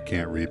rules saying we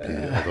can't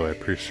repeat, although I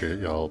appreciate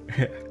y'all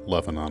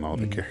loving on all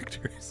the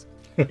characters.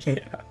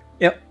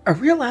 Yeah. Are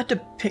we allowed to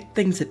pick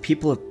things that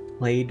people have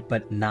played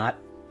but not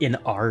in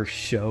our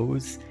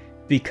shows?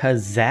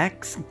 Because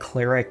Zach's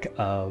cleric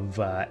of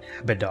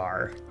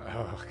Abadar...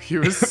 Oh, he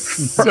was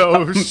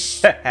so...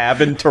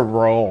 having to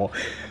roll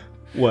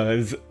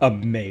was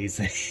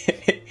amazing.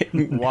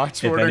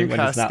 Watchword and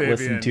has not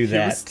listened to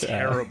that, was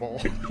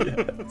terrible.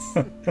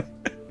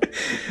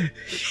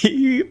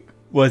 He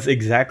was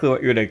exactly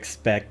what you would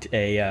expect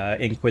a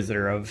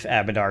Inquisitor of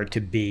Abadar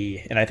to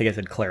be, and I think I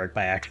said cleric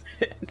by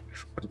accident.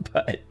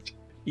 But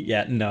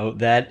yeah, no,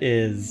 that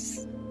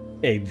is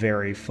a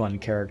very fun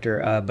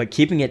character. But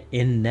keeping it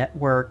in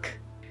network,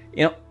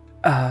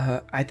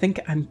 I think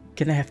I'm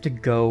gonna have to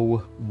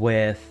go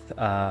with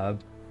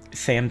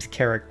Sam's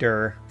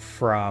character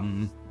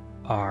from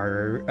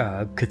our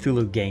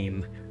Cthulhu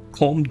game,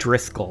 Colm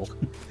Driscoll.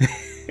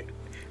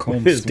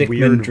 Colm His Stickman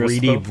weird, Driscoll.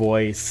 reedy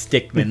voice,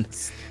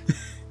 Stickman.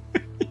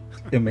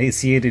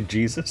 Emaciated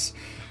Jesus.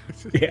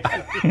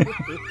 Yeah.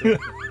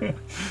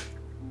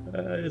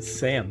 It's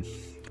Sam.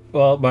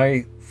 Well,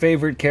 my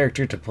favorite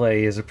character to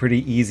play is a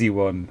pretty easy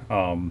one.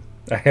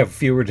 I have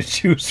fewer to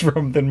choose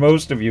from than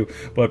most of you,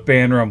 but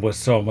Banram was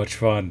so much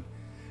fun.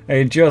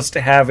 And just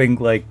having,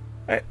 like,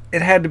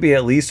 it had to be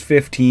at least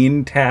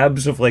 15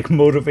 tabs of, like,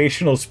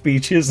 motivational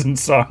speeches and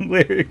song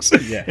lyrics.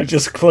 Yeah. And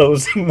just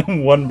closing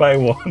them one by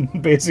one,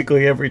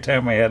 basically every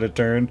time I had a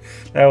turn.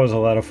 That was a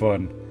lot of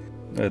fun.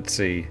 Let's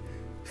see.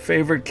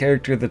 Favorite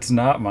character that's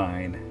not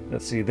mine.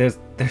 Let's see. There's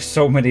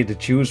so many to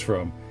choose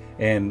from.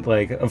 And,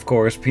 like, of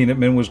course,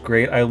 Peanutman was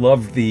great. I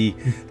loved the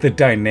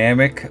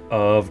dynamic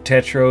of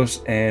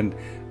Tetros and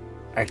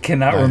I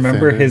cannot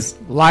remember his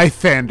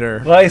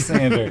Lysander.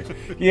 Lysander.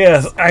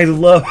 Yes, I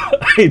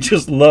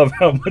just love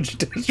how much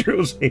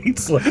Destros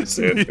hates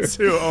Lysander. Me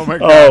too. Oh my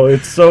god. Oh,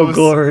 it's so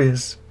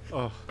glorious.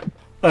 Oh.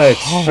 It's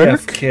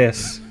Chef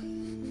Kiss.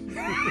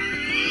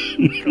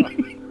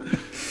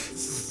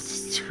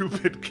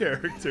 Stupid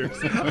characters.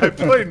 I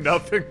play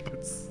nothing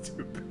but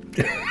stupid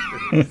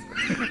characters.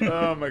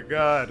 Oh my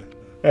god.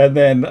 And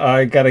then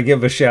I gotta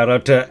give a shout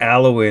out to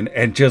Alwyn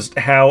and just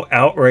how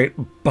outright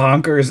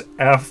bonkers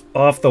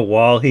off the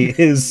wall he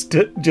is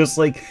to just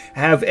like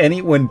have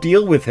anyone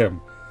deal with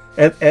him.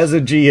 As a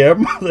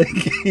GM,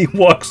 like he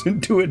walks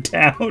into a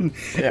town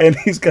and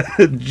he's got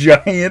a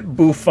giant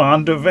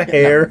bouffant of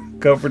hair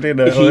covered in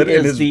a hood.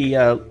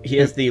 He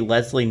is the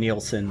Leslie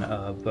Nielsen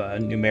of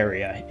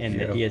Numeria, in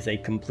that he is a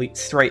complete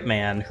straight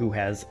man who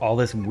has all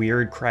this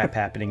weird crap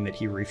happening that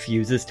he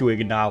refuses to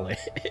acknowledge.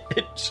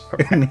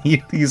 And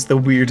he's the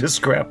weirdest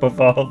scrap of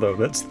all, though.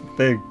 That's the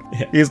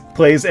thing. He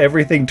plays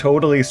everything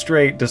totally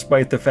straight,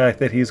 despite the fact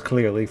that he's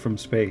clearly from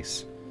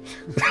space.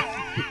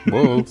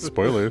 Whoa,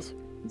 spoilers.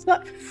 It's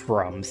not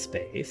from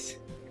space.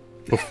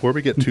 Before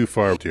we get too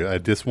far, I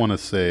just want to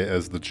say,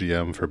 as the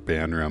GM for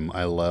Banram,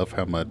 I love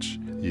how much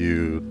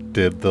you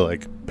did the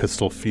like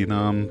pistol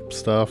phenom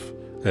stuff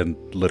and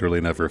literally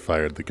never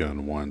fired the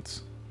gun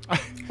once.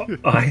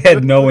 I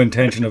had no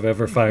intention of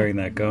ever firing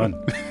that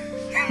gun.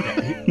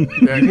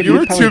 Yeah, you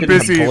were too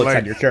busy, on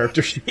like your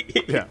character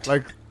sheet. yeah,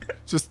 like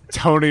just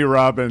Tony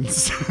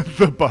Robbins,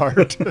 the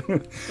bard.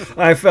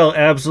 I fell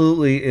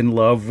absolutely in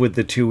love with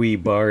the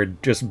 2E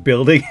bard, just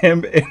building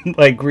him and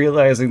like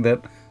realizing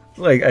that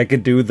like I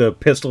could do the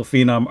pistol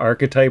phenom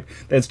archetype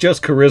that's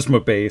just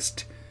charisma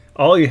based.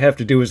 All you have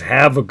to do is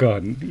have a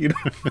gun.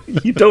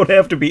 You don't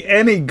have to be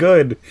any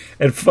good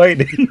at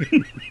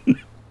fighting.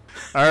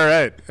 All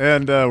right,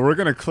 and we're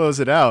gonna close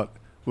it out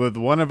with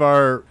one of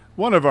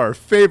our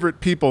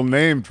favorite people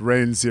named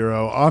Rain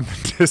Zero on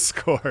the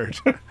Discord.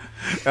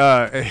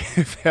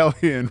 If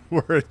Hellion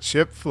were a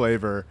chip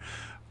flavor,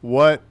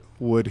 what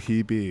would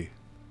he be?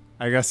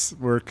 I guess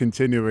we're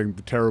continuing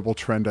the terrible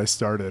trend I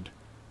started.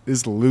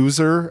 Is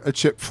loser a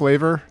chip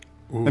flavor?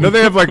 Ooh. I know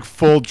they have like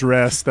full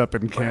dressed up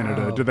in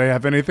Canada. Wow. Do they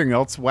have anything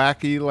else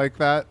wacky like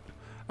that?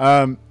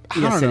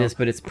 Yes, it is,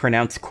 but it's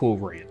pronounced Cool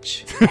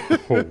Ranch.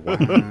 Oh,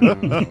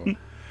 wow.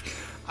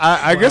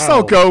 I guess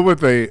I'll go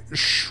with a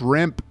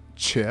shrimp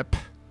chip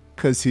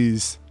because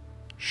he's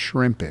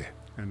shrimpy.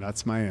 And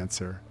that's my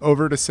answer.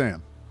 Over to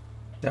Sam.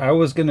 I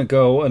was going to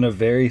go on a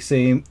very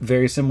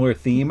similar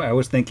theme. I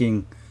was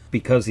thinking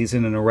because he's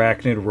in an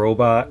arachnid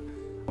robot,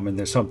 and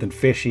there's something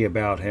fishy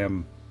about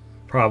him,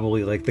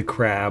 probably like the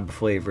crab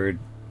flavored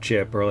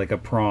chip or like a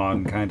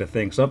prawn kind of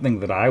thing,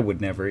 something that I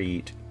would never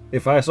eat.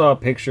 If I saw a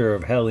picture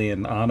of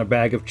Hellion on a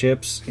bag of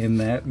chips in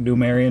that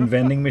Numerian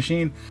vending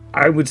machine,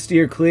 I would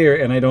steer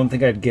clear, and I don't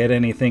think I'd get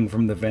anything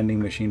from the vending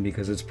machine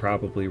because it's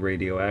probably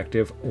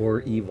radioactive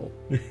or evil.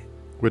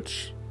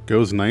 Which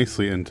goes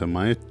nicely into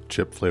my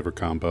chip flavor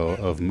combo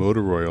of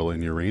motor oil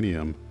and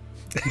uranium.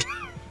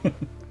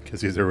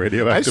 Because he's a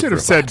radioactive I should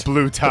have robot. said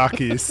blue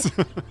Takis.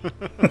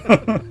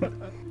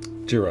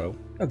 Jiro.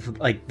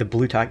 Like the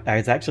blue talk, I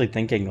was actually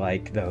thinking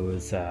like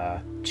those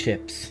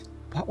chips.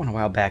 Bought one a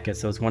while back.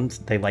 Is those ones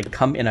they like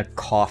come in a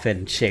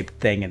coffin shaped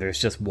thing, and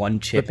there's just one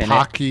chip the in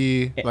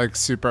Pocky, it. like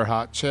super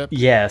hot chip.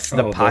 Yes,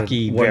 the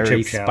Pocky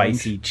very chip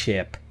spicy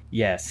chip.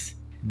 Yes,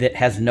 that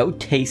has no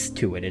taste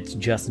to it. It's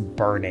just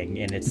burning,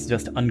 and it's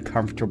just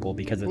uncomfortable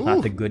because it's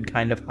not the good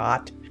kind of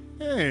hot.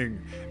 Dang,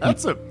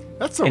 that's a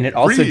and it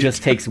also read.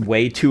 just takes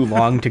way too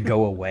long to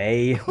go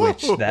away,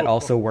 which that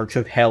also works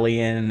with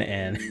Hellion,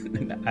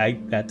 and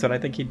that's what I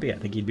think he'd be. I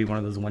think he'd be one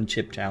of those one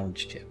chip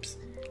challenge chips.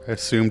 I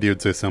assumed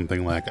you'd say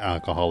something like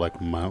alcoholic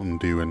Mountain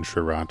Dew and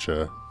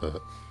Sriracha, but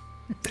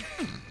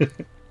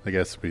I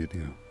guess we,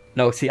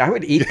 No, see, I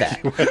would eat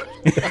that.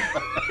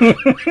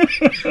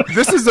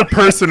 This is a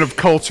person of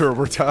culture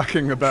we're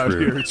talking about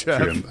here,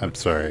 Jeff. True. I'm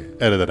sorry.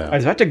 Edit it out. I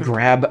was about to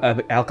grab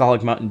an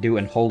alcoholic Mountain Dew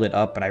and hold it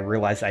up, but I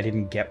realized I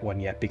didn't get one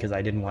yet because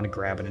I didn't want to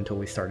grab it until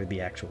we started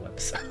the actual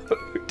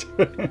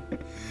episode.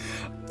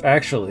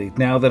 Actually,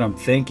 now that I'm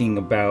thinking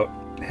about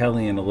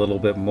Hellion a little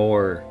bit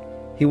more,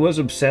 he was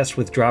obsessed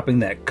with dropping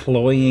that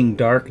cloying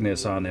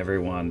darkness on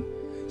everyone.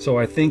 So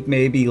I think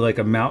maybe like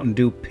a Mountain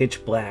Dew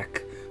pitch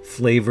black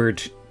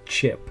flavored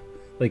chip,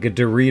 like a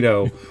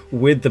Dorito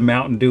with the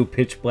Mountain Dew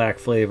pitch black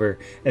flavor,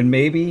 and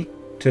maybe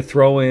to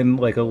throw in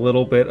like a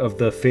little bit of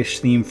the fish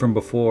theme from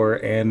before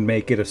and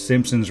make it a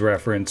Simpsons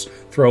reference,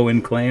 throw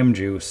in clam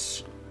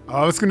juice.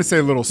 I was going to say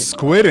a little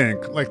squid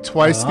ink, like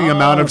twice the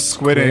amount of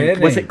squid ink.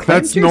 Was it clam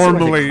that's juice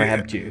normally or was it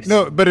crab juice?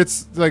 No, but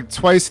it's like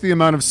twice the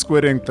amount of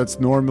squid ink that's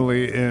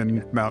normally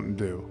in Mountain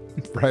Dew,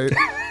 right?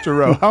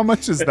 Jero, how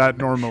much is that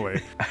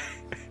normally?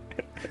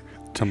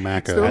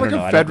 Tamaka. Is there like know,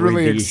 a I don't federally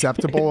read the-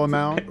 acceptable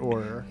amount,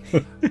 or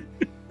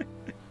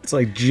It's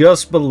like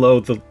just below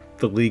the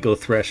legal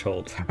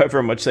threshold.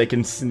 However much they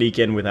can sneak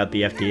in without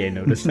the FDA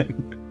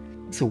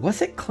noticing. So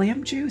was it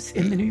clam juice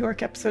in the New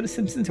York episode of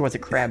Simpsons, or was it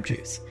crab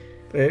juice?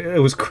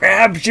 It was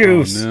crab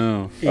juice.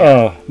 Oh, no.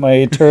 Oh, my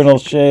eternal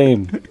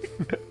shame.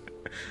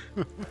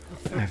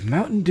 I have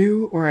Mountain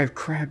Dew or I have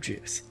crab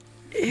juice.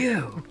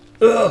 Ew.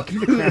 Ugh,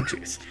 give me the crab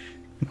juice.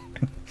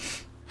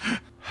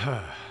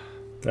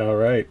 All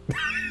right.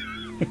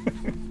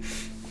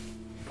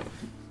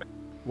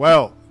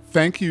 Well,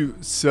 thank you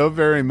so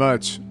very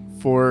much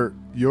for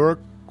your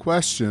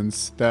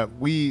questions that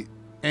we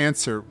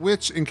answer,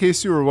 which, in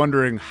case you were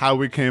wondering how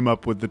we came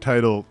up with the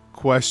title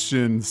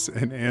Questions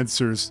and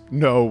Answers,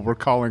 no, we're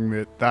calling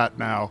it that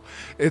now.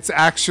 It's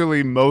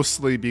actually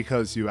mostly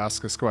because you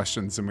ask us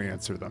questions and we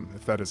answer them.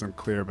 If that isn't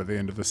clear by the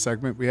end of the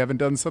segment, we haven't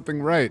done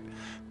something right.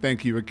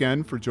 Thank you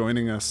again for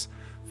joining us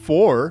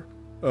for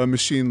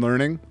Machine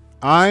Learning.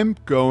 I'm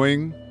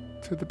going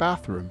to the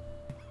bathroom.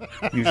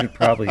 You should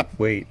probably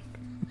wait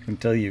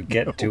until you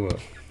get to it.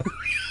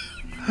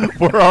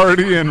 We're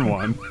already in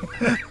one.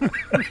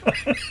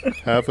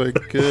 Have a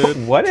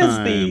good What is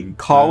time. the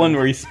call and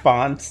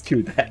response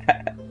to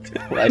that?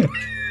 Like,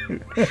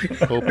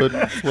 Hope it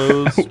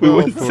flows we well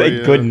would for say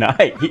you. good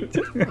night.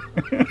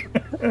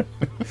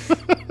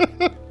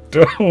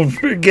 Don't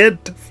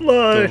forget to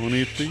flush. Don't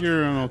eat the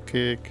urinal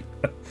cake.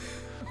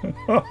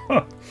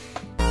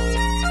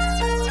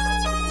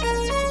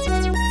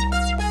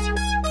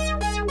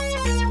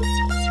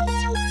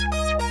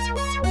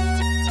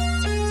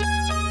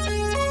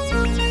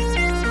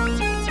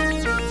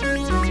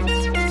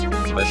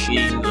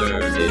 Machine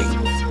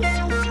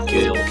learning.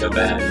 Kill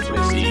command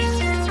received.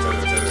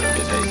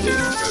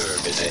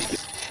 Terminating.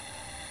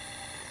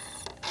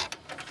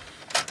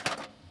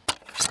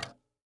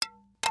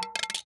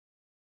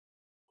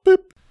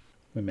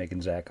 We're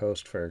making Zach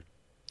host for.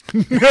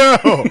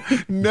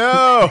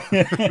 No.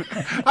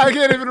 I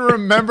can't even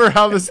remember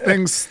how this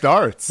thing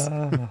starts.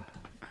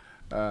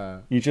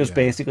 You just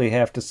basically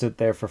have to sit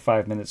there for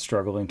 5 minutes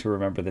struggling to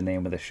remember the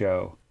name of the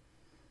show.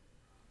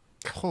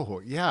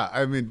 Oh, yeah.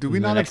 I mean, do we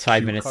In not the have next 5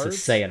 cue minutes cards?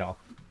 to say it all.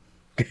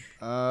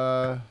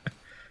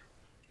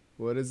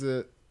 What is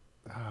it?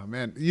 Oh,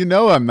 man. You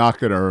know I'm not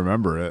going to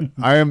remember it.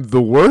 I am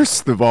the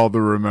worst of all the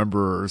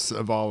rememberers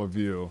of all of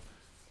you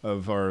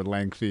of our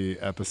lengthy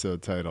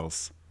episode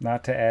titles.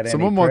 Not to add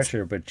Someone any wants-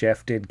 pressure, but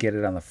Jeff did get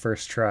it on the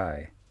first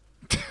try.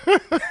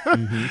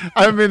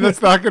 I mean,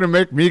 that's not going to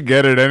make me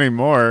get it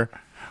anymore.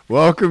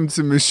 Welcome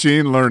to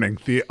Machine Learning,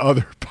 the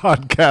other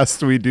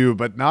podcast we do,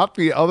 but not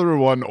the other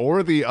one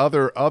or the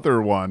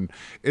other one.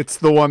 It's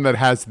the one that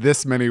has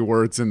this many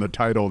words in the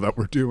title that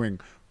we're doing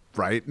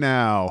right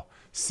now.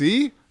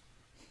 See?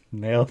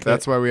 Nailed it.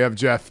 That's why we have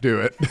Jeff do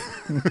it.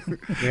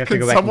 We have to Can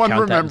go back and someone count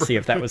that remember? and see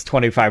if that was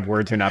 25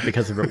 words or not,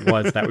 because if it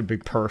was, that would be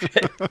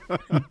perfect.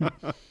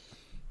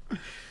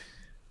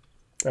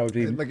 That would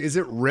be Like, is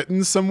it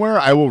written somewhere?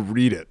 I will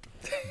read it,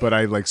 but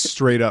I like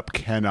straight up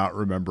cannot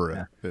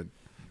remember it.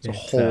 It's a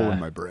hole in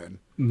my brain.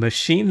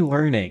 Machine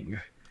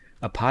Learning,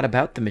 a pod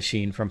about the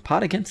machine from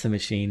Pod Against the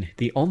Machine,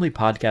 the only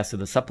podcast of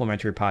the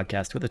supplementary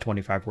podcast with a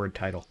 25-word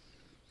title.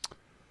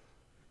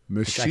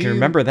 Machine. I can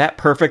remember that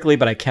perfectly,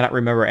 but I cannot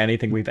remember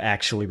anything we've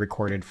actually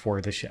recorded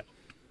for the show.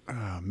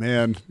 Oh,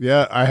 man.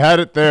 Yeah, I had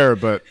it there,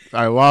 but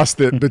I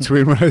lost it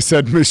between when I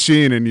said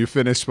machine and you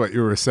finished what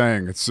you were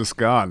saying. It's just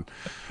gone.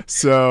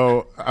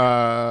 So,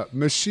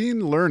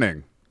 Machine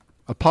Learning,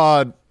 a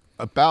pod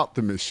about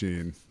the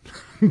machine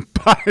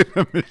by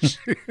the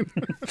machine.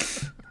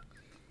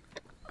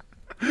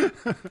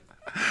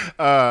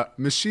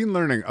 Machine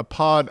Learning, a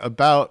pod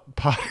about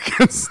Pod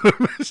Against the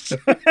Machine.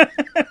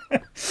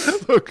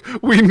 Look,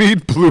 we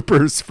need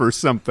bloopers for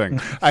something.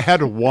 I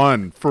had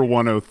one for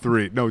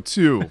 103. No,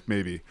 two,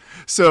 maybe.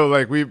 So,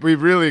 like, we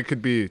really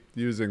could be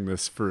using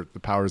this for the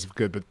powers of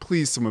good, but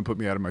please, someone put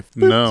me out of my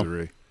No.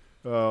 misery.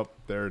 Oh,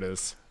 there it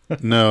is.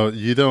 No,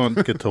 you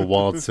don't get to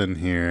waltz in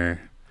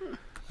here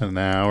an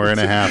hour and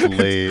a half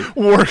late,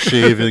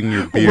 shaving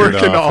your beard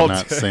working all off and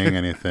not day. saying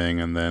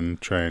anything, and then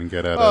try and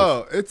get out of.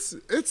 Oh, it's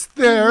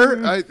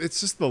there. It's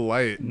just the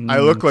light. I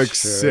look like sure.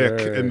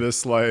 sick in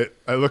this light.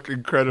 I look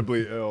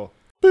incredibly ill.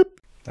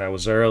 that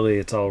was early.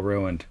 It's all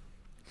ruined.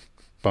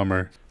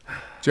 Bummer.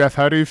 Jeff,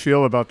 how do you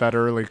feel about that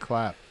early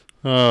clap?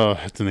 Oh,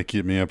 it's gonna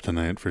keep me up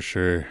tonight for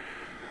sure.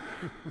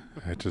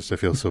 I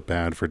feel so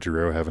bad for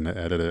Jiro having to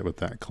edit it with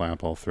that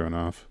clap all thrown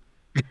off.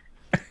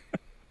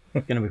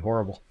 It's going to be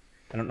horrible.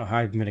 I don't know how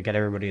I'm going to get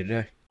everybody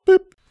today.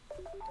 The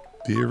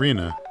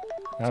arena.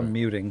 I'm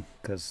muting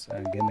because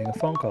I'm getting a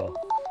phone call.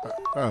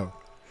 Oh.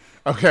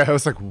 Okay, I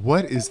was like,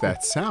 what is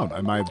that sound?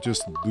 Am I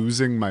just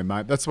losing my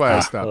mind? That's why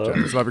I stopped, Jeff.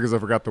 It's not because I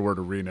forgot the word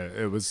arena.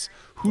 It was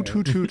hoot,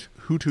 hoot, hoot,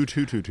 hoot, hoot,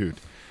 hoot, hoot, hoot.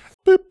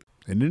 Boop.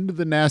 And into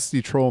the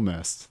nasty troll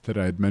nest that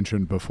I had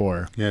mentioned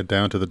before. Yeah,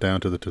 down to the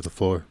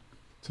floor.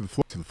 To the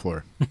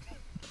floor.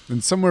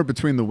 And somewhere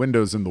between the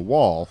windows and the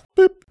wall,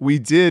 boop, we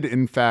did,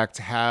 in fact,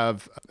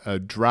 have a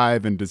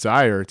drive and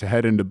desire to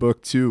head into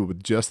book 2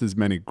 with just as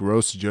many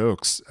gross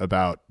jokes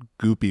about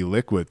goopy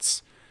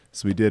liquids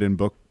as we did in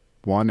book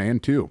 1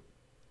 and 2.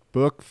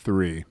 Book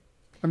 3.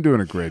 I'm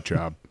doing a great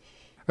job.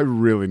 I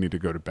really need to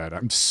go to bed.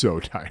 I'm so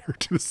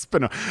tired. This has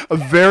been a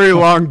very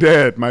long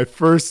day at my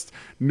first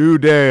new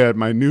day at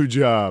my new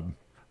job.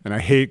 And I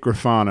hate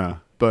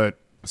Grafana. But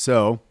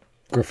so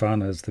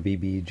Grafana is the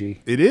BBG.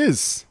 it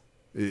is.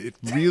 It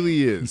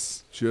really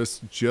is.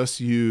 Just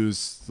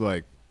use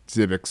like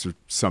Zivix or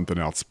something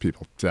else,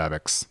 people.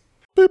 Zavix.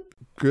 Boop.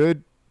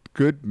 Good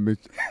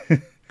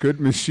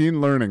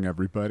machine learning,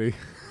 everybody.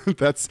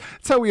 That's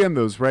how we end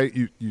those, right?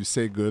 You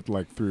say good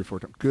like 3 or 4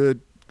 times.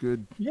 Good.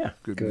 Yeah.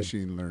 Good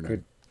machine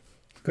learning.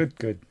 Good.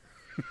 Good.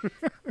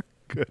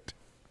 Good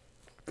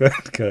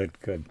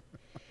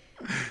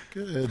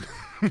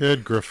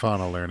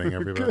Grafana learning,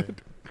 everybody.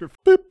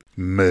 Good.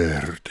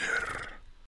 Murder.